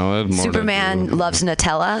 I know. Superman loves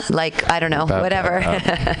Nutella. Like I don't know, whatever.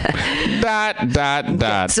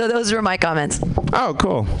 So those were my comments. Oh,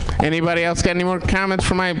 cool. Anybody else got any more comments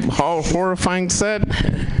for my horrifying set?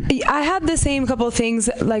 I had the same couple of things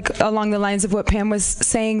like along the lines of what Pam was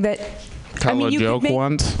saying that. Tell a joke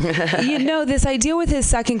once. This idea with his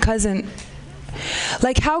second cousin.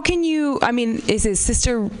 Like, how can you? I mean, is his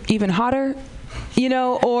sister even hotter?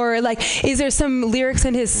 Or like, is there some lyrics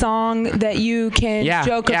in his song that you can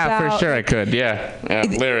joke about? Yeah, for sure I could. Yeah,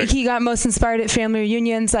 lyrics. He got most inspired at family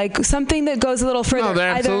reunions, like something that goes a little further. No,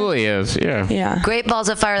 there absolutely is. Yeah. Great balls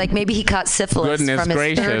of fire. Like maybe he caught syphilis. Goodness from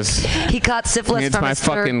gracious. his third. He caught syphilis from his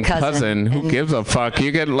third cousin. It's my fucking cousin. Who gives a fuck?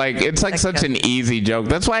 You get like, it's like such an easy joke.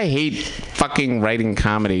 That's why I hate fucking writing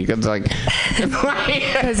comedy. Because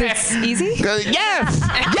because it's easy. Yes.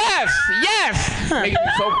 Makes me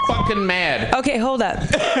so fucking mad. Okay, hold up.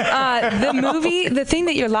 The movie, the thing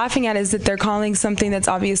that you're laughing at is that they're calling something that's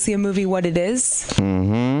obviously a movie what it is.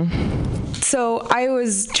 Mm-hmm. So I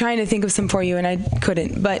was trying to think of some for you and I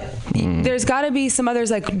couldn't. But there's got to be some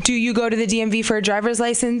others. Like, do you go to the DMV for a driver's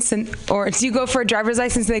license, or do you go for a driver's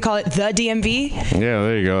license and they call it the DMV? Yeah,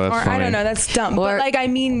 there you go. That's or funny. I don't know. That's dumb. But like, I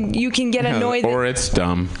mean, you can get annoyed. Or it's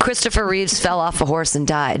dumb. Christopher Reeves fell off a horse and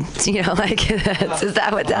died. Is that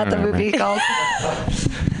what the movie called?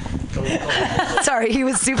 Sorry, he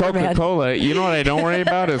was Superman. Coca-Cola. You know what I don't worry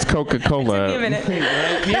about is Coca-Cola. Give me a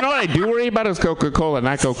minute. You know what I do worry about is Coca-Cola,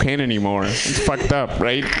 not cocaine anymore. It's fucked up,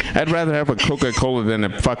 right? I'd rather have a Coca-Cola than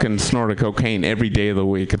a fucking snort of cocaine every day of the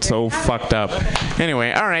week. It's so fucked up.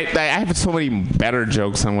 Anyway, all right. I have so many better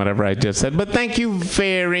jokes on whatever I just said, but thank you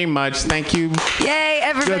very much. Thank you. Yay,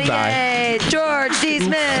 everybody. Goodbye. Yay. George D.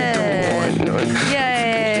 Smith.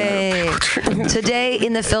 Yay. Today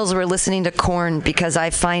in the Phils, we're listening to Korn because I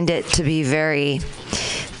find it to be very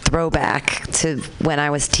throwback to when I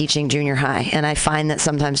was teaching junior high, and I find that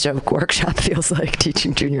sometimes Joke Workshop feels like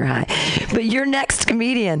teaching junior high. But your next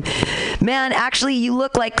comedian, man, actually, you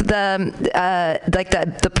look like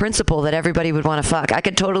the principal that everybody would want to fuck. I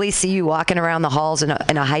could totally see you walking around the halls in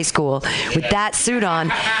a high school with that suit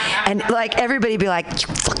on, and like everybody be like,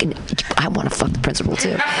 "You fucking, I want to fuck the principal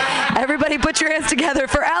too." Everybody, put your hands together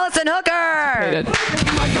for Allison Hooker.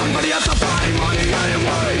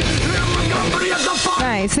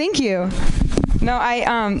 Nice, thank you. No,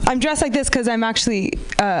 I'm dressed like this because I'm actually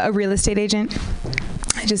a real estate agent.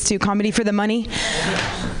 I just do comedy for the money.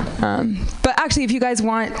 But actually, if you guys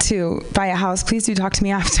want to buy a house, please do talk to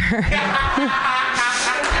me after.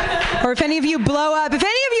 Or if any of you blow up,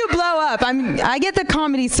 I get the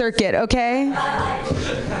comedy circuit, okay?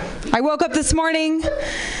 I woke up this morning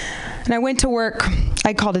and I went to work.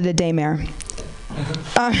 I called it a daymare.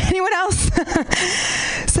 Anyone else?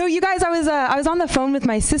 So you guys, I was on the phone with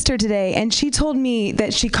my sister today, and she told me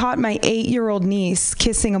that she caught my 8-year-old niece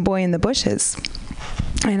kissing a boy in the bushes.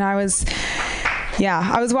 And I was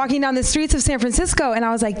walking down the streets of San Francisco, and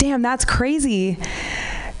I was like, damn, that's crazy.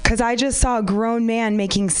 Because I just saw a grown man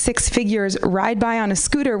making 6 figures ride by on a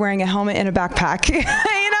scooter wearing a helmet and a backpack.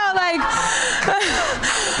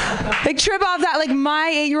 Like trip off that. Like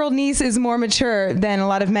my 8-year-old niece is more mature than a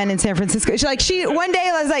lot of men in San Francisco. She one day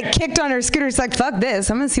was like kicked on her scooter. She's like, fuck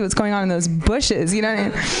this. I'm gonna see what's going on in those bushes. You know what I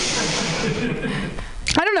mean?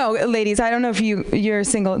 I don't know, ladies. I don't know if you're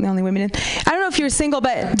single. The only women in. I don't know if you're single,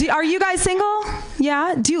 but are you guys single?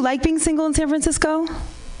 Yeah. Do you like being single in San Francisco?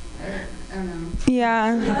 I don't know.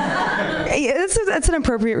 Yeah. That's an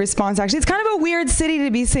appropriate response, actually. It's kind of a weird city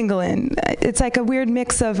to be single in. It's like a weird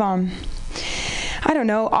mix of, I don't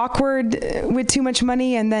know, awkward with too much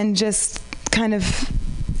money and then just kind of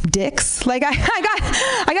dicks. Like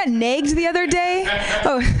I got nagged the other day.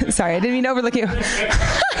 Oh, sorry, I didn't mean to overlook you.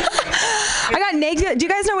 I got nagged. Do you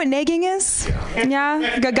guys know what nagging is?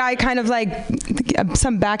 Yeah? A guy kind of like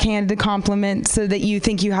some backhanded compliment so that you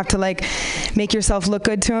think you have to like make yourself look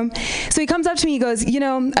good to him. So he comes up to me, he goes, you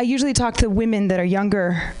know, I usually talk to women that are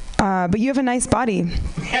younger, but you have a nice body.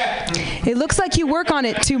 It looks like you work on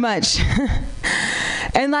it too much.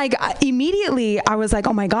 And like immediately I was like,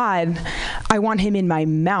 oh my God, I want him in my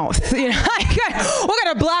mouth. You know, what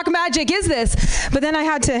kind of black magic is this? But then I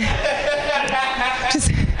had to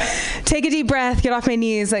just take a deep breath, get off my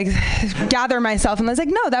knees, like gather myself, and I was like,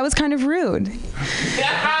 no, that was kind of rude.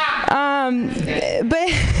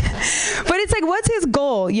 But it's like, what's his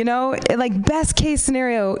goal? You know, like best case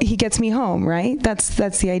scenario, he gets me home, right? That's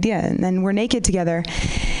the idea. And then we're naked together.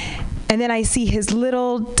 And then I see his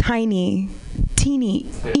little tiny, teeny,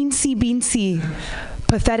 eensy beensy,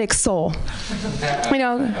 pathetic soul. You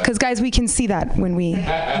know, because guys, we can see that when we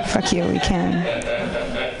fuck you. We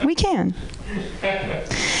can. We can.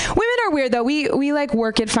 Women are weird though. We like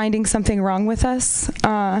work at finding something wrong with us.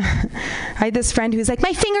 I had this friend who's like,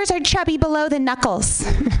 my fingers are chubby below the knuckles.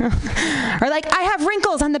 Or like, I have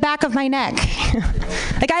wrinkles on the back of my neck.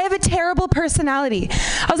 Like, I have a terrible personality.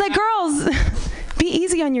 I was like, girls, be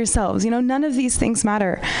easy on yourselves. You know, none of these things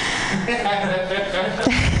matter.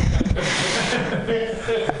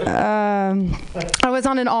 I was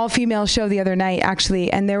on an all-female show the other night,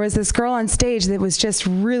 actually, and there was this girl on stage that was just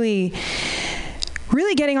really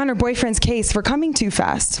getting on her boyfriend's case for coming too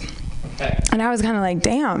fast. And I was kind of like,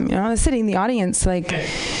 damn, you know, I was sitting in the audience, like,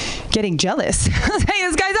 getting jealous. I was like,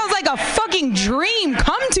 this guy sounds like a fucking dream.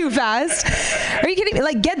 Come too fast. Are you kidding me?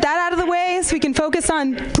 Like, get that out of the way so we can focus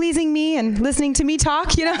on pleasing me and listening to me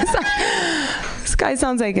talk, you know? So, this guy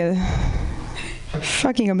sounds like a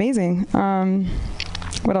fucking amazing.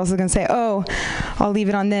 What else was I going to say? Oh, I'll leave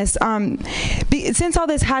it on this. Since all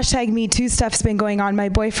this #MeToo stuff's been going on, my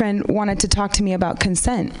boyfriend wanted to talk to me about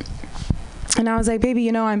consent. And I was like, baby,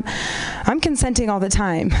 you know, I'm consenting all the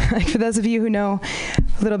time. Like, for those of you who know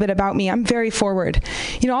a little bit about me, I'm very forward.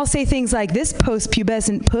 You know, I'll say things like, this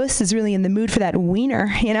post-pubescent puss is really in the mood for that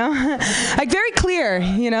wiener, you know? Like, very clear,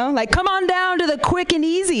 you know? Like, come on down to the quick and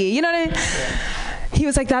easy, you know what I mean? He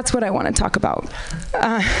was like, that's what I want to talk about.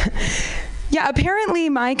 Yeah, apparently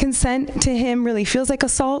my consent to him really feels like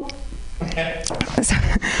assault.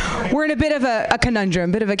 We're in a bit of a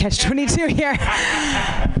conundrum, a bit of a catch-22 here.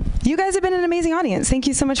 You guys have been an amazing audience. Thank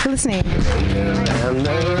you so much for listening.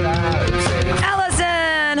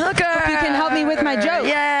 Allison Hooker. Hope you can help me with my joke.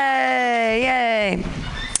 Yay.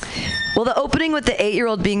 Well, the opening with the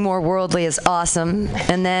 8-year-old being more worldly is awesome.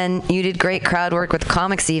 And then you did great crowd work with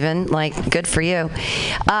comics even. Like, good for you.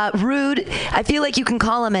 Rude. I feel like you can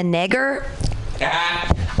call him a nigger.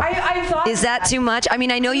 I thought. Is that too much? I mean,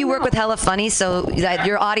 I know you work with Hella Funny, so that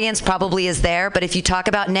your audience probably is there. But if you talk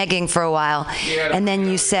about negging for a while, and then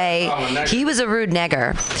you say he was a rude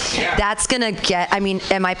negger, that's gonna get. I mean,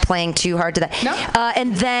 am I playing too hard to that? No.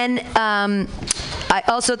 And then I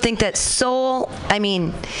also think that soul. I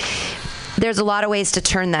mean, there's a lot of ways to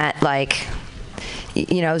turn that like.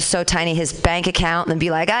 You know, so tiny his bank account and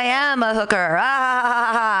be like, I am a hooker,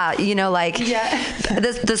 you know, like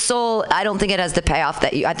the soul. I don't think it has the payoff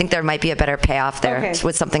that you. I think there might be a better payoff there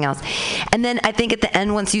with something else. And then I think at the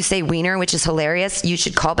end, once you say wiener, which is hilarious, you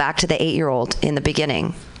should call back to the 8-year-old in the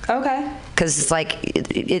beginning. Okay. Because it's like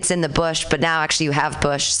it's in the bush, but now actually you have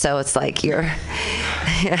bush, so it's like you're.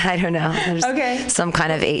 I don't know. There's some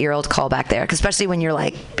kind of 8-year-old callback there, especially when you're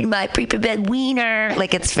like my pre-bed wiener.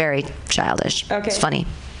 Like it's very childish. Okay. It's funny.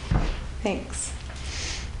 Thanks.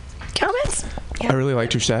 Comments? I really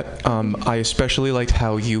liked your set. I especially liked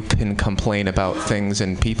how you can complain about things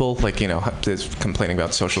and people, like, you know, complaining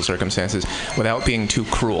about social circumstances without being too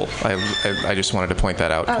cruel. I just wanted to point that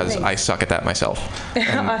out because I suck at that myself.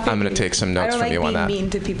 And I'm going to take some notes from you on that. I don't like being mean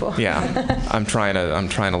to people. Yeah, I'm trying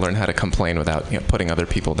to learn how to complain without, you know, putting other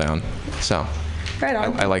people down. So, right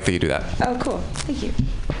on. I like that you do that. Oh, cool. Thank you.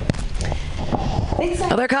 Thanks.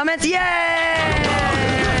 Other comments? Yay!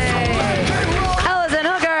 Allison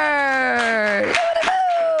Hooker!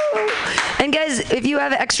 And guys, if you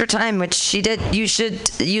have extra time, which she did, you should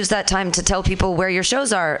use that time to tell people where your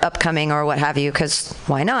shows are upcoming or what have you, because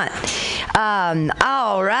why not?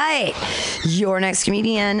 All right. Your next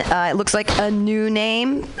comedian, it looks like a new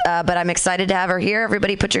name, but I'm excited to have her here.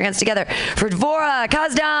 Everybody put your hands together for Dvora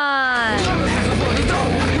Kazdan!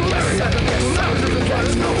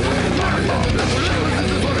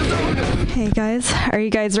 Hey guys, are you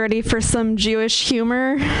guys ready for some Jewish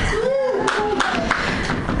humor?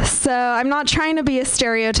 So I'm not trying to be a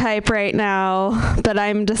stereotype right now, but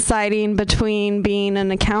I'm deciding between being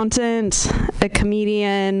an accountant, a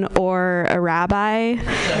comedian, or a rabbi.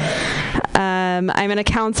 I'm an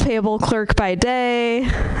accounts payable clerk by day.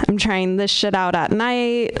 I'm trying this shit out at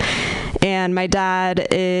night. And my dad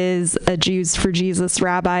is a Jews for Jesus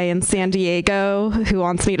rabbi in San Diego who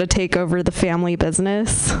wants me to take over the family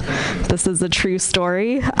business. This is a true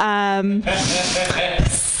story.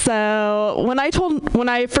 So when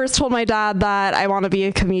I first told my dad that I want to be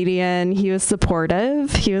a comedian, he was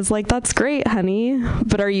supportive. He was like, "That's great, honey,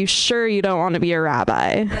 but are you sure you don't want to be a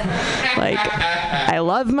rabbi?" Like, I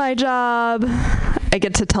love my job. I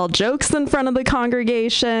get to tell jokes in front of the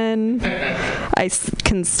congregation. I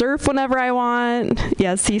can surf whenever I want.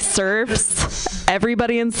 Yes, he surfs.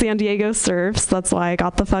 Everybody in San Diego surfs. That's why I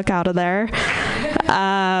got the fuck out of there.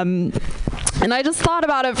 And I just thought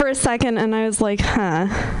about it for a second, and I was like,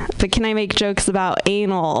 but can I make jokes about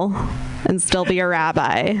anal and still be a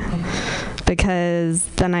rabbi? Because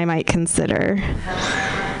then I might consider.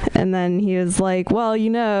 And then he was like, well,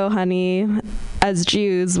 you know, honey, as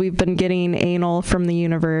Jews, we've been getting anal from the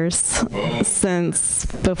universe since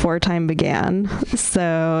before time began.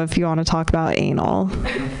 So if you want to talk about anal,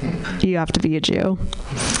 you have to be a Jew.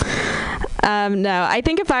 No, I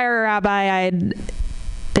think if I were a rabbi, I'd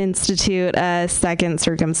institute a second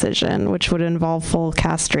circumcision, which would involve full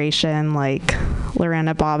castration, like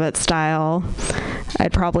Lorena Bobbitt style.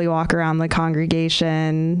 I'd probably walk around the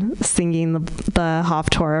congregation singing the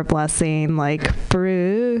Haftorah blessing, like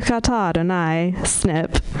Baruch atah Adonai,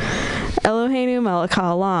 snip. Eloheinu melech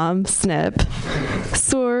haolam, snip.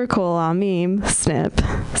 Sur kol amim, snip.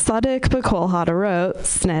 Sadik b'kol hadarot,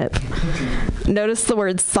 snip. Notice the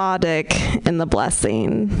word sadik in the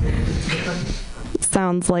blessing.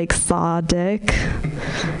 Sounds like sadik.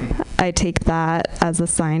 I take that as a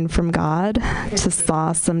sign from God to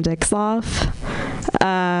saw some dicks off.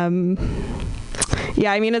 Yeah,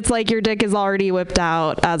 I mean, it's like your dick is already whipped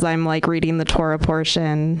out as I'm like reading the Torah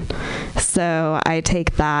portion. So I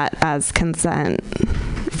take that as consent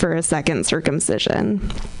for a second circumcision.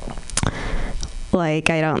 Like,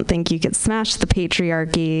 I don't think you could smash the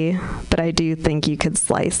patriarchy, but I do think you could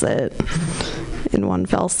slice it in one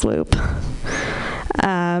fell swoop.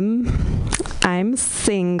 I'm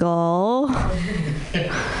single.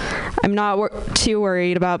 I'm not too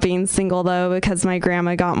worried about being single, though, because my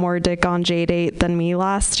grandma got more dick on J-Date than me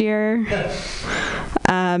last year.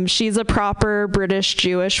 She's a proper British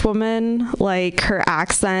Jewish woman. Like, her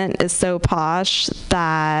accent is so posh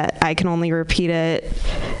that I can only repeat it.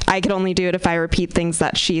 I could only do it if I repeat things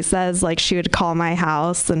that she says. Like, she would call my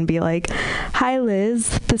house and be like, "Hi,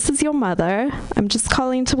 Liz, this is your mother. I'm just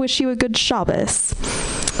calling to wish you a good Shabbos."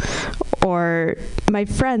 Or, "My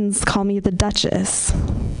friends call me the Duchess."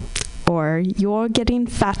 Or, "You're getting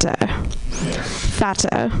fatter."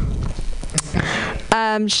 Fatter.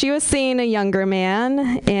 She was seeing a younger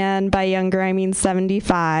man, and by younger I mean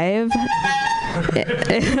 75.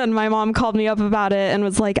 And my mom called me up about it and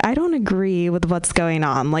was like, "I don't agree with what's going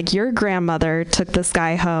on. Like, your grandmother took this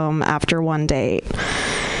guy home after one date."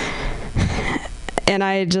 And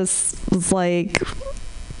I just was like,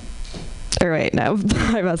 or wait, no,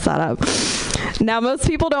 I messed that up. Now, most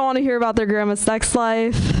people don't want to hear about their grandma's sex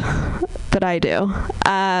life, but I do.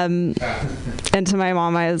 And to my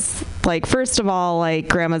mom, I was like, first of all, like,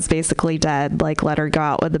 grandma's basically dead. Like, let her go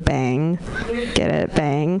out with a bang. Get it?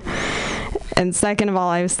 Bang. And second of all,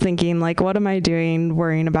 I was thinking, like, what am I doing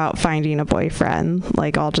worrying about finding a boyfriend?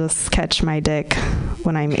 Like, I'll just catch my dick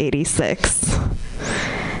when I'm 86.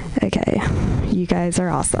 Okay. You guys are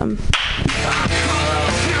awesome.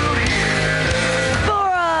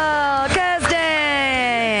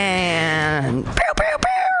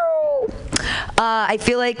 I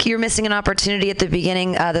feel like you're missing an opportunity at the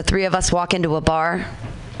beginning. The three of us walk into a bar.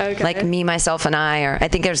 Okay. Like me, myself, and I. Or I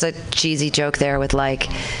think there's a cheesy joke there with like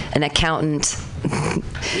an accountant.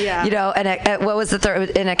 Yeah. You know, and what was the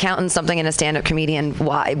third? An accountant, something, and a stand-up comedian.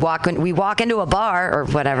 We walk into a bar, or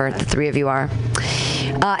whatever the three of you are.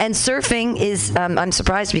 And surfing is, I'm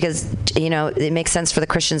surprised because, you know, it makes sense for the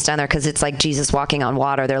Christians down there because it's like Jesus walking on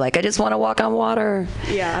water. They're like, I just want to walk on water.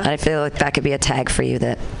 Yeah. And I feel like that could be a tag for you,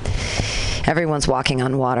 that everyone's walking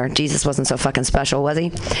on water. Jesus wasn't so fucking special, was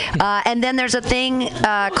he? And then there's a thing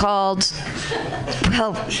called,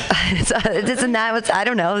 well, isn't that what, I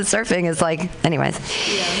don't know, surfing is like, anyways.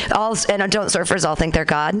 Yeah. And don't surfers all think they're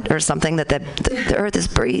God or something, that the earth is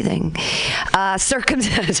breathing.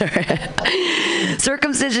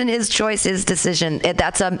 Circumcision, his choice, his decision.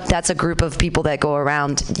 That's a group of people that go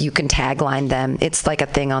around. You can tagline them. It's like a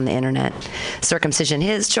thing on the internet. Circumcision,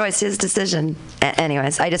 his choice, his decision.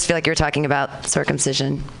 Anyways, I just feel like you're talking about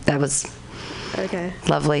circumcision. That was okay.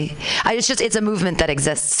 Lovely. It's a movement that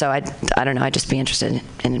exists. So I don't know. I'd just be interested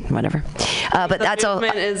in whatever. But that's all. The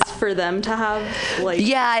movement is for them to have, like.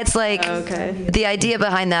 Yeah, it's like the idea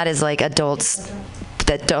behind that is like adults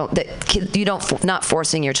not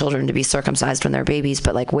forcing your children to be circumcised when they're babies,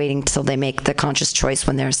 but like waiting till they make the conscious choice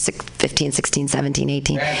when they're 15, 16, 17,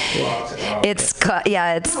 18. It's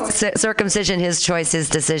circumcision, his choice, his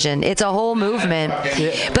decision. It's a whole movement.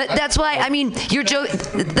 But that's why, I mean,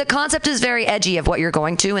 the concept is very edgy of what you're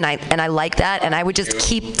going to, and I like that, and I would just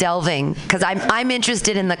keep delving because I'm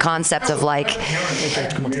interested in the concept of, like, I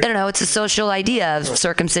don't know, it's a social idea of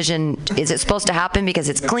circumcision. Is it supposed to happen because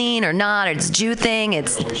it's clean or not? Or it's a Jew thing.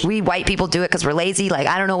 We white people do it because we're lazy. Like,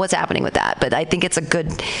 I don't know what's happening with that, but I think it's a good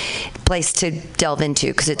place to delve into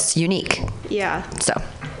because it's unique. Yeah. So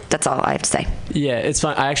that's all I have to say. Yeah, it's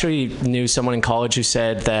fun. I actually knew someone in college who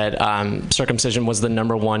said that circumcision was the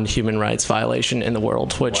 #1 human rights violation in the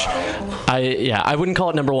world, which I wouldn't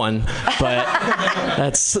call it #1, but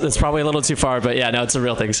that's probably a little too far. But yeah, no, it's a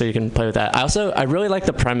real thing, so you can play with that. I really like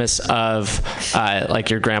the premise of like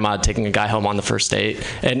your grandma taking a guy home on the first date,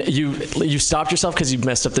 and you stopped yourself because you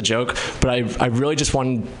messed up the joke, but I really just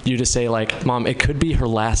wanted you to say, like, Mom, it could be her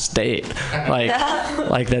last date,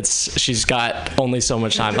 like she's got only so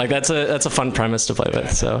much time. Like that's a fun premise to play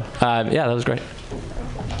with. So yeah, that was great.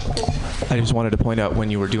 I just wanted to point out when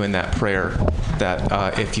you were doing that prayer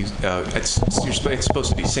that if you it's supposed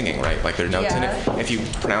to be singing, right? Like there are notes in it. If you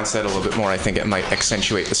pronounce that a little bit more, I think it might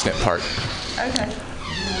accentuate the snip part. Okay.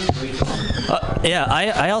 Yeah,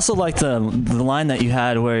 I also liked the line that you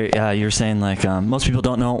had where you were saying, like, most people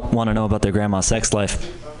don't want to know about their grandma's sex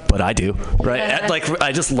life, but I do, right? Like,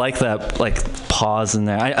 I just like that, like, pause in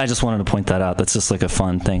there. I just wanted to point that out. That's just like a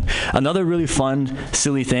fun thing. Another really fun,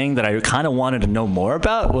 silly thing that I kind of wanted to know more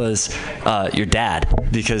about was your dad,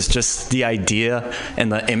 because just the idea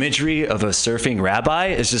and the imagery of a surfing rabbi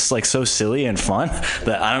is just like so silly and fun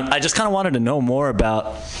that I just kind of wanted to know more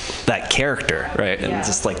about that character, right? And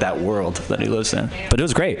just like that world that he lives in. But it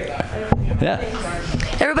was great. Yeah.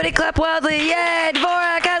 Everybody clap wildly. Yay,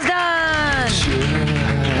 Dvorak has done!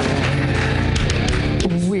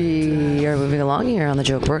 We are moving along. along here on the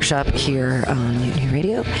Joke Workshop here on Mutiny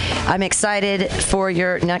Radio. I'm excited for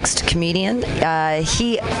your next comedian.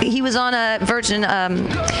 He was on a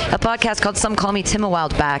podcast called SomeCallMeTim a while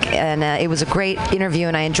back, and it was a great interview,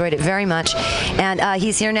 and I enjoyed it very much. And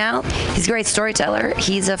he's here now. He's a great storyteller.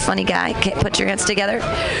 He's a funny guy. Put your hands together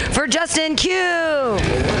for Justin Q.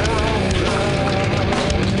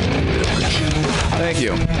 Thank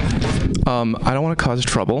you. I don't want to cause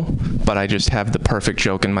trouble, but I just have the perfect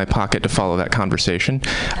joke in my pocket to follow that conversation.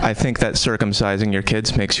 I think that circumcising your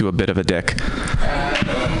kids makes you a bit of a dick.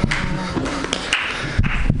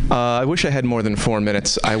 I wish I had more than 4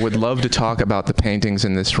 minutes. I would love to talk about the paintings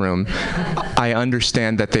in this room. I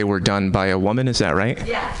understand that they were done by a woman, is that right?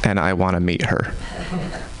 Yeah. And I want to meet her.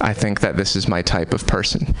 I think that this is my type of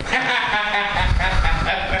person.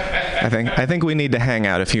 I think we need to hang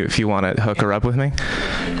out if you want to hook her up with me.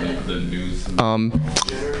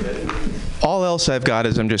 All else I've got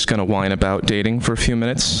is I'm just going to whine about dating for a few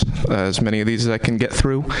minutes, as many of these as I can get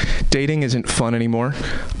through. Dating isn't fun anymore.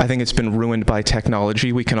 I think it's been ruined by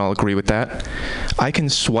technology. We can all agree with that. I can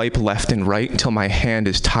swipe left and right until my hand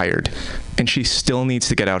is tired, and she still needs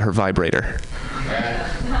to get out her vibrator.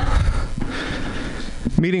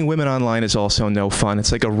 Meeting women online is also no fun.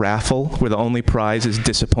 It's like a raffle where the only prize is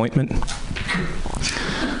disappointment.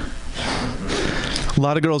 A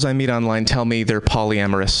lot of girls I meet online tell me they're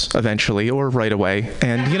polyamorous eventually or right away,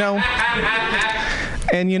 and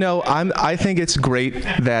I think it's great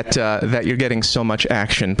that you're getting so much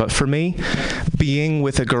action. But for me, being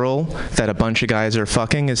with a girl that a bunch of guys are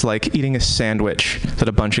fucking is like eating a sandwich that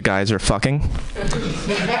a bunch of guys are fucking.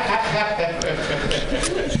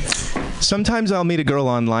 Sometimes I'll meet a girl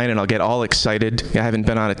online and I'll get all excited. I haven't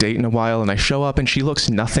been on a date in a while, and I show up and she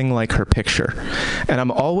looks nothing like her picture. And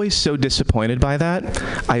I'm always so disappointed by that,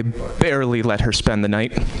 I barely let her spend the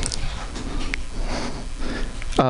night.